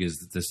twice as big as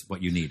this.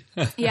 What you need.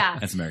 yeah.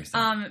 That's American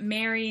style.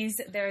 Mary's,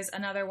 there's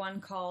another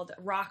one called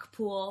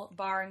Rockpool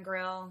Bar and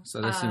Grill.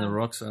 So that's in the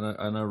rocks. I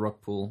know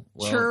Rockpool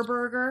well.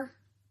 Churburger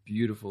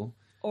Beautiful.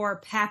 or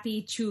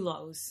Pappy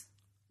Chulos.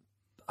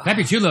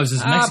 Pappy Chulos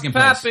is a Mexican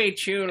place.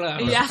 Chulo.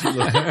 Yeah.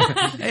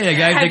 Hey, the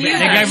guy, Have the you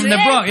guy from the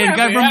Bronx, the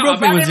guy from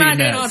Brooklyn was eating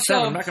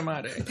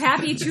that. So,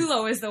 Pappy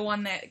Chulo is the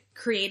one that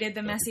created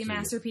the messy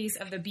masterpiece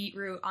of the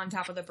beetroot on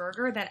top of the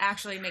burger that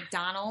actually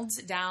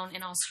McDonald's down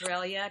in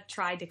Australia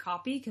tried to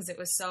copy because it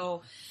was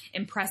so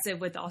impressive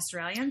with the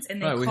Australians,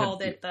 and they Right, we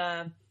called had- it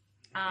the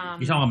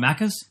You talking about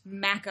Macca's?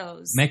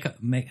 Macos. What do you call-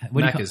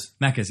 Macca's.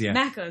 Macca's, yeah.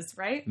 Macos,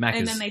 right? Macca's.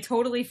 And then they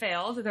totally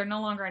failed. They're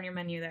no longer on your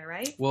menu there,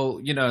 right? Well,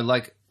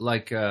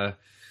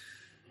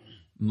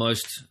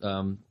 most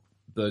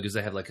burgers,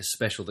 they have a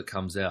special that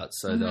comes out.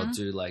 So they'll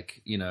do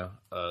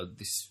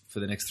this for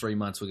the next 3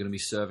 months. We're going to be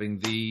serving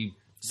the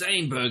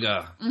Zane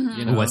Burger.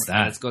 Oh, what's that?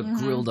 And it's got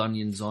grilled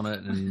onions on it,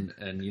 and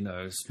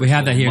We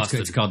have that here. It's, mustard.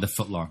 it's called the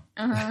footlong.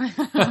 No.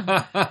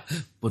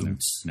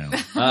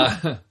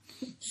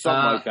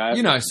 Something like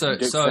that. So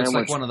Dick it's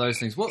sandwich. one of those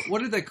things.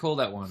 What did they call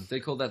that one? They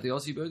called that the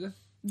Aussie Burger.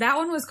 That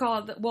one was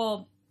called,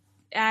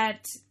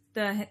 at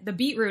the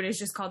beetroot is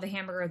just called the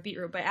hamburger with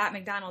beetroot, but at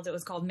McDonald's it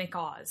was called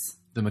McAws.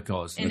 The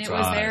Macaws. And it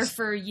was there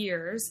for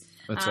years.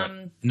 That's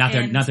right. Not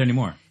there. and Not there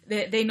anymore.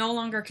 They no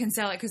longer can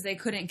sell it because they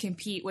couldn't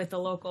compete with the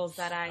locals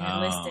that I had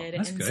Oh, listed.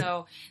 that's And good.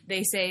 so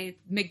they say,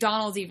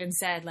 McDonald's even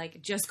said,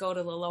 just go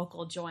to the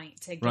local joint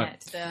to get Right.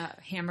 the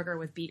hamburger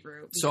with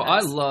beetroot. So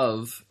I because-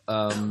 love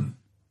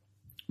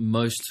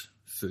most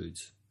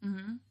foods.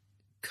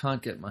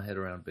 Can't get my head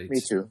around beets.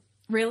 Me too.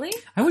 Really?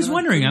 I was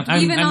wondering.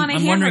 I'm Even on a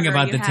wondering hamburger,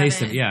 about you the taste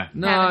of haven't- yeah.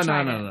 No. Haven't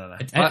tried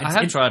it. I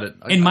have tried it.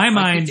 In my I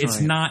mind, keep it's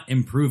trying it. not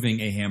improving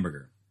a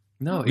hamburger.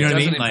 No, You know it what I doesn't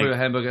mean? improve Like- a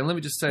hamburger. And let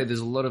me just say, there's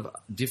a lot of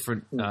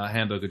different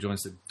hamburger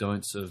joints that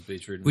don't serve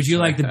beetroot. Would you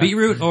like the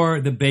beetroot or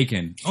the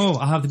bacon? Oh,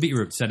 I'll have the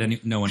beetroot. Said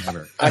no one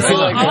ever. I feel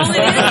like All it is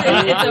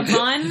it's a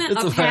bun, That's a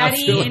the way I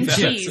patty, feel and about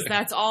it. cheese.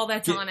 That's all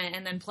that's on it,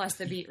 and then plus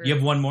the beetroot. You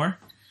have one more.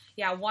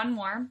 Yeah, one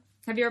more.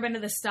 Have you ever been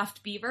to the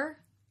Stuffed Beaver?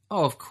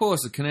 Oh, of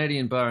course, the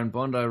Canadian bar in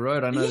Bondi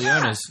Road. I know the Yeah.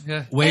 owners.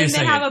 Yeah. Wait And a they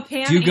second. have a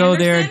Pam do you go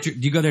there? Anderson?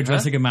 Do you go there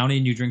dressed like a Mountie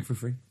and you drink for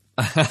free?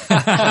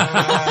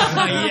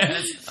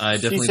 Yes. I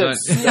definitely said don't.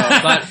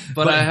 stuff.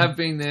 But I have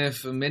been there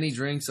for many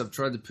drinks. I've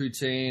tried the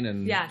poutine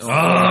and Yes.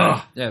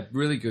 yeah,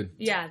 really good.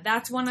 Yeah,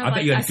 that's one of I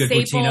bet you a had good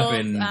staple, poutine up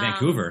in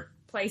Vancouver.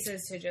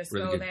 places to just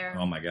Really go good. there.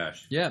 Oh my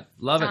gosh. Yeah,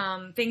 love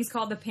it. Things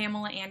called the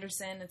Pamela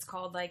Anderson. It's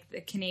called like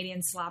the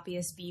Canadian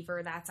sloppiest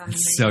beaver. That's on the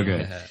menu. So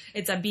good.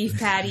 It's a beef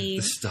patty.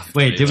 Stuff.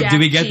 Wait, did Jack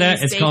we get that?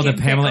 cheese, It's called the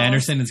bacon, Pamela pickles.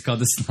 Anderson. It's called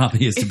the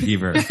sloppiest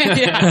beaver.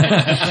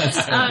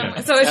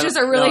 So it's just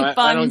a really No, I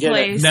fun don't get it.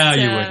 place No,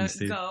 you to wouldn't,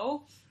 Steve.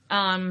 go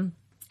and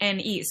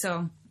eat.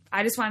 So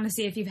I just wanted to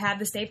see if you've had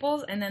the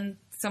staples and then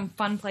some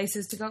fun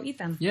places to go eat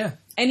them. Yeah.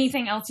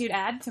 Anything else you'd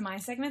add to my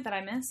segment that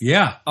I missed?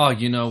 Yeah. Oh,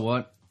 you know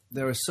what?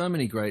 There are so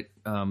many great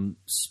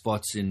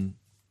spots in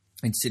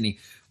Sydney.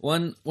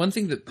 One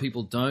thing that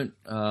people don't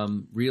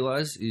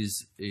realize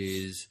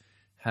is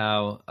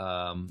how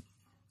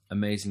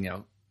amazing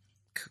our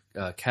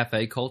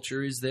cafe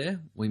culture is there.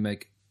 We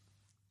make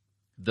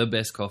the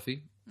best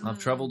coffee. I've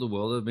traveled the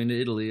world. I've been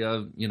to Italy.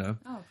 Oh,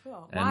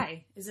 cool. And-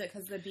 Why? Is it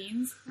because of the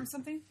beans or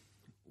something?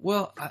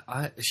 Well,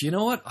 I you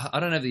know what? I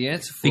don't have the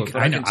answer for it.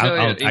 But I I know, can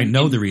tell you, I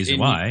know the reason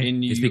why.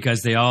 In It's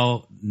because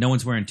no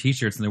one's wearing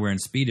t-shirts and they're wearing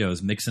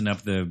Speedos, mixing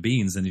up the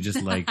beans, and you just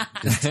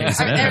just taste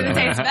Everything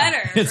tastes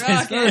better.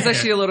 Okay. There's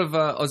actually a lot of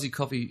Aussie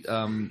coffee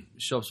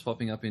shops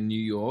popping up in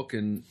New York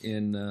and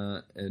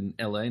in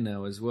LA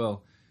now as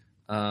well.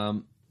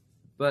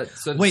 But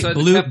so Wait, so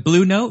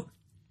Blue Note?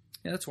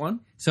 yeah, that's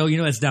one. So,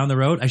 it's down the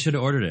road. I should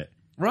have ordered it.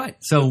 Right.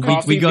 So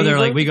Coffee we go there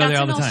Beaver? we go That's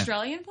there all an the time.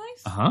 Australian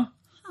place? Uh-huh.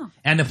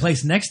 And the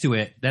place next to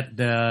it, that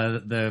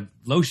the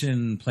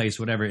lotion place,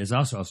 whatever, is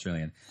also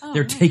Australian. Oh,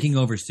 They're nice. taking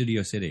over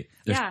Studio City.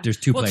 There's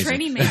two Well, places.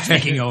 Training They're Mates.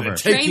 taking over.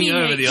 Taking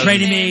over the other-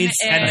 Training Mate Mates,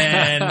 and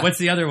then what's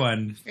the other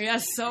one? Yeah,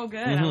 so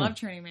good. I love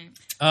Training Mate.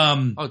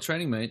 Oh,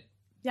 Training Mate.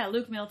 Yeah,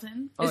 Luke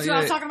Milton. Oh, This is yeah. what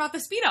I was talking about the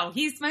Speedo.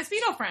 He's my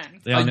Speedo friend.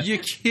 Yeah, I Are know. you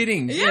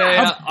kidding?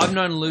 Yeah. I've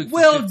known Luke for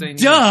Well, 15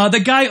 years. duh. The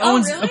guy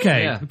owns. really?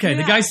 Okay, Yeah. okay.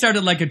 The Yeah. guy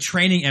started like a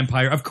training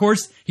empire. Of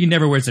course, he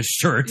never wears a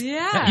shirt.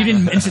 Yeah. You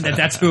didn't mention that.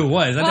 That's who it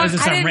was. I thought it was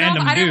just some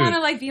random I didn't dude. want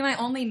to like be my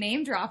only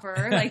name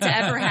dropper like to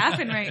ever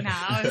happen right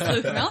now. It's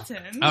Luke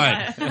Milton. All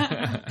right.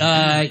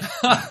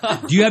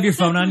 But- Do you have your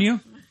phone on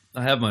you?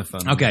 I have my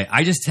phone. Okay,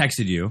 I just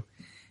texted you,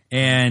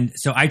 and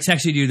so I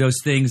texted you those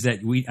things that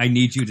I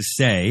need you to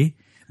say.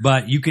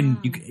 But you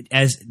can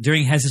as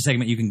during Hess's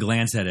segment, you can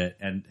glance at it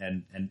and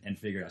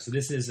figure it out. So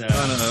this is. No,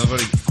 I've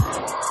already.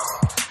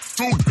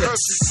 Don't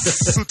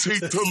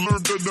hesitate to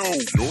learn to know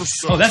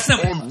yourself. Oh, that's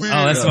not. on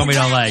That's the one we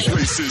don't like. All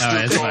places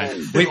right, to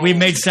that's go. fine. We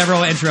made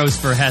several intros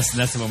for Hess, and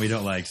that's the one we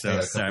don't like. So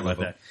Yeah, sorry couple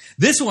about of that.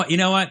 This one, you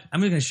know what?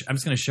 I'm just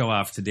gonna show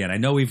off to Dan. I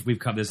know we've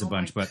covered this a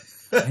bunch, but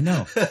I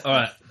know. All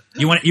right.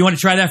 You want to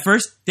try that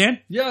first, Dan?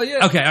 Yeah,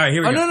 yeah. Okay, all right.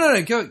 Here we Oh, go.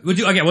 no, go.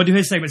 We'll do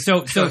his segment.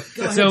 So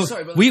ahead.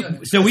 Sorry about we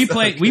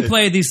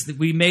that.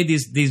 we made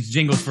these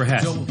jingles for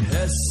Hess.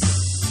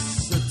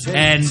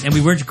 And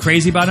we weren't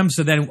crazy about them.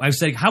 So then I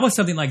was like, how about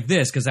something like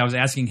this? Because I was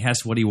asking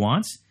Hess what he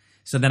wants.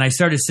 So then I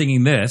started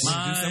singing this.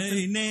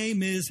 My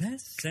name is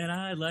Hess, and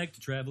I like to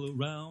travel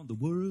around the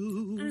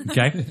world.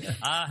 Okay.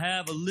 I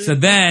have a little So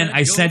then that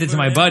I sent goes it to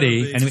my for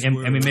buddy, every and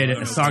we made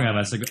a squirrel. song of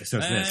us. So it's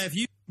this. Have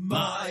you-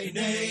 My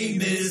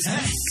name is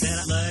Hess, and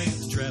I like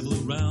to travel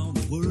around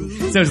the world.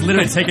 So it's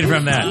literally taken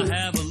from I that.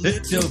 have a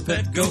little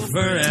pet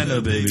gopher and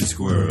a baby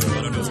squirrel.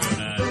 I don't know what's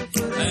going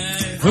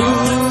on.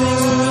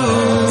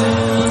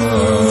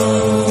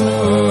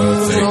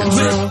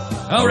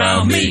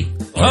 Around me,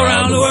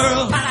 around the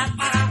world.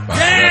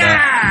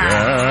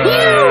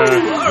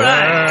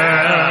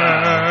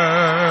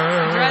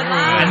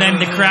 And then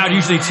the crowd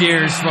usually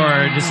cheers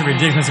for just a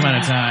ridiculous amount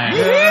of time.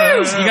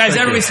 You guys,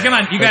 everybody, come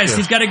on. You guys,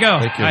 he's got to go. All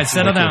Thank you. right,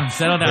 settle Thank you. down.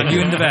 Settle down.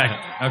 You in the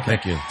back. Okay.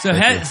 Thank you. So,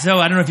 Thank you. So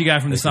I don't know if you got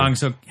it from the song.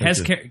 So, Hez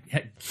you.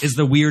 is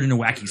the weird and the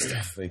wacky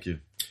stuff. Thank you.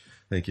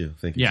 Thank you.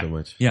 Thank you Yeah. so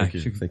much. Yeah, Thank you.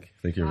 sure.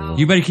 Thank you, everyone.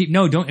 You better keep.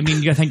 No, don't. I mean,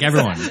 you got to thank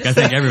everyone. You got to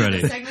thank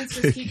everybody. segments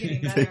just keep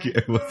getting better. Thank you,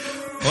 everyone.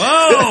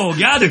 Whoa,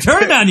 God, they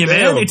turned on you,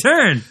 man. They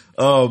turned.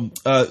 So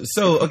I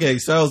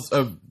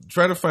was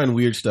trying to find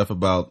weird stuff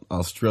about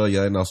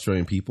Australia and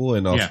Australian people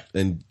and Yeah.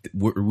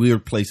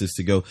 weird places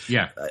to go.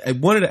 Yeah. I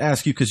wanted to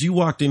ask you because you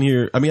walked in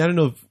here. I mean, I don't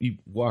know if you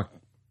walked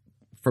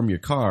from your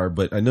car,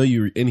 but I know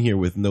you were in here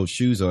with no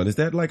shoes on. Is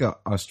that like a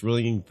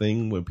Australian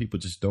thing where people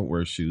just don't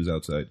wear shoes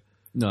outside?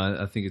 No,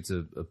 I think it's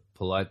a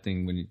polite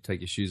thing when you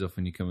take your shoes off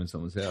when you come in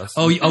someone's house.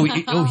 He. I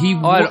check know.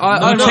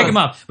 him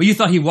up. But you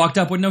thought he walked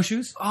up with no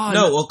shoes?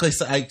 No, okay.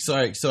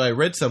 So I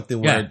read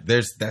something where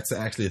Yeah. that's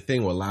actually a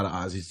thing where a lot of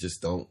Aussies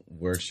just don't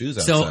wear shoes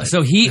outside.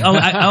 So he.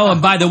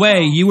 And by the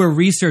way, you were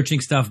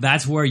researching stuff.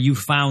 That's where you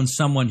found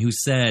someone who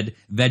said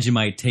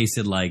Vegemite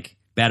tasted like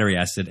battery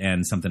acid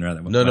and something or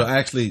other. No,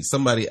 actually,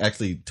 somebody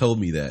actually told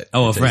me that.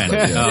 Oh, a It tastes friend.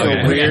 like- yeah,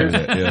 Oh, yeah,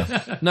 okay.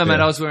 yeah. No,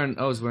 man, I was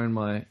wearing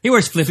my He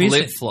wears flippies.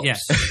 flip flops, Yeah.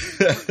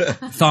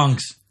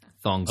 Thongs.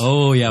 thongs.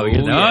 Oh yeah, we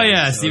get. Oh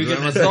yeah, I see, we was get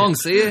wearing my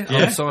thongs. See,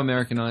 I'm so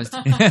Americanized.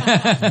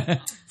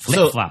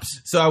 flip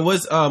flops. So I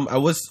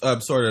was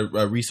sort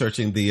of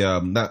researching the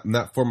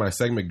not for my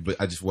segment, but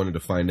I just wanted to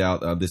find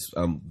out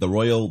the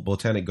Royal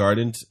Botanic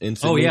Gardens in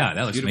Sydney. Oh yeah,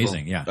 that looks Beautiful.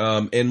 amazing.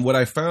 Yeah. And what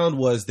I found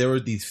was there were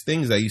these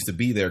things that used to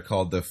be there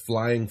called the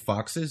flying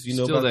foxes. You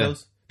know Still about there.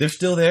 those? They're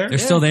still there. They're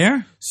still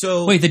there.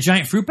 So Wait, the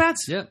giant fruit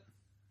bats? Yep.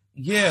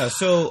 yeah.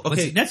 So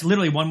okay. That's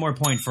literally one more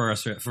point for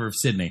us for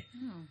Sydney.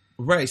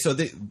 Right. So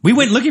we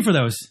went looking for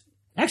those.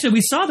 Actually,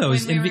 we saw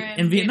those When we in were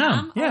in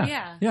Vietnam. Vietnam?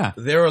 Yeah. Oh, yeah.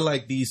 there are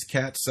like these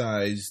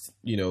cat-sized,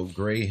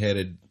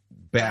 gray-headed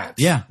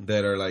bats. Yeah.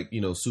 That are like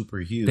super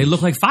huge. They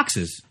look like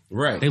foxes.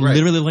 right. They right.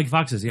 literally look like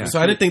foxes. Yeah. So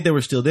I didn't think they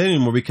were still there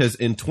anymore because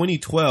in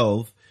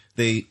 2012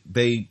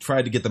 they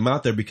tried to get them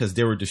out there because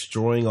they were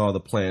destroying all the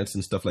plants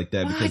and stuff like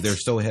that because they're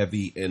so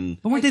heavy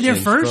and. But weren't they there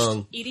and first?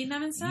 strong. Eating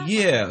them and stuff?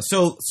 Yeah.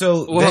 So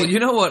Well, they- you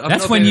know what?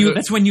 That's when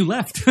you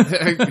left.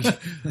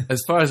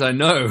 As far as I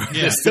know,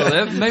 they're still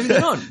there. Maybe they're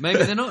not.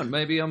 Maybe they're not.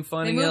 Maybe I'm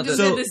finding They out moved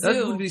that them to the that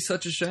zoo. would be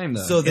such a shame,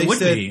 though. So they would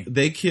said be.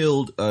 they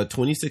killed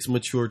 26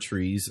 mature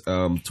trees,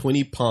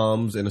 20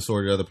 palms, and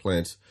assorted other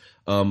plants.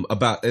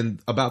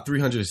 About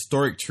 300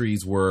 historic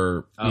trees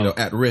were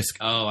at risk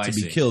Oh, I to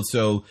be see. killed.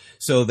 So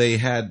they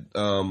had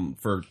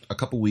for a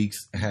couple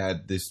weeks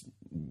had this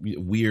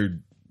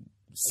weird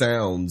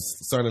sounds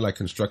sounding like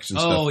construction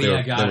Oh, stuff.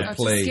 yeah, got they it. would Oh, to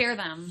play scare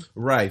them.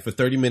 right for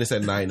 30 minutes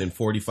at night and then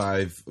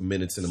 45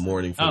 minutes in the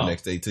morning for Oh. the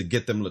next day to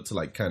get them to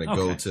like kind of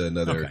go Okay. to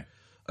another.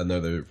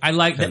 I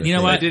like that. kinda You know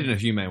thing. what? They did it in a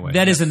humane way.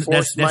 That isn't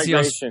Forced that's the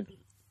migration.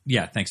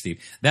 yeah. Thanks, Steve.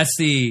 That's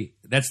the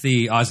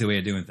Aussie way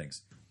of doing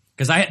things.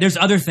 Because there's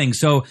other things.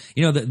 So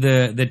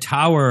the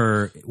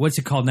tower. What's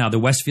it called now? The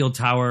Westfield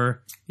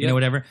Tower. Yep.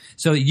 Whatever.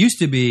 So it used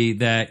to be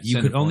that you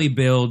Center could only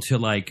build to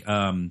like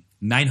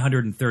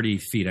 930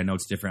 feet. I know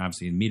it's different,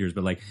 obviously, in meters,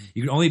 but like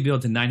you could only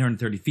build to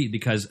 930 feet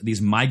because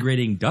these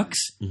migrating ducks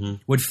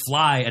would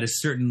fly at a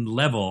certain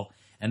level,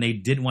 and they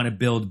didn't want to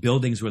build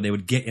buildings where they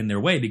would get in their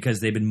way because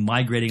they've been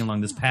migrating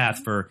along this path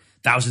for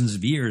thousands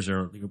of years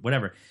or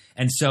whatever.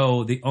 And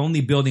so the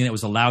only building that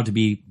was allowed to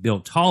be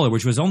built taller,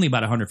 which was only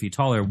about 100 feet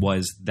taller,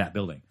 was that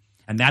building.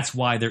 And that's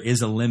why there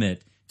is a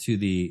limit to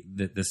the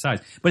size.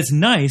 But it's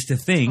nice to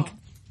think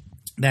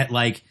that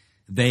like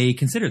they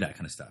consider that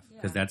kind of stuff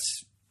because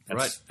that's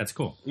Right. That's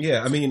cool.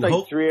 Yeah, I mean,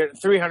 Like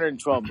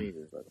 312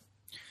 meters.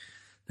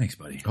 Thanks,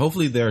 buddy.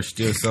 hopefully there are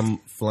still some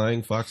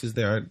flying foxes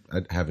there. I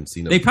haven't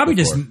seen them. They probably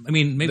before. just. I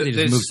mean, maybe they just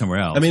There's- moved somewhere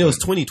else. I mean, it was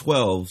but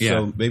 2012, Yeah.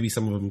 so maybe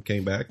some of them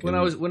came back. when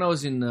I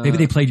was in maybe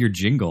they played your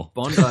jingle.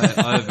 Bondi over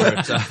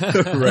at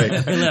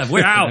right. They left.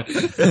 We're out.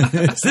 This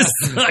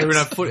sucks. When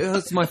I put,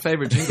 that's my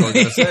favorite jingle. I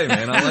gotta say,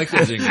 man, I like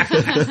that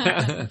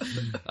jingle.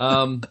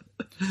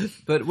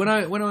 But when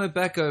I went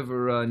back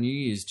over New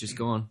Year's just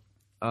gone,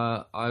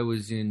 I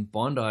was in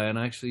Bondi and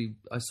I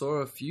saw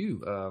a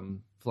few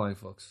flying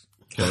fox.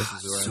 places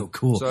around. So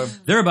cool. So,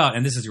 They're about,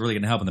 and this is really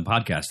going to help in the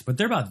podcast, but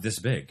they're about this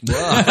big.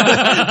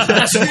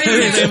 That's With the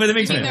their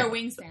wingspan.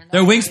 wingspan.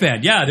 Their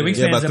wingspan, yeah, the Yeah, wingspan's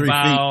about 3 feet.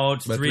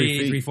 about About 3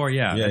 3 feet. 4.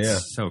 Yeah, Yeah, that's yeah.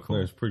 so cool.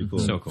 That's pretty cool.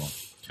 So cool.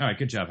 All right,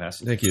 good job,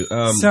 Hess. Thank you.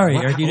 Sorry,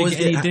 why- Eric, you I always didn't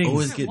get any get- I dings.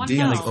 always get One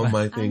dings bell. on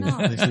my I thing. know.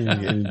 I didn't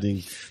get any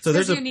dings. So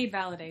there's Because a you need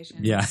validation.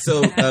 Yeah.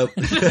 so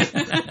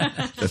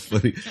that's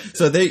funny.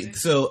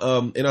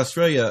 So in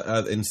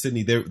Australia, in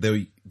Sydney,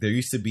 there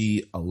used to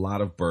be a lot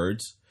of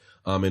birds,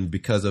 and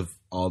because of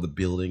all the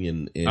building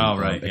and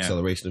right, yeah.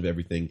 acceleration of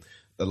everything,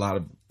 a lot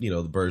of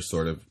the birds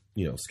sort of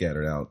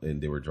scattered out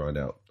and they were drawn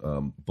out.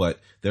 But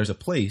there's a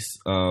place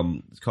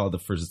it's called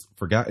the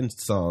Forgotten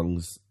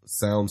Songs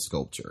Sound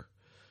Sculpture.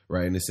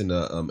 Right, and it's in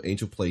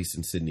Angel Place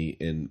in Sydney,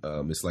 and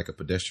it's like a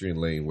pedestrian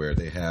lane where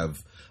they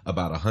have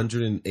about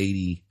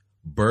 180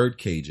 bird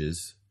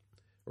cages,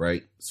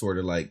 right? Sort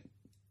of like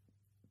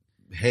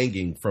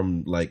hanging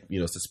from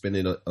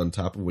suspended on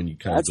top of when you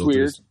kind of That's go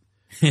weird.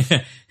 through.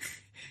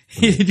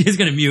 He's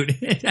going to mute.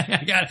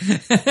 I got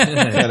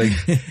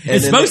it.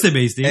 It's supposed to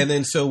be, Steve. And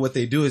then so what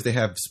they do is they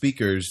have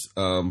speakers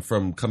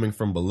coming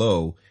from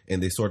below,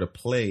 and they sort of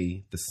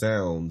play the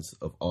sounds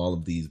of all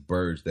of these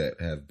birds that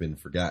have been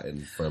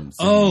forgotten from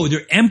Sydney. Oh,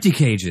 they're empty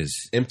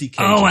cages. Empty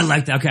cages. Oh, I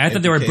like that. Okay, I thought Empty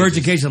they were birds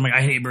in cages. cages. I'm like,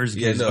 I hate birds in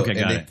Yeah, cages. no, Okay, and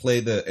got they it.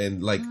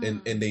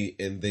 play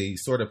and they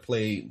sort of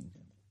play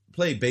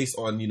based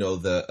on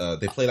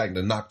they play like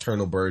the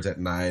nocturnal birds at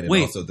night and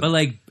Wait, also the but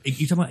like,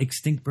 you talking about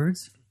extinct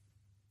birds?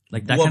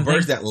 Like that well, kind of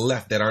birds thing? that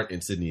left that aren't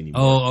in Sydney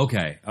anymore. Oh,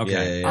 okay.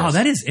 Yeah. Oh,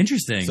 that is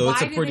interesting. So it's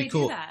Why a do pretty they do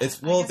cool. that?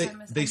 It's I well, guess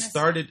they I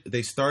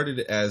missed started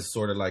as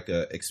sort of like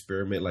a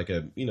experiment, like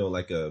a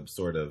like a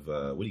sort of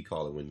what do you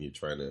call it when you're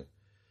trying to?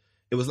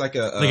 It was like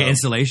like an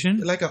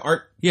installation? like an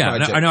art, Yeah,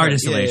 project. an art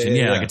installation.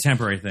 Yeah, like a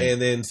temporary thing.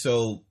 And then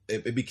so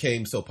it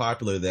became so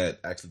popular that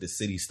actually the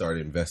city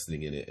started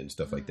investing in it and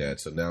stuff like that.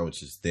 So now it's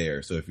just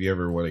there. So if you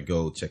ever want to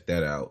go check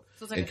that out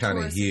So it's like and a kind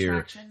of tourist hear,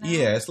 attraction now?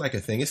 yeah, it's like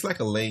a thing. It's like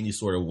a lane you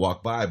sort of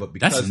walk by, but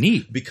because That's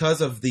neat. because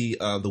of the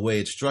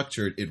way it's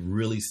structured, it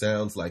really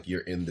sounds like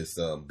you're in this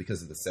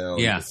because of the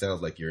sound. Yeah. It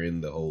sounds like you're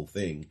in the whole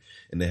thing.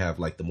 And they have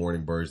like the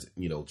morning birds,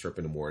 chirp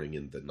in the morning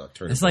and the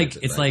nocturnal. It's like- birds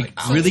at it's night, like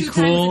owls. really Two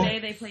cool. times a day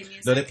they play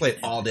music. No, they play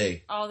all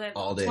day. all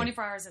day,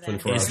 24 hours a day.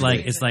 24 It's hours like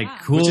a day. it's like Wow.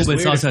 cool, Which is but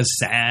it's weird. also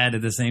sad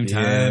at the same Yeah,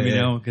 time,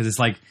 yeah. because it's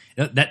like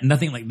that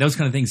nothing like those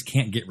kind of things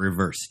can't get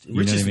reversed. You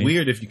Which know is what I mean?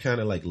 weird if you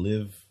kind of like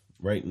live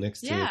right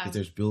next to it Yeah. because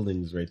there's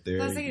buildings right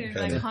there. I was and you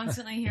thinking, kinda like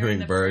constantly hearing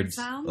the bird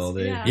sounds all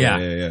day. Yeah.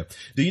 Yeah.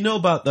 Do you know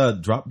about the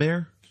drop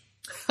bear?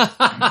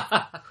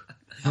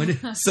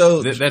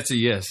 So that's a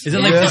yes. Is it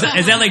like Yeah.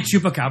 is that like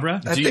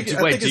chupacabra? I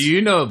think Do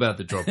you know about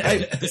the drop?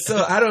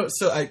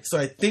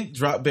 I think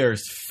drop bear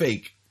is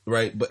fake,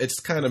 right? But it's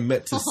kind of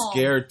meant to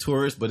scare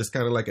tourists, but it's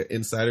kind of like an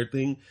insider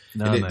thing.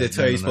 No, and mate, they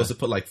tell you no, you're supposed to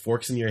put like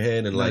forks in your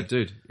head and like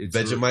dude, it's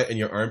Vegemite in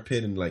your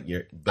armpit and like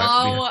your back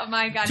Oh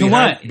my god! To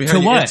what? behind To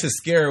your what? ear to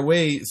scare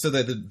away, so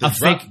that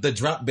the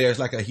drop bear is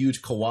like a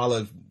huge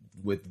koala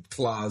with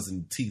claws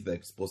and teeth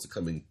that's supposed to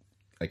come and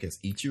I guess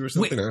eat you or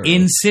something. I don't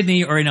In know.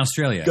 Sydney or in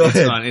Australia? Go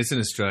ahead. fine. It's in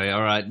Australia.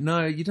 All right.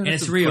 No, you don't And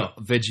have it's to real.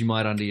 put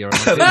Vegemite under your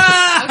armpit.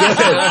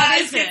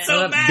 I get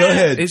so mad. Go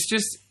ahead. It's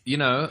just,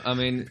 I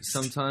mean,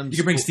 sometimes... You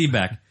can bring Steve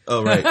back.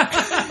 Oh, right.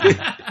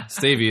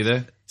 Steve, are you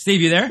there?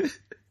 Steve, you there?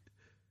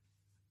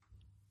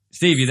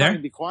 Steve, you Trying there?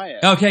 to be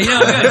quiet. Okay,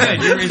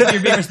 good.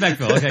 You're being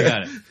respectful. Okay,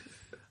 got it.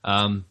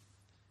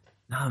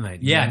 No,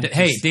 mate. Yeah.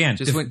 Hey, Dan,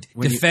 just when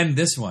defend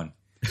this one.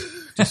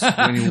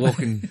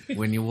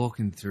 when you're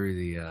walking through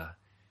the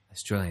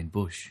Australian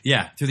bush,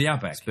 Yeah, through the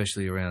outback.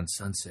 especially around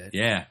sunset,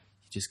 Yeah. you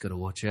just got to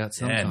watch out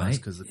Yeah, sometimes mate.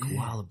 because the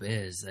koala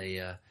bears,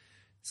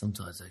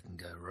 sometimes they can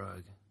go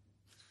rogue,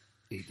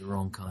 eat the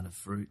wrong kind of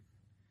fruit,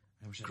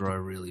 grow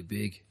really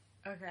big,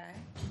 Okay.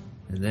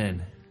 and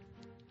then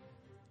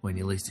when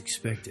you least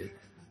expect it,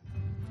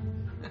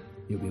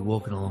 you'll be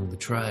walking along the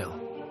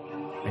trail.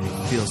 And you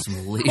feel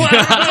some leaves. Damn it,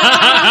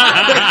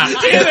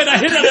 I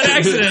hit that on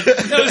accident.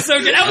 That was so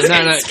good. I was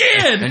getting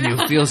scared. And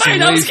you'll feel some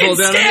Mate, I was leaves fall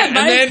getting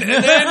down. scared, mate.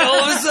 And then all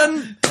of a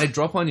sudden, they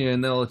drop on you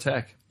and they'll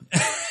attack.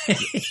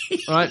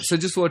 All right, so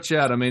just watch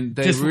out. I mean,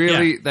 they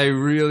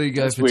really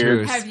go for weird.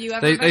 tourists. Have you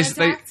ever been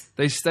attacked?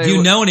 They stay. Do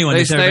you know anyone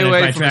They that's ever stay been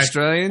away by from track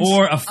Australians,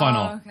 or a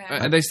funnel? Oh, okay.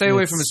 and they stay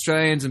away from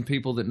Australians and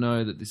people that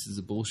know that this is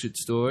a bullshit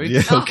story.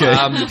 Yeah, okay.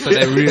 But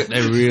they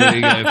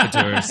really go for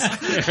tourists.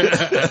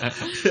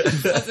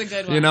 That's a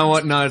good one. You know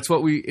what? No, it's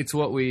what we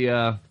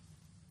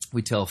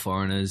tell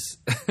foreigners.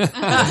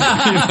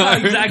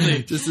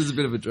 Exactly. Just as a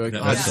bit of a joke.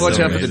 That's Just watch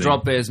so out for the amazing.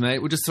 drop bears, mate.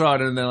 We'll just throw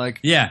it in and they're like,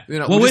 Yeah. You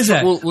know, What we'll was just-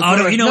 that? We'll Oh,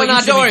 no, you know what? no, You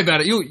should don't be- worry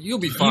about it. You'll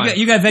be fine.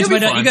 You got You'll be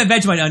Vegemite. fine. You got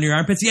Vegemite under your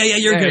armpits. Yeah,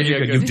 you're good.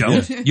 You're good. You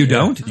don't. You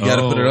don't. You got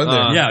to put it on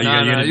there.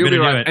 Yeah, you'll be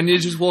do right. it. And you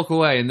just walk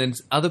away, and then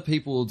other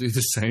people will do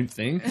the same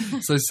thing.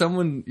 So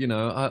someone,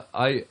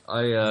 I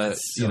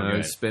so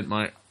good. spent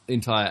my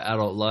entire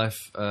adult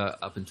life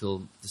up until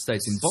the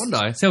States in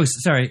Bondi. So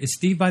sorry, is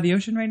Steve by the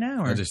ocean right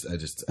now? Or? I just.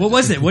 What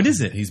was it? What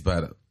is it? He's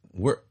by the.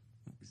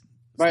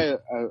 By a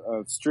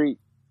street.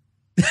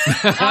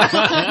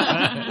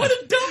 What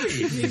a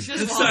dummy!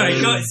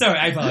 Sorry,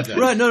 I apologize.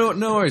 Right, no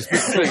worries.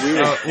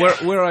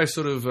 Where I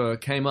sort of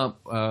came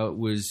up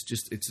was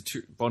just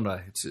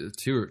Bondi. It's a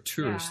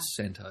tourist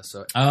centre,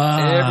 so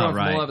everyone from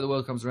right. all over the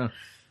world comes around,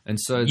 and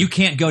so You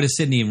can't go to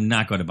Sydney and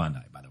not go to Bondi.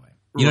 By the way,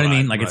 you know what I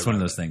mean? Like it's one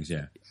of those things.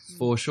 Yeah.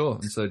 for sure.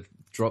 And so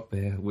drop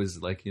bear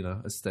was like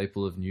a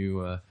staple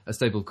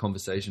of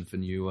conversation for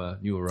new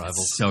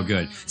arrivals. So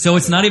good. So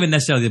it's not even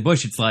necessarily the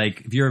bush. It's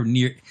like if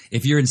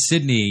you're in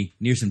Sydney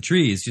near some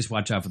trees, just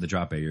watch out for the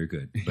drop bear. You're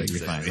good, but you're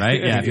fine,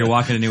 right? Yeah. If you're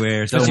walking in new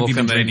air, especially if you've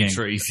been drinking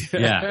trees.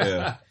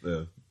 Yeah.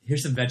 Yeah.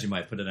 Here's some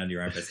Vegemite. Put it under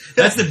your armpits.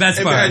 That's the best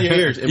And part. behind your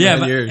ears. And Yeah,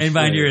 behind your ears. and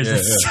behind your ears.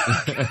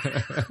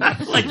 Yeah.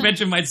 Like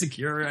Vegemite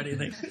secure or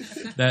anything.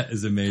 That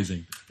is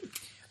amazing.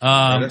 All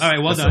All right,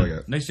 well that's all I done.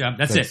 got. Nice job.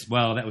 That's Thanks. it.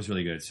 Well, that was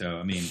really good. So,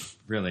 I mean,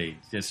 really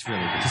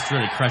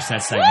crushed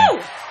that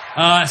segment.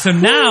 So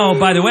now,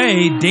 by the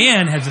way,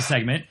 Dan has a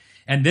segment,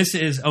 and this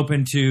is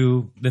open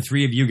to the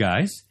three of you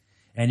guys,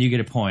 and you get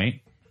a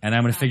point, and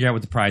I'm going to figure out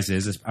what the prize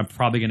is. I'm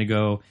probably going to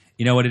go.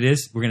 You know what it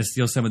is? We're going to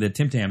steal some of the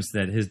Tim Tams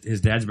that his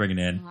dad's bringing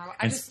in.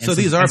 So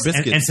these are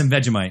biscuits. and some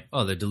Vegemite.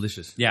 Oh, they're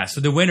delicious. Yeah. So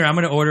the winner, I'm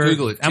going to order.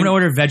 Google it. I'm going to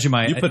order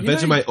Vegemite. You put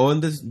Vegemite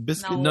on this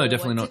biscuit? No,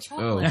 definitely it's a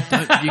not.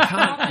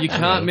 chocolate. You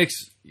can't mix.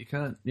 You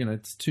can't.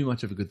 It's too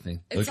much of a good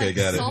thing. It's Okay, like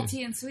got it.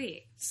 salty and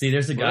sweet. See,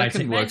 there's a guy. That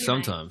can taking- work Vegemite.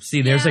 sometimes.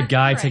 See, there's a Yeah,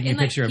 guy right. taking a And,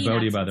 like, picture of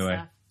Bodie, peanuts by the and way.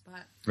 stuff,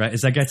 but- Right?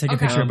 Is that guy taking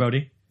Okay. a picture of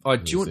Bodie? Oh,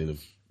 do Seen him.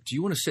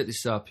 you want to set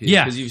this up here?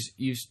 Yeah.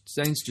 Because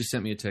Zane's just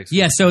sent me a text.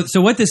 Yeah. So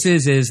what this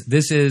is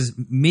this is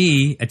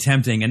me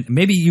attempting, and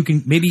maybe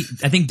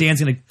I think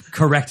Dan's going to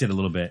correct it a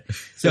little bit.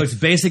 So it's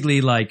basically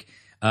like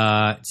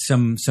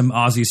some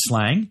Aussie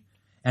slang,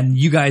 and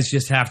you guys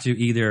just have to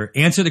either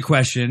answer the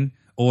question,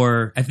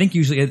 or I think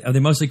usually are they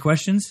mostly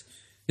questions?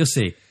 You'll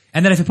see.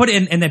 And then if I put it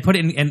in, and they put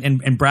it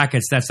in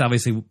brackets, that's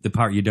obviously the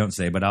part you don't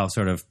say, but I'll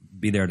sort of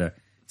be there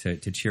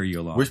to cheer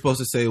you along. We're supposed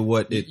to say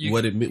what he's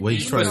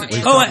trying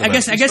to. Oh, I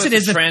guess it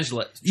is.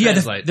 Translate. Yeah,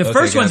 the Okay,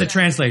 first got one's it. a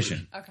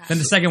translation. Okay. Then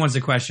the second one's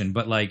a question.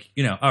 But all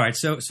right.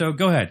 So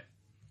go ahead.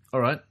 All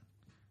right.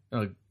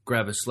 I'll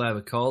grab a slab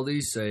of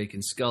Caldies so you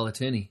can scull a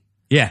tinny.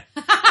 Yeah.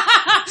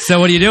 So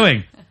what are you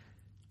doing?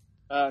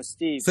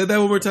 Steve. Say that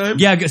one more time.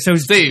 Yeah. So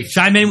Steve,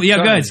 chime in. Yeah,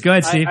 Go go ahead. ahead. Go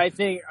ahead, Steve. I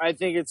think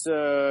it's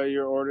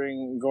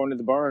you're going to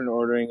the bar and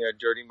ordering a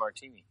dirty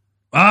martini.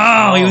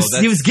 Oh, he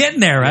that's- was getting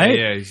there, right?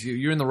 Yeah,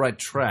 you're in the right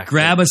track.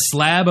 Grab a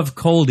slab of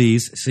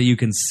coldies so you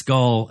can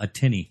scull a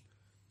tinny.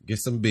 Get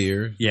some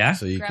beer. Yeah.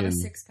 So you Grab can a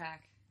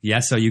 6-pack. Yeah,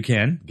 so you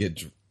can get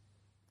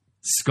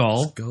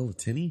skull. skull a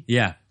tinny.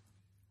 Yeah.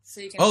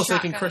 So you can Oh, so I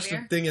can shotgun crush a the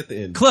beer. thing at the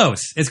end.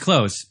 Close. It's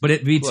close, but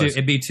it'd be Close.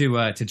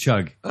 to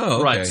chug. Oh,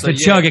 okay. Right, so To yeah,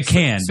 chug a so-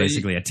 can, so you-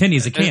 basically. A tinny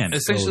is a can.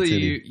 Essentially, Skull a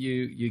tinny.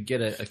 you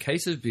get a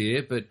case of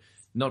beer, but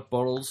not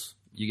bottles.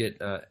 You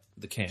get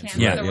the cans, Cans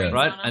Yeah. with the rings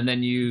right? on 'em. And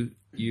then you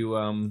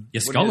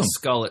skull 'em.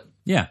 skull it.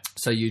 Yeah.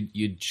 So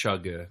you'd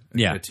chug a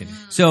Yeah. tin.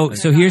 So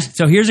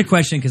here's a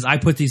question because I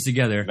put these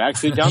together. I've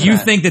actually done Do you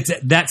that. think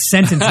that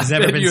sentence has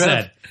ever been You have.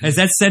 said? Has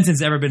that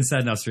sentence ever been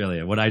said in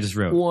Australia? What I just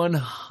wrote.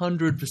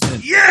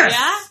 100%. Yes.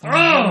 Yeah?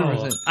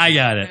 Oh, I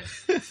got it.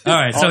 All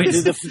right. So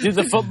did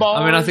the football?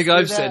 I mean, I think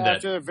I've said that.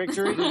 after the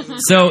victory.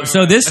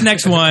 so this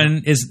next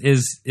one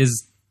is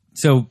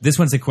so this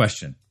one's a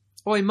question.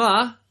 Oi,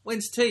 Ma,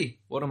 when's tea?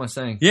 What am I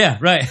saying? Yeah.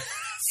 Right.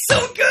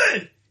 So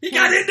good. He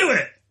got into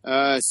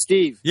it.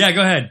 Steve, Yeah.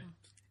 Go ahead.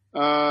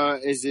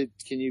 is it?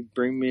 Can you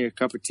bring me a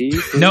cup of tea?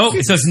 please? No.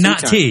 So it's not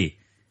time. tea.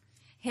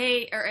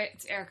 Hey, or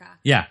it's Erica.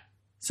 Yeah.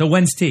 So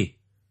when's tea?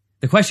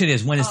 The question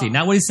is when is tea? Oh.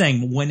 Not what he's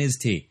saying. When is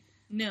tea?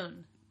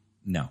 Noon.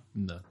 No.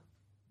 No.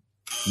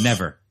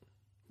 Never.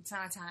 It's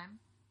not a time.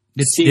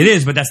 Steve. It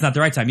is, but that's not the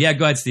right time. Yeah.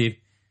 Go ahead, Steve.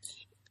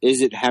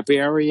 Is it happy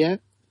hour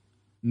yet?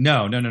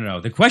 No.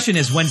 The question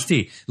is when's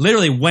tea?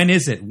 Literally, when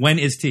is it? When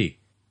is tea?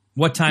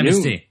 What time is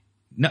Noon. tea?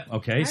 No.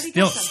 Okay. already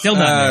Still guessed that. still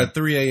not. noon.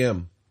 3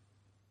 a.m.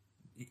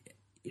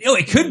 Oh,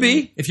 it could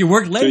be if you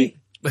work late.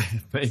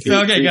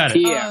 Okay, got it.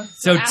 PM.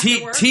 So after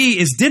tea work? tea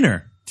is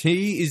dinner.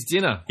 Tea is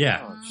dinner.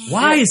 Yeah.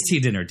 Why is tea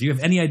dinner? Do you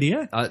have any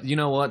idea? You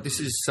know what? This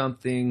is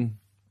something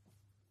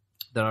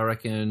that I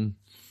reckon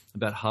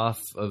about half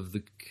of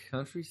the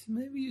country,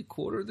 maybe a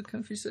quarter of the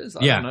country says.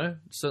 I Yeah. don't know.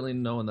 Certainly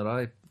no one that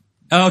I...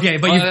 Oh, okay,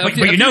 but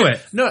you know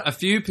it. No, a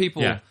few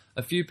people... Yeah.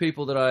 A few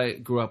people that I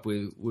grew up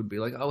with would be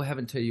like, "Oh, we're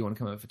having tea. You want to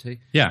come over for tea?"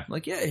 Yeah. I'm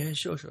like, yeah,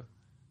 sure.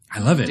 I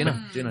love it.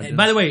 Dinner. And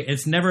by the way,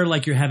 it's never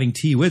like you're having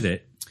tea with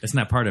it. It's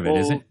not part of it,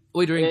 is it?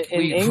 We drink, In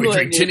we England,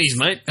 drink tinnies, it's-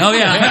 mate. Oh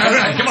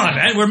yeah. Come on,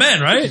 man. We're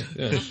men, right?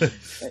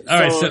 All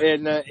right. So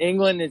in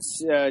England,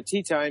 it's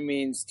tea time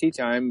means tea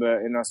time,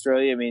 but in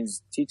Australia, it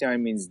means tea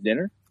time means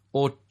dinner.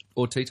 Or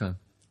tea time.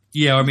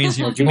 yeah, or it means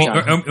you tea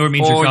time. or it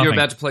means Or you're you're coughing.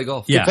 about to play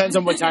golf. Yeah. Depends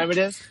on what time it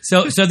is.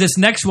 So this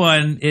next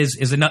one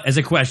is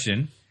a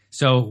question.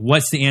 So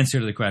what's the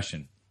answer to the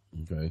question?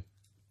 Okay.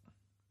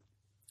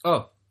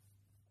 Oh.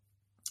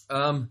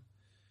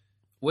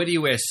 Where do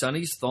you wear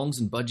sunnies, thongs,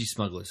 and budgie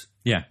smugglers?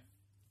 Yeah.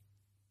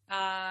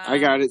 I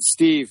got it,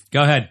 Steve.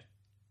 Go ahead.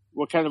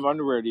 What kind of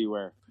underwear do you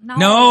wear?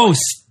 No,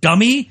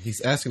 dummy.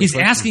 He's asking. He's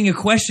asking a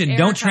question. Don't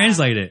Erica.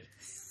 translate it.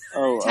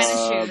 Oh,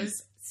 Tennis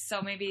shoes.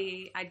 So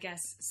maybe I'd guess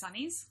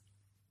sunnies.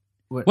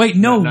 Wait,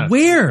 no.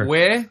 Where?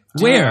 Where?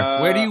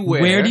 Where? Where do you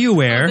wear? Where do you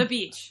wear? The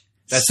beach.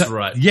 That's So-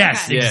 right.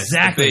 Yes, Okay. Yes, the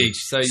exactly. beach.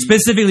 So you-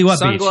 Specifically, what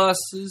beach?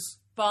 Sunglasses.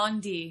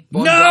 Bondi.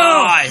 No!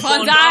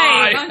 Bondi.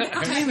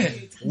 Damn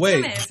it. Wait.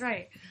 Damn it, that's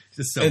right.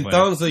 This is so And funny.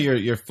 thongs are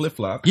your flip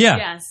flops. Yeah.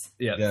 Yes.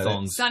 Yeah, Got it.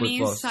 thongs. Sunnies,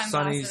 flip-flops.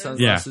 sunglasses. Sunnies,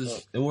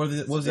 sunglasses. And what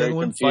was the Very other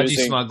one? Budgie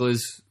confusing.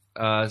 smugglers.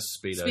 Speedos.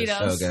 Speedos.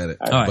 Oh, got it.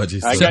 All right.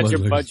 Budgie I got your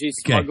smugglers. budgie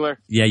smuggler.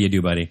 Yeah, you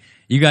do, buddy.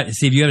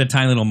 Steve, you got a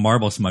tiny little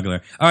marble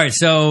smuggler. All right,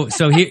 so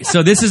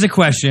this is a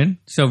question.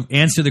 So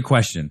answer the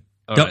question.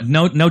 All Don't,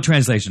 right. no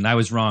translation. I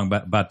was wrong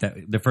about that.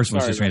 The first one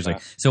was Sorry to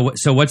about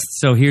translate.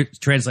 So here,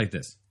 translate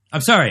this.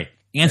 I'm sorry.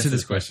 Answer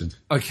this question.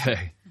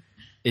 Okay.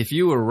 If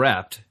you were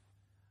rapped,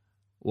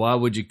 why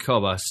would your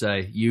cobber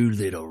say, "You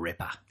little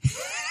ripper"?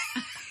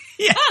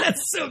 Yeah,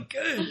 that's so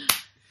good.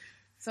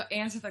 So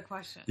answer the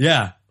question.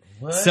 Yeah.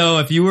 So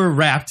if you were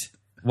rapped,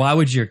 why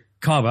would your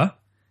cobber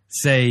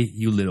say,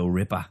 "You little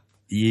ripper"?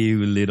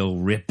 You little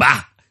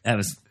ripper. That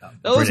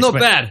was not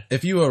bad.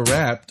 If you were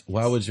rapped,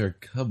 why would your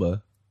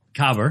cubba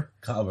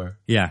Cover.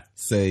 Yeah.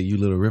 say "you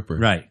little ripper"?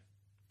 Right.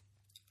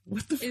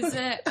 Is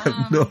it? I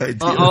have no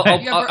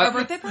idea. You have a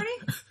birthday party?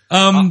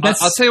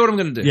 That's I'll tell you what I'm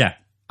going to do. yeah.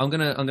 I'm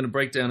gonna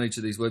break down each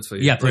of these words for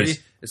you. Yeah, Ready?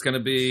 please. It's going to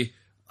be.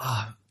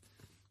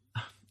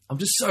 I'm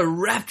just so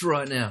wrapped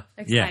right now.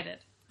 Excited.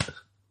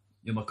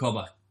 You're my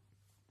cobber.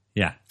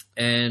 Yeah.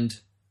 And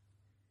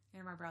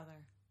You're my brother.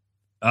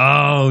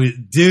 Oh,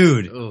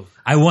 dude. oh,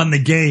 I won the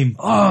game.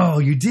 Oh,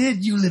 you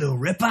did, you little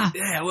ripper.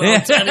 yeah,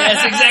 well done.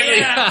 Yes,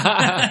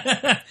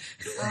 exactly.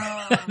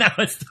 Now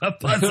it's the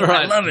puzzle.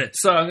 Right. I love it.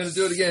 So I'm going to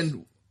do it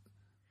again.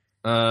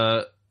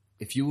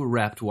 If you were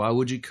rapped, why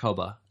would your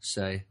cobber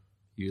say,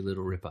 "You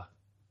little ripper"?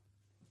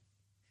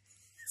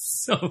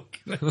 So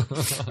good.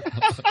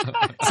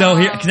 So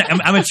here, I'm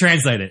going to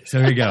translate it. So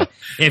here you go.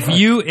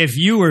 If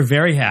you were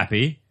very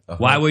happy,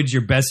 why would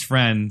your best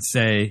friend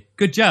say,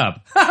 "Good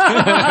job"?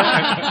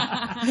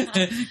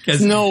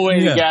 There's no way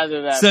to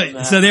gather that. from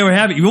that. So they were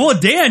happy. Well,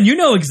 Dan, you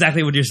know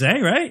exactly what you're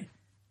saying, right?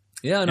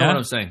 Yeah, I know Yeah? what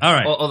I'm saying. All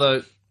right.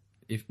 Although,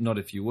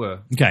 if you were,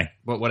 Okay.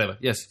 but whatever.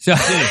 Yes. So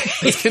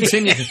Let's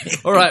continue.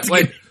 All right.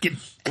 Wait.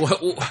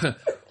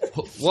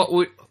 What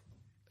would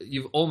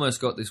you've almost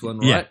got this one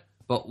right? Yeah.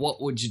 But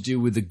what would you do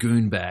with a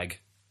goon bag?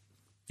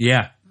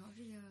 yeah.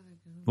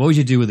 What would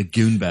you do with a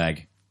goon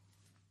bag?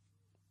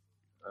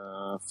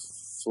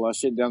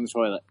 Flush it down the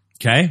toilet.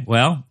 Okay.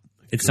 Well,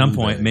 at some Goon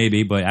point, bag.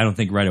 maybe, but I don't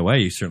think right away.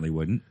 You certainly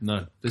wouldn't.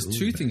 No, there's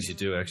two things you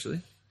do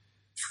actually.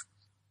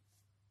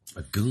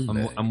 A goon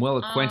bag. I'm well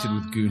acquainted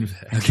with goon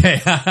bags.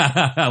 Okay.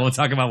 We'll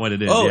talk about what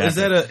it is. Oh, yeah.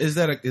 is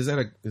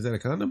that a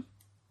condom?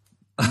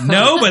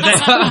 No, but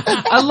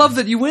that, I love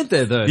that you went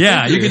there, though.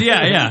 yeah, Thank you could,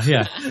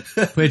 yeah.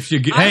 Put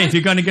your, hey, if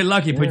you're gonna get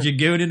lucky, put your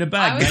goon in the I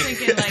bag. was mate.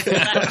 thinking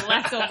like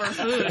leftover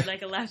food,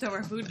 like a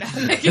leftover food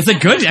bag. It's a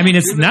good. I mean,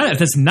 it's not.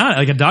 That's not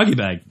like a doggy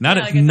bag. Not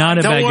Yeah, like a a not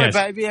a Don't bad worry, guess.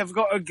 baby. I've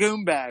got a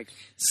goon bag.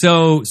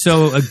 So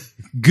a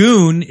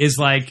goon is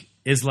like.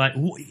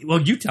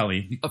 Well, you tell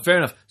me. Oh, fair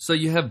enough. So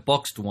you have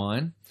boxed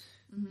wine.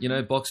 You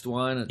know, boxed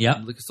wine at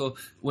Yep. the liquor store.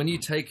 When you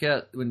take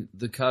out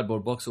the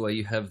cardboard box away,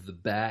 you have the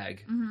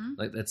bag,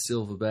 like that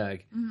silver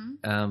bag,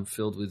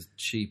 filled with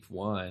cheap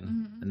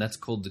wine, and that's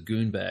called the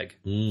goon bag,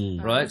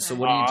 right? So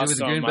what do you do with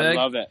the goon bag?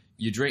 I love it.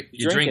 You drink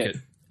Drink it.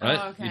 it. Right?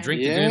 Oh, okay. You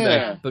drink the Yeah. goon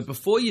bag. But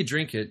before you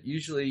drink it,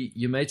 usually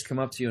your mates come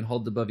up to you and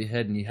hold it above your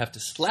head, and you have to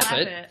slap Slap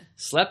it, it.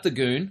 slap the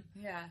goon,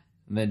 Yeah.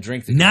 and then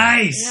drink the goon.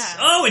 Nice. Yeah.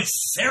 Oh,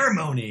 it's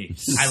ceremony.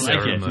 I like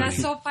it. Ceremony.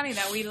 That's so funny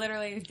that we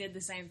literally did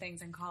the same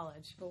things in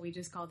college, but we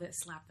just called it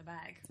slap the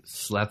bag.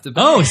 Slap the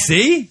bag. Oh,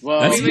 see,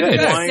 Well, that's we would good. do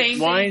that. Wine, Same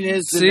wine thing.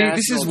 is the See, national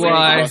this is drink of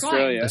why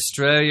Australia.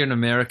 Australia and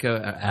America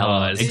are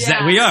allies.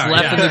 Exactly, Yeah. we are.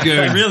 Slap yeah. the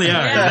goon. We really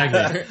are. Yeah.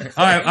 Exactly.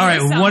 All right.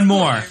 That sounds One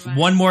more. cooler, but-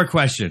 One more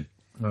question.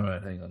 All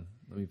right, hang on.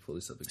 Let me pull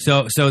this up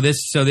again. So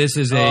this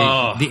is a.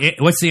 Oh.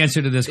 What's the answer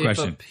to this If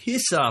question? a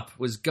piss up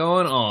was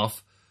going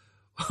off,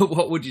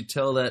 what would you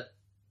tell that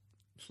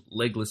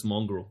legless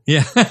mongrel?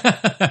 Yeah.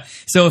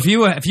 So if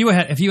you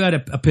had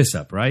a piss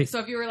up, right? So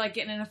if you were like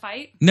getting in a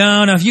fight,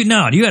 No, if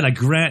you had a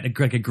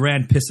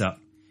grand piss up,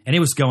 and it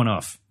was going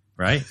off,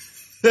 right?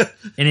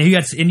 and you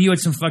had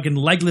some fucking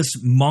legless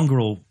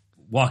mongrel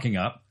walking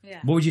up. Yeah.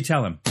 What would you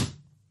tell him?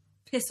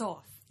 piss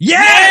off.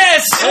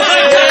 Yes!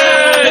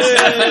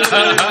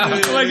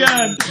 Oh my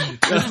god!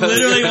 That's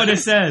literally what it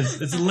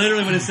says. It's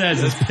literally what it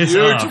says. It's piss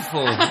off.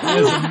 Beautiful.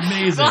 That's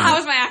amazing. Well, how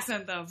was my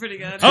accent though? Pretty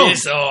good. Oh,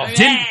 Piss off.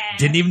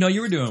 Didn't even know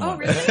you were doing Oh, one.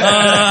 really? So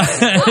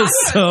That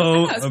was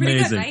pretty good,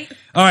 amazing. right?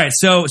 All right,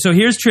 so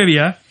here's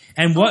trivia.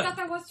 And I what? thought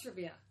that was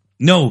trivia.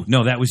 No,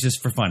 that was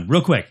just for fun.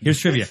 Real quick, here's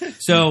trivia.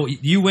 So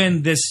you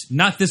win this,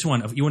 not this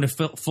one. You win a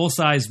full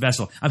size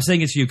vessel. I'm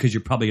saying it to you because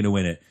you're probably going to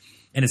win it.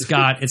 And it's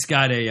got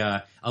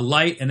a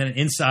light, and then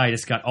inside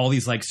it's got all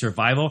these like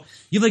survival.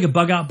 You have like a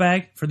bug out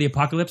bag for the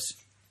apocalypse,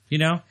 you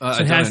know? I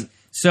So it has. don't.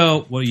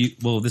 So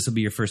this will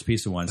be your first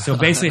piece of one. So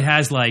basically, it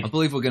has like I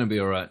believe we're going to be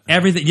all right.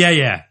 everything.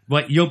 Yeah.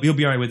 But you'll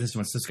be all right with this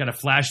one. So it's got a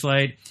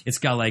flashlight. It's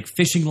got like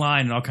fishing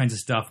line and all kinds of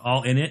stuff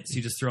all in it. So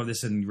you just throw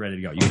this in and you're ready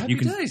to go. You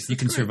can days. you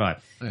can That's great.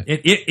 survive Yeah.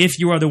 if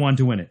you are the one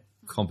to win it.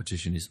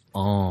 Competition is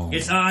on.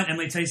 It's on, and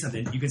let me tell you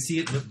something. You can see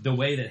it, the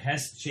way that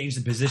Hess changed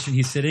the position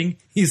he's sitting.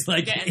 He's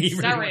like, Getting he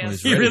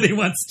serious. really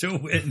wants to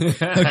win.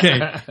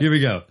 Okay, here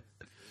we go.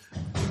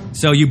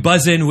 So you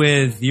buzz in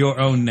with your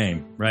own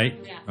name, right?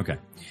 Yeah. Okay.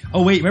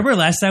 Oh, wait, remember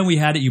last time we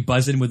had it, you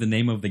buzz in with the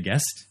name of the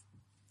guest?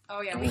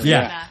 Oh yeah, we can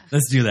Yeah, do that.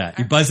 let's do that.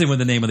 You buzz in with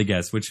the name of the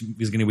guest, which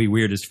is going to be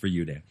weirdest for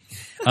you, Dan.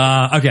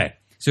 Okay,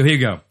 so here you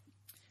go.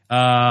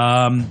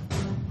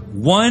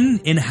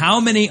 One in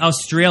how many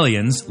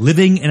Australians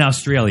living in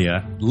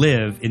Australia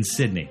live in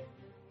Sydney?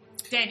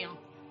 Daniel,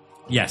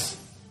 Yes.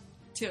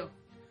 2.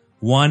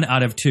 1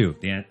 out of 2.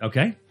 Dan,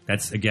 okay,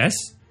 that's a guess.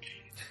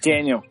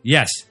 Daniel,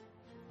 Yes.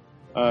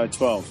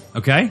 12.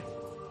 Okay.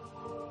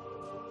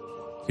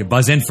 You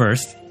buzz in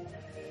first.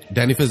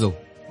 Danny Fizzle,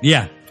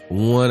 Yeah.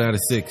 1 out of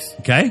 6.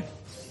 Okay.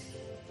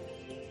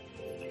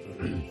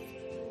 I'm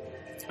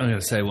going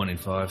to say 1 in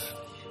 5.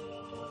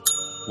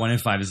 1 in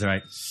 5 is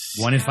right.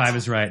 1 in 5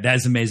 is right. That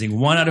is amazing.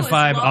 1 out of Oh,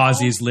 5 it's low.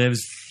 Aussies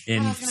lives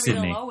in That was gonna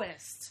Sydney. be the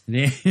lowest.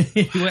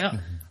 Well,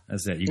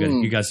 that's it.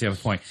 You guys have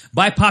a point.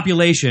 By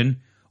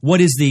population,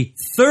 what is the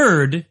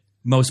third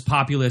most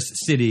populous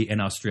city in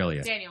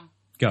Australia? Daniel,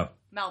 Go.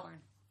 Melbourne.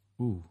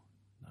 Ooh.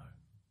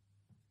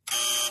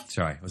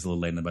 Sorry, I was a little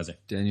late in the buzzer.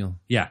 Daniel.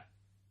 Yeah,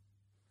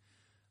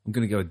 I'm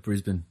going to go with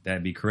Brisbane.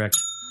 that'd be correct.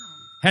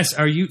 Hess,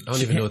 are you? I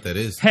don't even know what that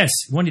is. Hess,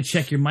 want to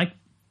check your mic?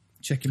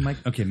 Check your mic.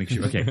 Okay, make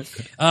sure. Okay,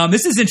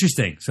 this is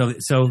interesting.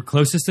 So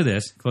closest to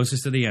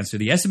the answer.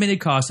 The estimated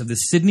cost of the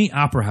Sydney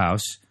Opera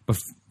House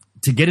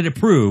to get it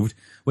approved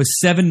was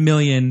 7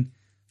 million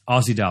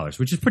Aussie dollars,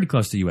 which is pretty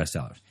close to US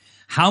dollars.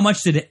 How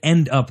much did it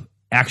end up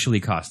actually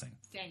costing?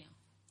 Daniel,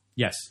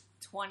 Yes.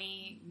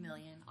 20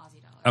 million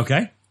Aussie dollars.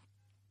 Okay.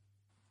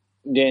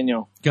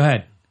 Daniel, Go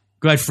ahead,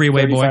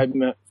 Freeway boy.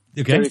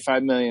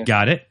 35 million.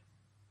 Got it.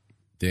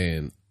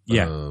 Dan.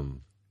 Yeah.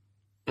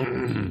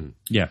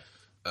 Yeah.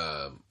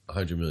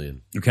 100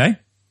 million. Okay.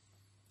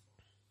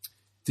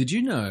 Did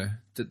you know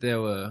that there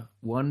were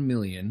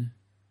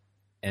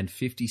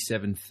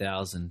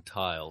 1,057,000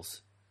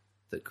 tiles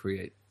that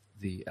create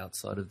the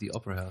outside of the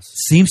Opera House?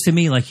 Seems to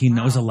me like he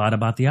knows a lot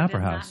about the I Opera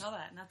did House. not know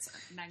that. And that's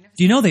magnificent.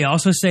 Do you know they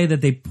also say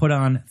that they put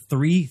on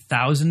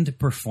 3,000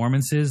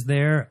 performances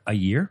there a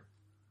year?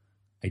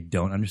 I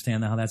don't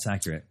understand how that's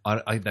accurate.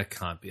 That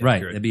can't be Right.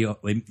 accurate. It'd be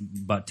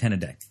about 10 a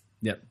day.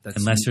 Yep. That's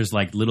Unless there's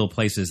like little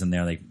places in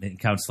there. Like it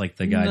counts like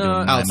the guy No.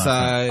 doing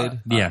Outside.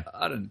 Yeah.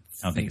 I don't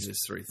think think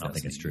it's 3,000. I don't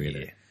think it's true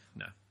either.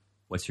 No.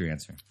 What's your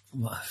answer?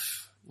 What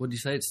did you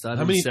say? It started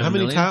How many? with 7 How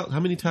many million? tiles? How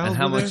many tiles? And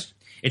how were there? much?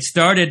 It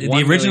started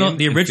the original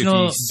bid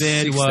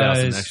 1,056,000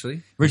 was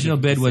actually. original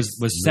bid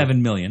was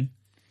 7 million.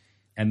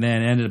 and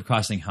then ended up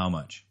costing how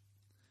much?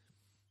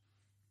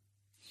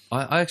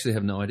 I actually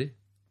have no idea.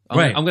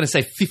 Right. I'm going to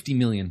say 50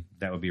 million.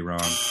 That would be wrong.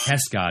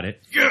 Hess got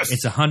it. Yes.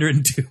 It's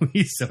 102.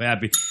 He's so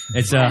happy.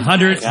 It's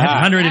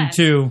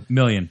 102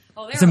 million.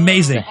 Oh, It's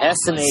amazing.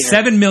 Estimator.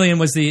 7 million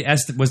was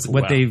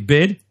what they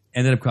bid.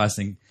 Ended up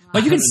costing.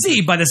 But you can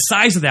see by the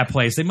size of that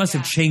place, they must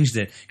have changed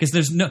it because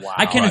there's no.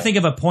 I can't even think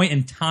of a point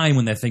in time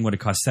when that thing would have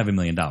cost $7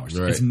 million. Right.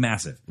 It's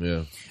massive.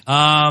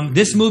 Yeah.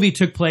 This movie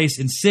took place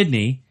in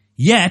Sydney,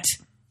 yet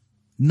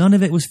none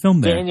of it was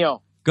filmed there.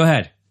 Daniel. Go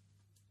ahead.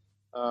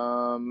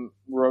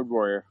 Road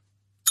Warrior.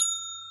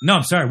 No,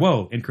 I'm sorry.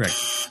 Whoa, incorrect.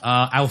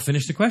 I will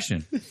finish the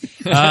question.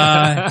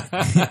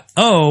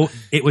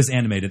 It was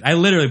animated. I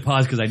literally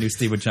paused because I knew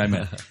Steve would chime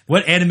in.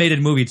 What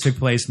animated movie took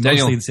place mostly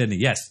Daniel. in Sydney?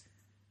 Yes,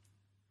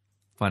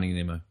 Finding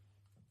Nemo.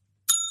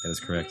 that is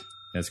correct.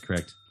 That's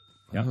correct.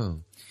 Yeah.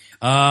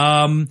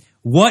 Oh.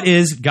 What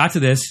is? Got to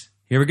this.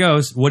 Here it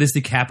goes. What is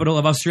the capital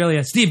of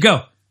Australia? Steve,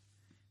 go.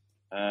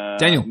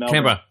 Daniel,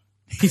 Melbourne.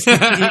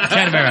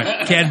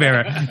 Canberra.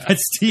 Canberra. But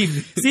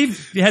Steve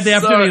had the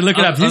opportunity to look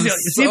it up. He's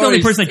the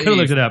only person that could have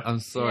looked it up. I'm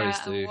sorry, Yeah,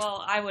 Steve.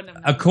 well, I wouldn't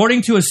have.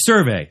 According to a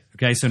survey.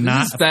 Okay, so not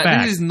This is a bad.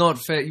 fact. This is not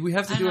fair. We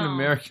have to do an know.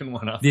 American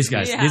one after These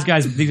guys, Yeah. these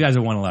guys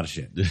have won a lot of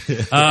shit.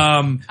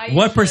 What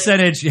usually-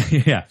 percentage?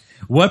 Yeah.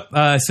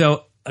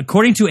 So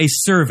according to a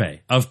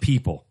survey of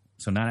people,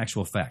 so not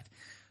actual fact,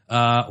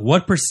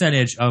 what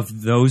percentage of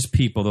those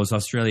people, those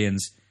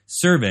Australians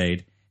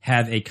surveyed,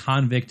 have a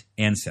convict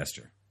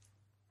ancestor?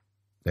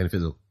 Danny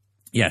Fizzle,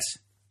 Yes.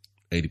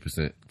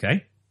 80%.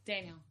 Okay.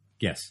 Daniel,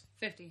 Yes.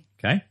 50.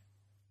 Okay.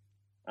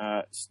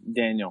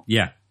 Daniel.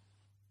 Yeah.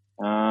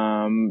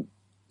 80%.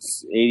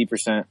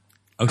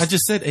 Okay. I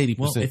just said 80%.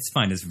 Well, it's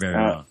fine. It's very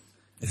wrong.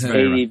 It's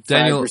very wrong. 85%.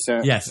 Daniel.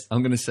 Yes.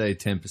 I'm going to say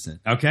 10%.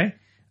 Okay.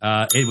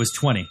 It was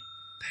 20.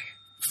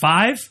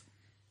 5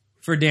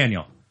 for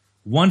Daniel.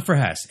 1 for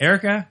Hess.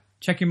 Erica,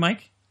 check your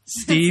mic.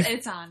 Steve.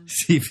 It's on.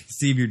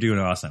 Steve, you're doing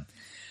awesome.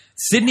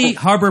 Sydney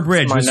Harbor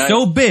Bridge my was night.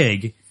 so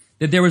big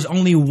that there was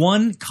only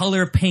one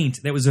color paint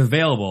that was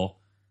available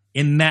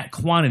in that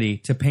quantity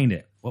to paint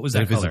it. What was that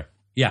Beneficial. color?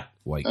 Yeah.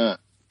 White.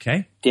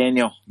 Okay.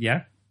 Daniel.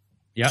 Yeah.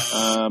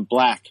 Yeah.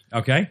 Black.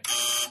 Okay.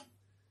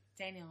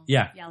 Daniel.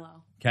 Yeah.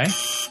 Yellow. Okay.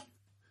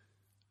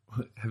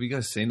 Have you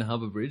guys seen the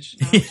Harbour Bridge?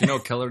 Do you know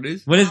what color it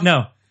is? What is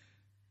no?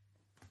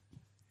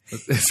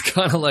 It's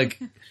kind of like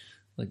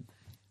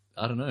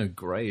I don't know,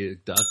 gray,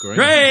 dark gray.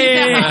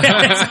 Great.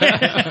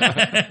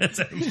 That's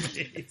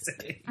amazing.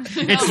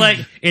 It's like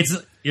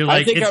you're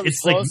like think I was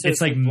it's like closest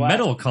it's like with black.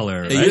 metal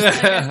color. Right?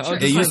 Yeah.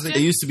 It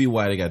used to be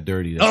white. It got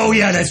dirty. Oh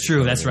yeah, that's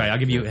true. That's right. I'll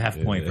give you a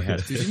half point for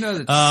Hess. Did you know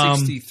that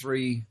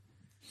 63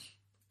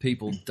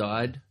 people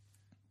died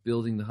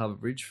building the Harbour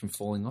Bridge from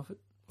falling off it?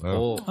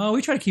 Wow. Oh,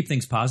 we try to keep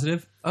things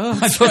positive. Oh,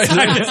 sorry.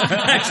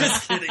 I'm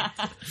just kidding.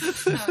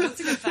 No, that's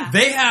a good fact.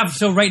 They have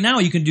so right now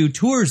you can do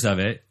tours of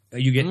it.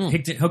 You get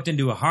hooked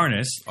into a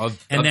harness,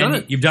 I've and then done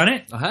it. you've done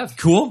it. I have.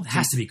 Cool. It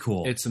has to be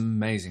cool. It's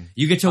amazing.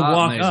 You get to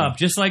walk Amazing. up,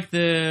 just like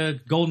the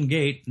Golden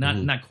Gate,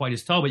 not quite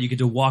as tall, but you get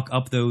to walk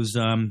up those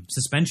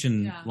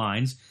suspension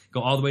lines,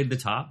 go all the way to the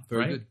top,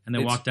 Very right? good. And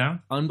then It's walk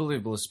down.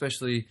 Unbelievable,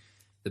 especially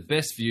the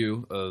best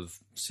view of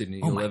Sydney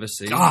Oh you'll my ever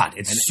see. God,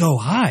 it's so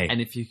high. And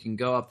if you can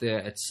go up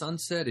there at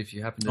sunset, if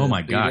you happen to Oh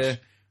my be gosh. there,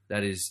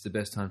 that is the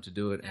best time to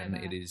do it, and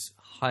bet. it is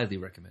highly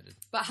recommended.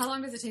 But how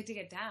long does it take to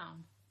get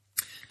down?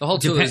 The whole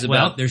tour Depends- is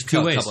well, about there's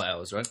two ways. a couple of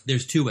hours, right?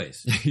 There's two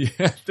ways. Yeah,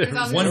 Because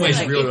I was One gonna way's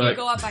say, like, real if right. you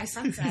go up by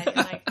sunset, and,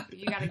 like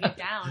you got to get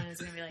down, and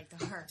it's gonna be like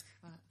dark.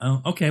 But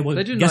Oh, okay. Well,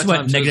 They do guess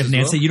nighttime what, Negative shows as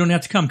Nancy? well. You don't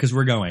have to come because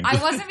we're going.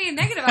 I wasn't being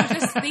negative. I was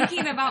just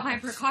thinking about my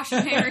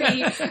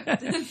precautionary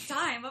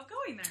time of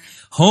going there.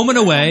 Home and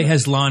Away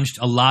has launched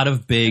a lot of In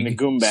the big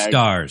goon bag.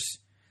 stars.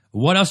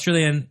 What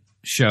Australian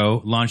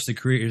show launched the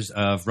careers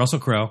of Russell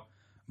Crowe,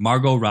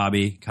 Margot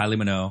Robbie,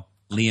 Kylie Minogue,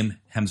 Liam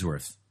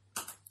Hemsworth?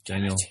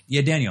 Daniel.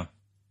 Yeah, Daniel.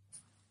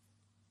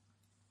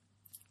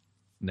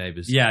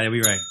 Neighbours. Yeah, you'll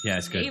be right. Yeah,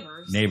 it's good.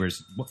 Neighbours.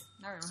 Neighbors.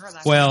 Never even heard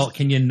that. Well,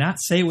 can you not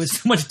say it with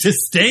so much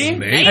disdain?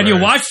 Neighbours. And you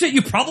watched it,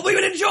 you probably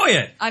would enjoy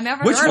it. I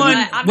never Which heard one? of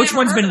that. I've Which never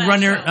one's heard been of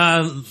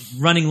that show.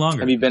 running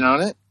longer? Have you been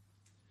on it?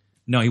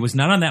 No, he was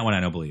not on that one. I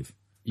don't believe.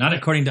 Not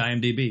according to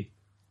IMDb.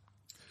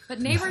 But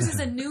Neighbors is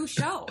a new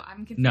show. I'm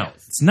confused. No,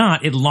 it's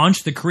not. It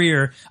launched the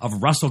career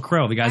of Russell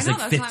Crowe. The I guy's know,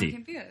 like that's why 50.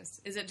 I'm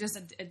confused. Is it just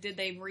did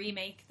they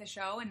remake the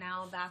show and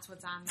now that's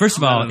what's on? First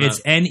of now? all, it's Neighbours.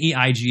 It's an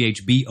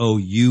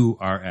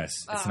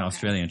okay.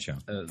 Australian show.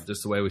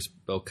 Just the way we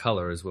spell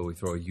colour is where we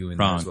throw a U in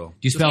Wrong. there as well. Do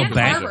you spell and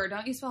bank Harbor.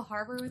 Don't you spell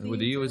Harbor with With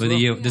the U as with a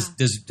well? U? Yeah.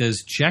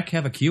 Does Czech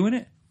have a Q in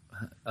it?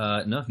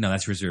 No. No,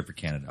 that's reserved for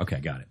Canada. Okay,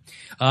 got it.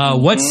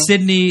 What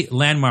Sydney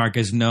landmark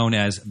is known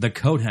as the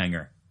Coat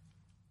Hanger?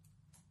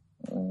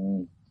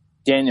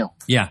 Daniel.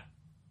 Yeah.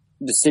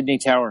 The Sydney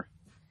Tower.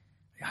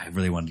 I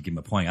really wanted to give him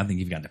a point. I think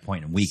you've gotten a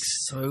point in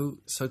weeks. So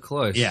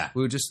close. Yeah.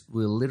 We were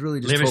literally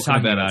just They were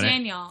talking about it.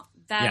 Daniel,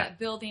 That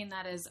building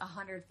that is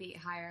 100 feet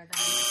higher than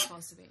it's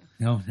supposed to be.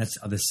 No, that's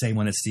the same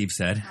one that Steve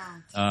said.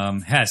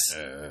 Hess.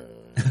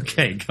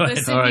 Okay, go ahead.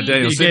 All right,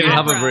 Daniel. Sydney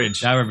Harbour Bridge.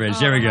 Harbour Bridge.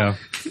 There we go.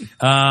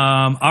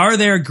 Are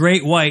there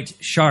great white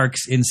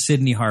sharks in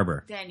Sydney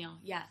Harbor? Daniel,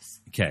 yes.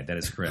 Okay, that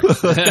is correct.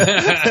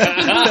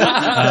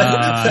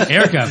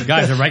 Erica,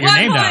 guys, I write your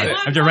name down.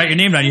 I have to write your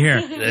name down. You hear?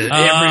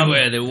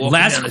 Everywhere. They're walking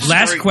down the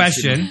Last street.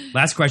 question,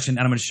 and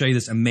I'm going to show you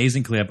this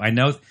amazing clip. I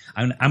know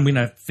I'm going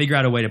to figure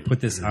out a way to put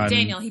this on.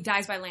 Daniel, he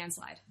dies by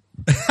landslide.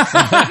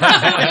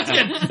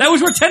 That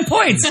was worth 10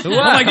 points. Oh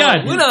my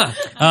God. Winner.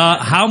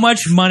 How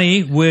much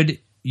money would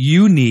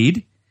you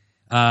need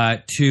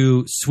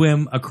to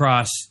swim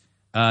across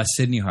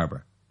Sydney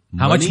Harbor?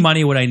 How much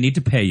money would I need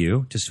to pay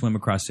you to swim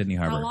across Sydney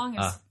Harbor? How long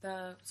is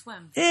the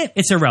swim?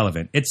 It's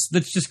irrelevant.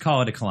 Let's just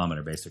call it a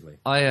kilometer, basically.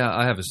 I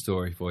have a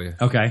story for you.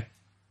 Okay.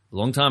 A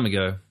long time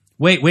ago.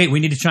 Wait. We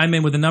need to chime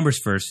in with the numbers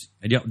first.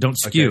 Don't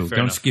skew. Okay, fair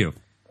Don't enough. skew.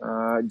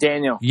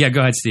 Daniel, Yeah,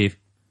 go ahead, Steve.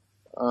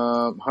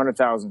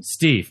 100,000.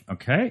 Steve.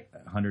 Okay.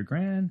 100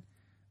 grand.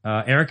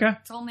 Erica?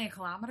 It's only a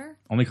kilometer,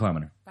 Only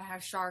kilometer. but I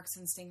have sharks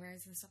and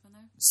stingrays and stuff in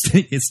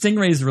there.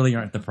 Stingrays really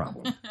aren't the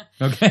problem.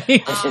 Okay?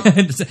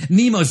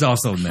 Nemo's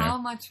also in there. How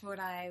much would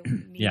I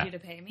need you to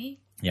pay me?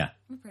 Yeah.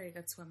 I'm a pretty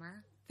good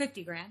swimmer.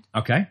 50 grand.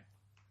 Okay.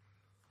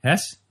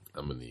 Hess?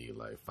 I'm gonna need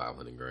like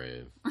 500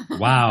 grand.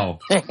 Wow.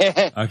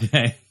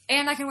 Okay.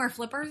 And I can wear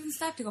flippers and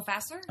stuff to go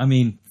faster? I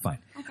mean, fine.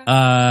 Okay.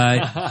 Wear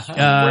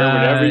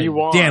whatever you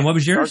want. Dan, what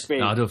was yours? Shark bait.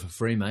 No, I'll do it for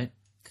free, mate.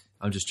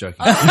 I'm just joking.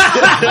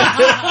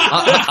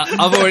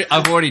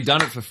 I've already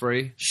done it for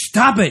free.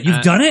 Stop it!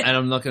 You've done it. and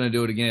I'm not going to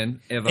do it again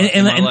ever And-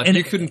 in my and- life. and-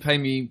 You couldn't pay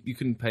me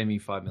 $5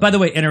 million. By the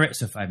way,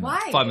 so 5 million.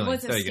 Why? 5 million.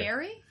 Was There it you go.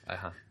 scary?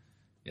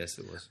 Yes,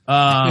 it was.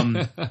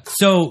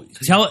 So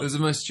tell It was the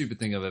most stupid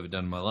thing I've ever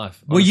done in my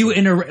life. Were you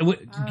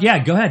honestly. yeah,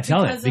 go ahead,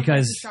 tell it Because of, like,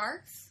 because the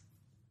sharks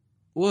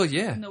Well,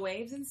 yeah. and the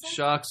waves and stuff?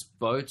 Sharks,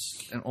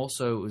 boats, and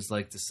also it was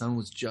like the sun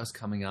was just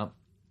coming up.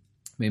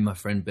 Me and my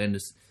friend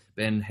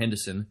Ben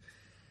Henderson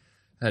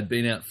had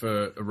been out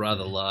for a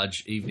rather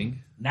large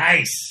evening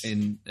nice.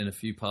 in a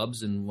few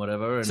pubs and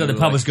whatever. And So the we were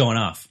pub like- was going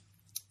off.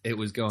 It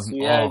was going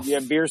So off. you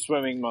have beer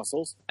swimming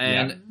muscles.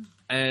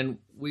 And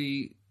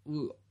we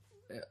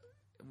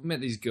met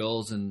these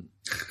girls and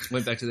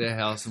went back to their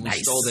house and we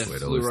stole their Where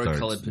it always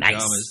fluoro-colored starts.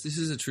 pajamas. Nice. This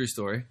is a true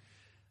story.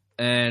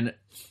 And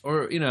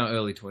or in our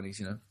early 20s,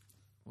 you know,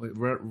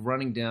 we're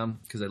running down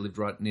because they lived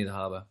right near the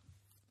harbour.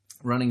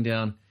 Running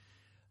down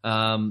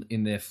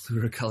in their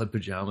fluoro-colored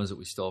pajamas that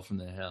we stole from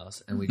their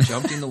house, and we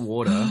jumped in the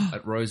water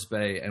at Rose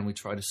Bay and we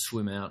tried to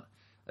swim out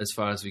as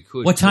far as we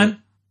could. What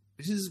time?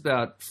 This is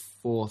about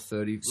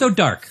 4:30. So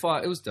dark.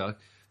 It was dark.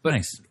 But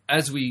Nice.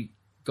 as we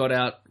got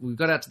out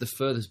to the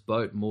furthest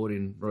boat moored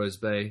in Rose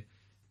Bay,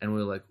 and we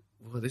were like,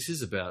 well, this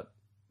is about,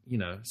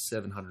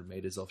 700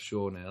 meters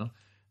offshore now,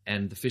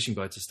 and the fishing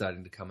boats are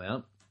starting to come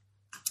out.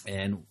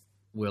 And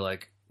we're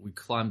like, we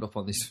climbed up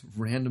on this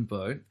random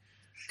boat.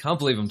 Can't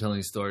believe I'm telling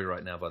you a story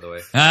right now, by the way.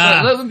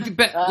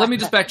 Let me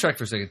just backtrack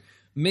for a second.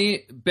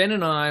 Ben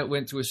and I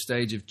went through a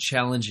stage of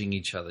challenging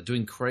each other,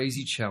 doing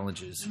crazy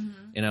challenges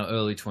in our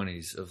early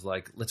 20s of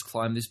like, let's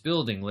climb this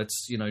building,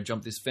 let's,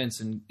 jump this fence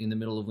in the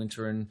middle of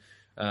winter and,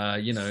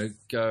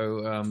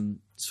 go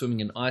swimming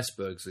in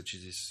icebergs, which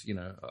is this,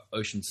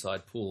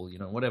 oceanside pool,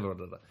 whatever.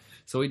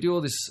 So we do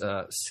all this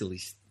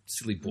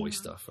silly boy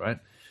stuff, right?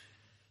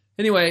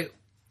 Anyway,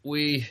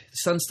 the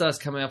sun starts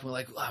coming up. We're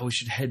like, oh, we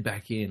should head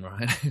back in,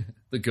 right?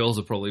 The girls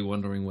are probably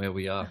wondering where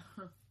we are.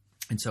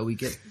 And so we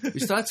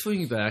start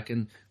swimming back,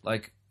 and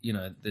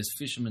there's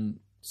fishermen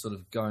sort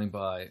of going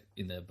by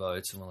in their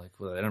boats, and we're like,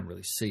 well, they don't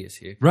really see us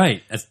here,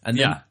 Right.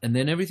 and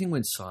then everything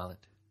went silent,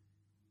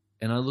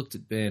 and I looked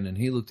at Ben, and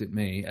he looked at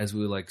me as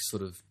we were like,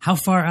 sort of, How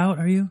far out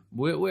are you?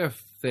 we're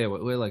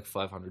like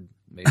 500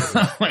 meters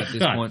Oh my at this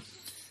God. point,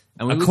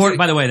 and we A looked quarter. at-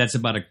 By the way, that's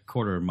about a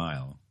quarter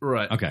mile.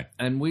 right, Okay.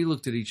 and we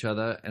looked at each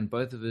other, and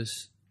both of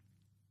us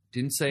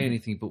didn't say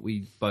anything, but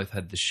we both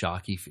had the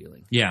sharky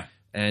feeling. Yeah.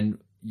 And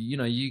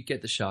you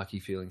get the sharky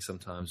feeling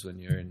sometimes when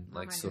you're in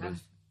my sort God.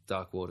 of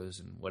dark waters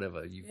and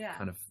whatever. You Yeah.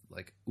 kind of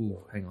like,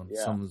 ooh, hang on,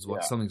 Yeah,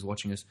 something's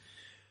watching us.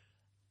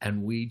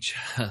 And we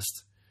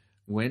just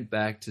went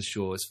back to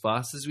shore as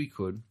fast as we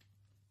could.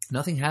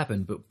 Nothing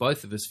happened, but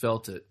both of us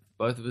felt it.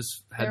 Both of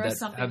us had There that. was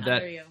something had under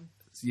that. you.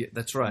 Yeah,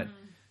 that's right.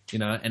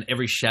 And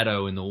every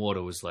shadow in the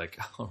water was like,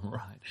 all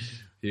right,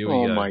 here we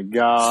Oh go. my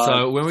God.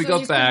 So when we So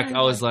got you back, couldn't,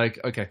 I was like,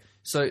 okay,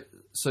 so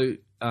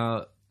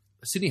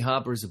Sydney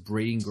Harbour is a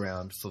breeding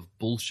ground for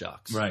bull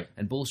sharks, Right.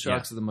 And bull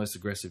sharks are the most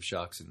aggressive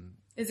sharks in.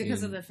 Is it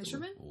because of the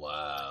fishermen?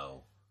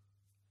 Wow.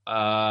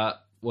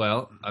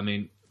 Well, I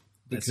mean,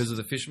 because of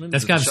the fishermen.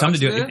 That's because got the something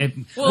to do.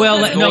 sharks there? Well,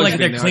 Like, always like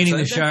they're been there, cleaning I'd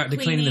the say. shark, they're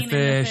cleaning the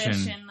fish, and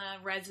and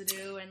the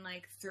residue and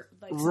like stuff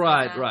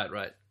Right. like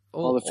that.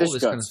 All the fish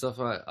this kind of guts. stuff.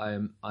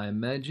 I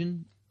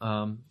imagine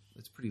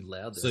it's pretty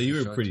loud. There So you for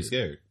were sharks, pretty too.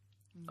 scared.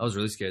 I was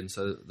really scared, and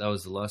so that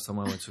was the last time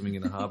I went swimming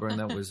in the harbour, and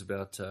that was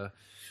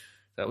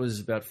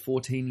about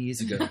 14 years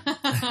ago.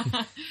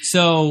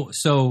 so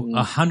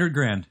 $100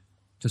 grand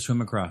to swim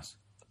across.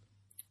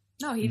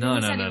 No, he No,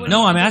 didn't no, say he no, wouldn't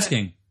No, I'm do it.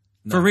 asking.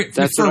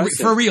 That's what I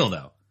said. For real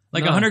though.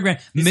 Like No. $100 grand,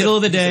 middle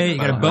of the day, you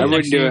got a I boat wouldn't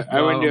next to do you. it.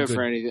 I wouldn't do I'm it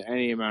for good.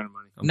 any amount of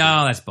money.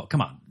 No, that's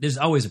come on. There's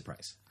always a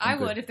price. I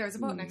would if there was a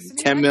boat next to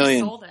me. 10 I million.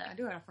 just sold it. I'd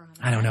do it for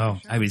 100. I don't know.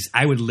 Sure.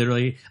 I would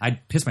literally,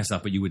 I'd piss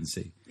myself, but you wouldn't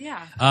see.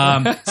 Yeah.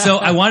 So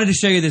I wanted to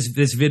show you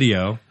this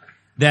video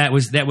that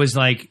was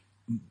like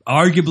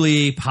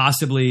arguably,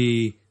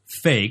 possibly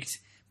faked,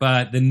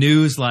 but the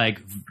news like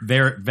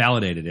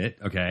validated it.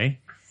 Okay.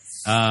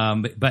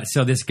 But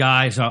so this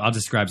guy, so I'll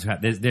describe.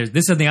 This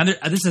is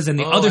in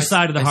the other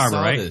side of the harbor,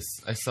 right?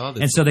 I saw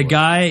this. And so the before.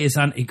 guy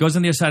he goes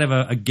on the other side of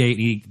a gate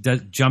and he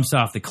jumps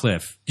off the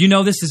cliff. Do you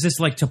know this? Does this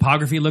like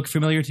topography look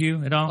familiar to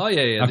you at all? Oh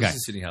yeah. Okay. This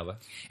is Sydney Harbour.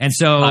 And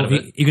so Part of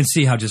it. you can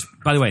see how just,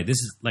 by the way, this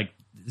is like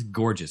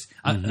gorgeous.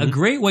 A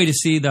great way to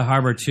see the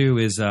harbor too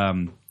is,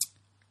 one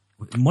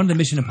of the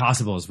Mission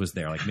Impossibles was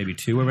there, like maybe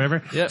 2 or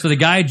whatever. Yep. So the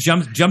guy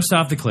jumps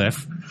off the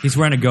cliff. He's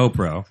wearing a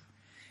GoPro.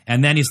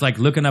 And then he's like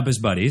looking up his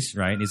buddies,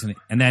 right?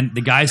 And then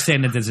the guy's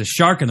saying that there's a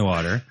shark in the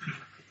water.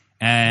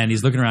 And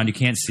he's looking around. You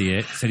can't see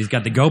it. So he's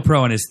got the GoPro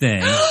on his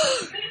thing.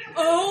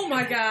 Oh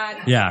my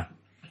god. Yeah.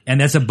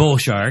 And that's a bull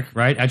shark,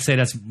 right? I'd say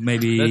that's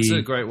maybe... That's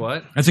a great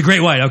white. That's a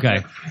great white.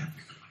 Okay.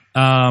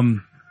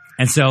 And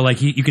so like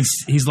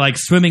he's like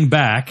swimming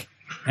back,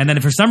 and then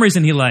for some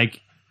reason he's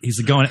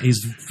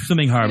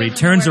swimming hard, but he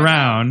turns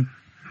around,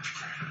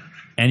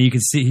 and you can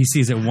see he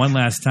sees it one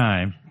last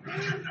time.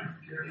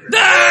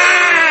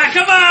 Ah!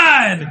 Come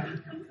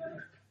on!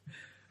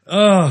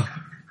 Oh,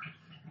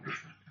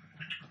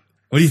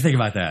 what do you think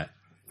about that?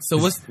 So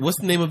what's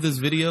the name of this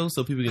video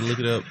so people can look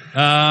it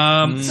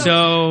up?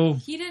 So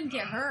He didn't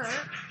get hurt.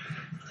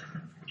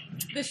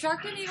 The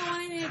shark didn't even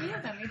want anything to do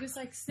with him. He just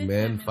like sit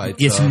Man him fights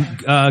it's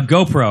off.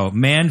 GoPro.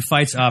 Man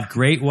fights off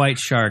great white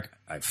shark.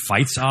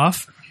 Fights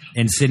off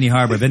in Sydney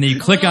Harbor. Then you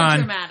click little on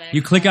dramatic.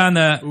 you click on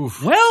the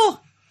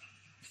well,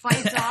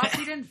 fights off.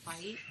 He didn't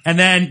fight. and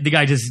then the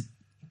guy just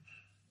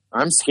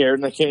I'm scared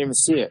and I can't even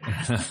see it.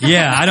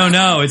 yeah. I don't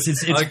know. It's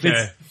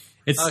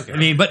Okay. I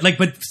mean, but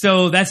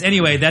so that's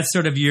anyway. That's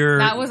sort of your.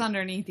 That was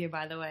underneath you,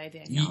 by the way,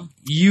 Daniel.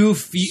 You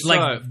feel So-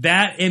 like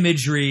that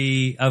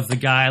imagery of the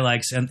guy,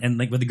 like, and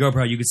like with the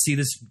GoPro, you could see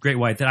this great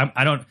white that I'm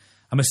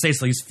gonna say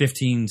it's like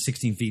 15,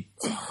 16 feet.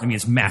 I mean,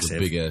 it's massive.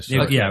 big ass Yeah,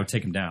 shark. yeah, I would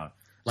take him down.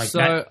 Like So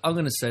that. I'm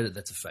going to say that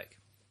that's a fake.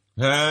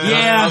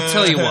 Yeah, I'll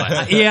tell you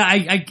why. Yeah,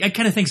 I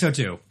kind of think so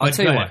too. I'll But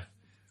tell you go why. ahead.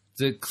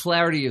 The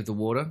clarity of the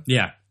water,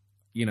 Yeah,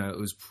 it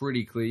was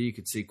pretty clear. You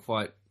could see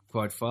quite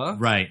far.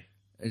 right.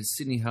 In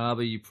Sydney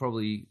Harbour, you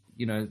probably,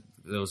 there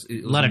was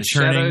a lot in of the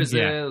churning, shadows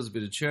yeah. there. There was a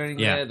bit of churning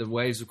Yeah. there. The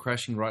waves were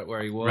crashing right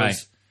where he was. Right.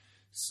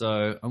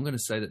 So I'm going to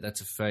say that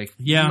that's a fake.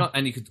 Yeah.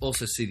 And you could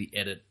also see the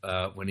edit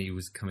when he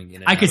was coming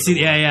in. And I out could of see.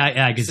 the water.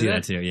 Yeah, I could see See that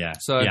that? too. Yeah.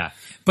 So- yeah.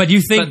 But you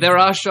think But there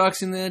are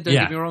sharks in there. Don't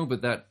Yeah. get me wrong,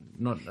 but that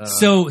not.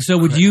 so?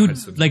 Would you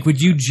aggressive. would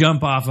you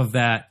jump off of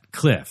that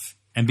cliff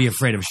and be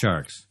afraid of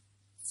sharks?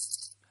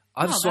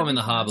 I've Oh, swum that'd in be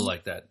the harbour fun.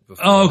 like that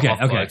before. Oh, okay, off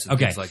boats and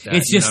things like that,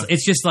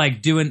 it's just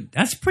like doing.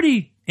 That's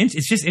pretty.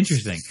 It's just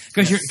interesting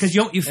because you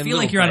And feel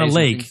like little you're on a bays and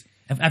lake.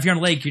 things. If you're on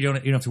a lake, you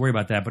don't have to worry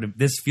about that. But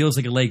this feels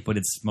like a lake, but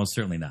it's most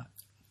certainly not.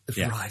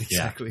 Yeah. Right, Yeah.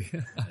 exactly.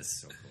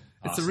 That's so cool.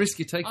 It's a risk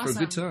you take for a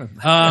good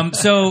time.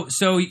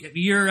 So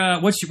you're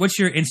what's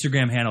your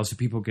Instagram handle so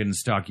people can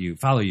stalk you,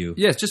 follow you?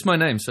 Yeah, it's just my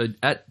name. So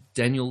at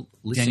Daniel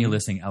Lissing. Daniel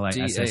Lissing, Lissing.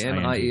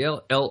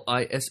 Daniel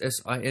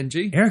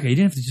Lissing. Erica, you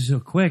didn't have to do so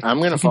quick. I'm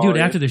gonna You can do follow it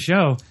you. after the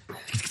show.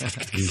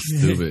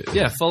 Stupid.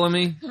 Yeah, follow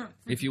me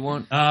if you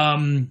want.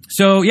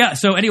 So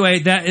anyway,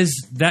 that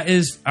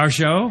is our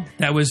show.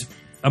 That was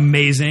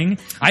amazing.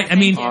 I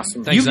mean,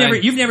 Awesome. Thanks,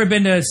 Zane. you've never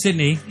been to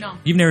Sydney. No.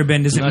 You've never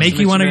been. Does it Nice make to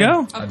you meet want to you,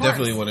 go? man. I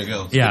definitely want to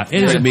go. Yeah,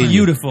 it is a Great meeting you.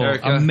 beautiful,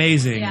 Erica.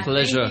 amazing, Yeah,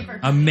 Pleasure. thank you for-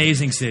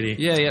 amazing city.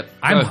 Yeah, yep.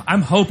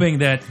 I'm hoping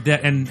that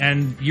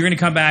and you're going to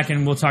come back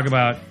and we'll talk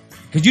about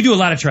because you do a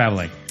lot of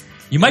traveling.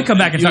 You might come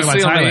back and talk about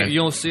Thailand.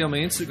 You'll see on my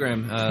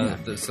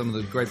Instagram some of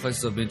the great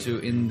places I've been to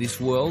in this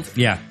world.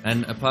 Yeah.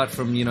 And apart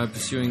from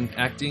pursuing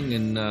acting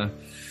and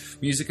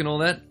music and all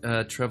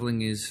that,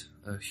 traveling is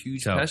a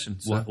huge So passion.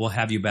 So. we'll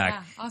have you back.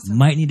 Yeah, awesome.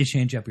 Might need to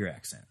change up your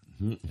accent.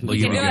 But You you'll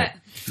can be do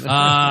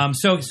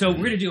good. it. So we're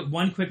gonna do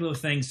one quick little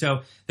thing.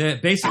 So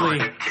basically,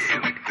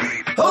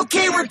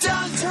 Okay, we're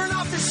done. Turn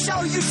off the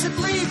show. You should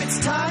leave. It's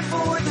time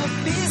for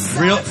the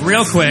B-side.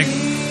 real quick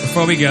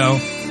before we go,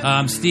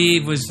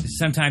 Steve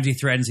sometimes he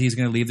threatens he's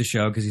going to leave the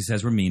show because he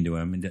says we're mean to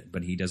him,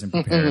 but he doesn't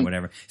prepare or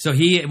whatever. So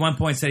he at one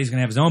point said he's going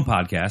to have his own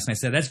podcast, and I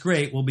said that's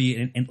great. We'll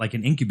be like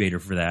an incubator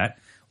for that.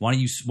 Why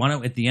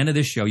don't at the end of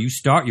this show you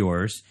start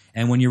yours,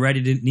 and when you're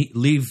ready to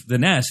leave the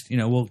nest,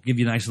 we'll give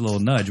you a nice little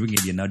nudge. We can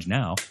give you a nudge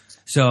now.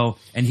 So,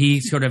 and he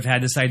sort of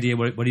had this idea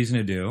what he's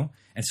going to do,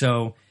 and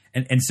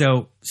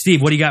so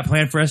Steve, what do you got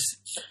planned for us?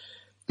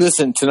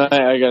 Listen, tonight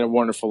I got a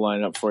wonderful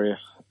lineup for you.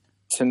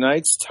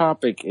 Tonight's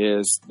topic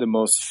is the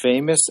most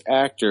famous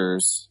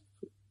actors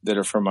that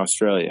are from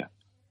Australia.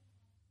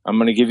 I'm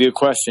going to give you a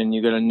question.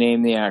 You got to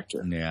name the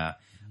actor. Yeah.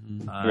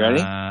 You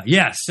ready?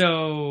 Yeah.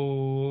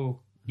 So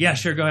yeah,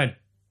 sure. Go ahead.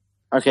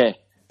 Okay.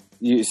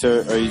 So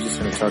are you just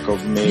going to talk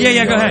over me?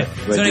 Yeah, go ahead.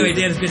 Like, So anyway,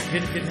 Dan, it's good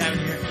having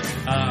you here.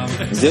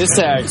 This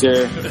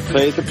actor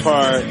played the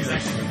part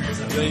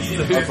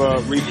of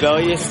a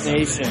rebellious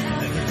nation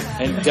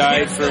and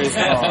died for his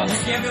cause.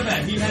 Can't feel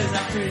bad. He had his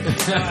opportunity.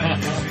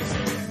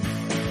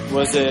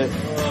 Was it?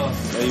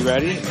 Are you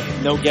ready?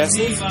 No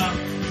guesses? Okay.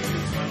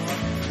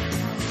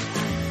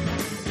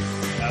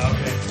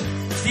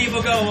 Steve,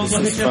 we'll go. We'll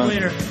hit you up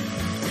later.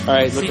 All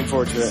right, looking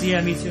forward to it. See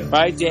ya, me too.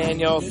 Bye,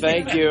 Daniel.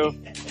 Thank you.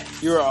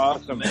 You were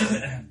awesome.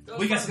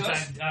 We got some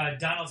time.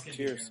 Donald's going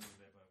to Cheers.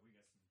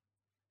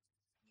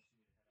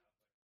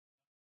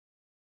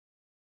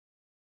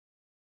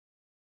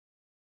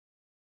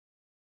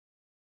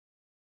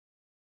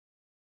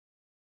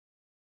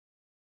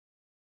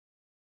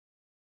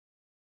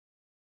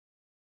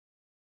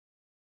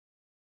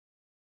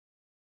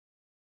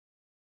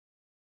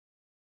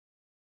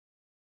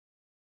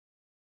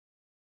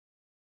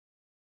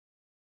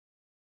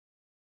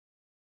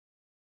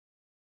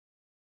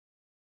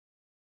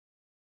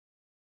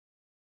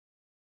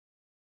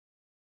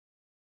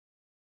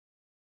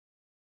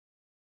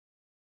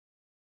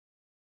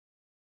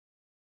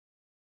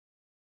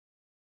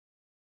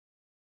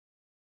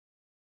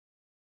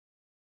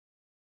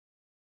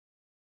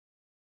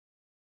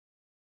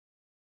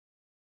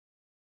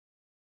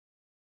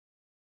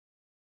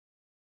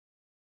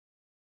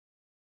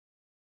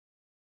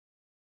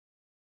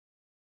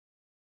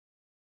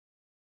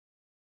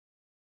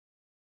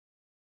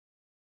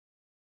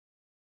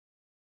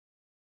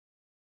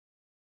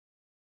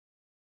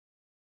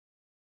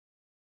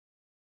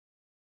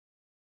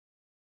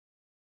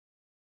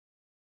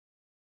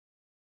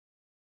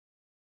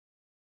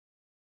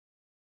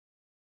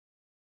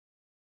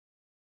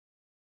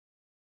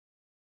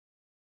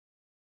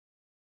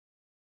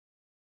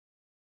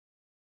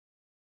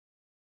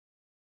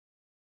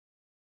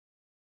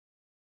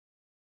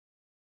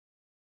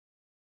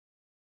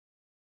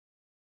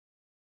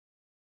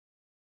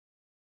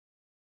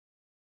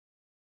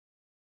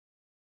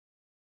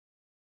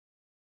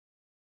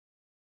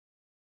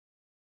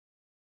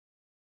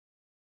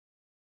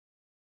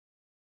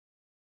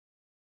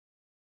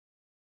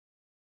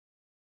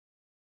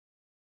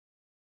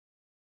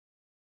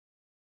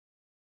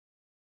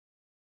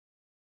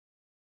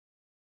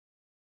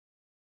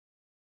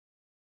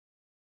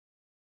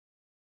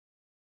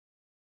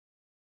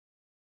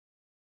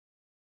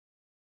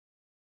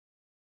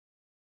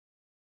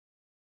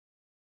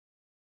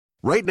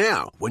 Right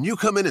now, when you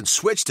come in and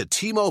switch to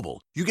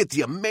T-Mobile, you get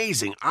the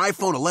amazing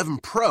iPhone 11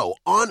 Pro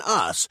on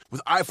us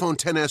with iPhone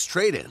XS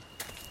trade-in.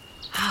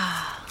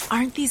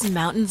 Aren't these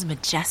mountains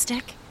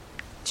majestic?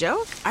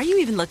 Joe, are you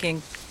even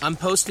looking? I'm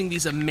posting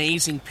these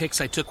amazing pics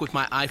I took with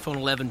my iPhone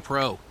 11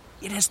 Pro.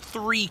 It has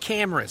 3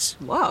 cameras.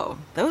 Whoa,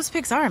 those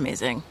pics are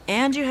amazing.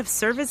 And you have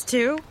service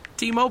too?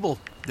 T-Mobile.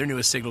 Their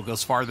newest signal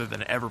goes farther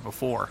than ever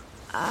before.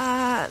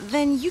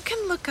 Then you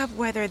can look up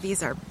whether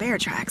these are bear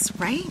tracks,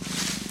 right?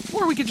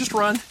 Or we could just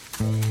run.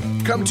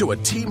 Come to a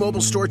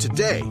T-Mobile store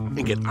today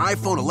and get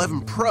iPhone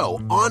 11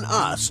 Pro on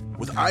us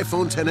with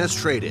iPhone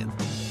XS trade-in.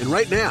 And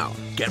right now,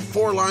 get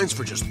 4 lines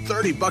for just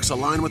 $30 a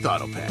line with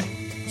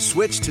AutoPay.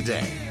 Switch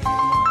today.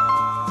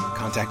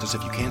 Contact us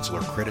if you cancel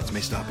or credits may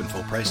stop and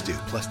full price due,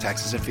 plus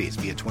taxes and fees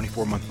via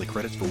 24 monthly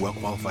credits for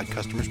well-qualified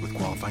customers with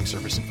qualifying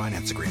service and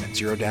finance agreement.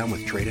 0 down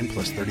with trade-in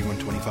plus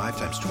 $31.25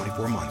 times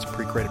 24 months.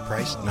 Pre-credit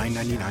price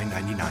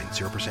 $999.99.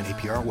 0%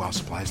 APR while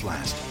supplies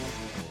last.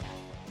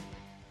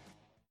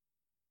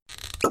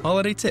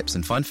 Holiday tips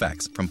and fun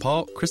facts from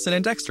Paul, Kristen,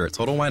 and Dexter at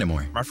Total Wine &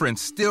 More. My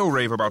friends still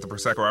rave about the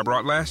Prosecco I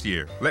brought last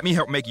year. Let me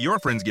help make your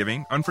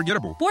Friendsgiving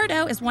unforgettable.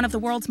 Bordeaux is one of the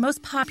world's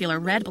most popular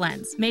red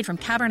blends, made from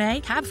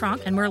Cabernet, Cab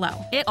Franc, and Merlot.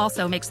 It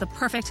also makes the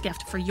perfect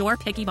gift for your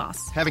picky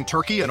boss. Having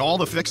turkey and all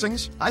the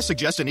fixings? I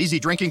suggest an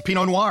easy-drinking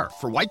Pinot Noir.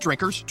 For white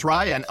drinkers,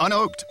 try an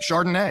unoaked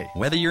Chardonnay.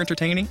 Whether you're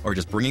entertaining or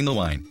just bringing the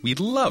wine,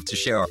 we'd love to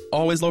share our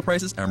always low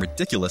prices and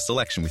ridiculous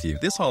selection with you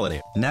this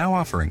holiday. Now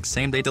offering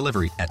same-day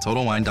delivery at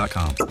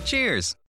TotalWine.com. Cheers!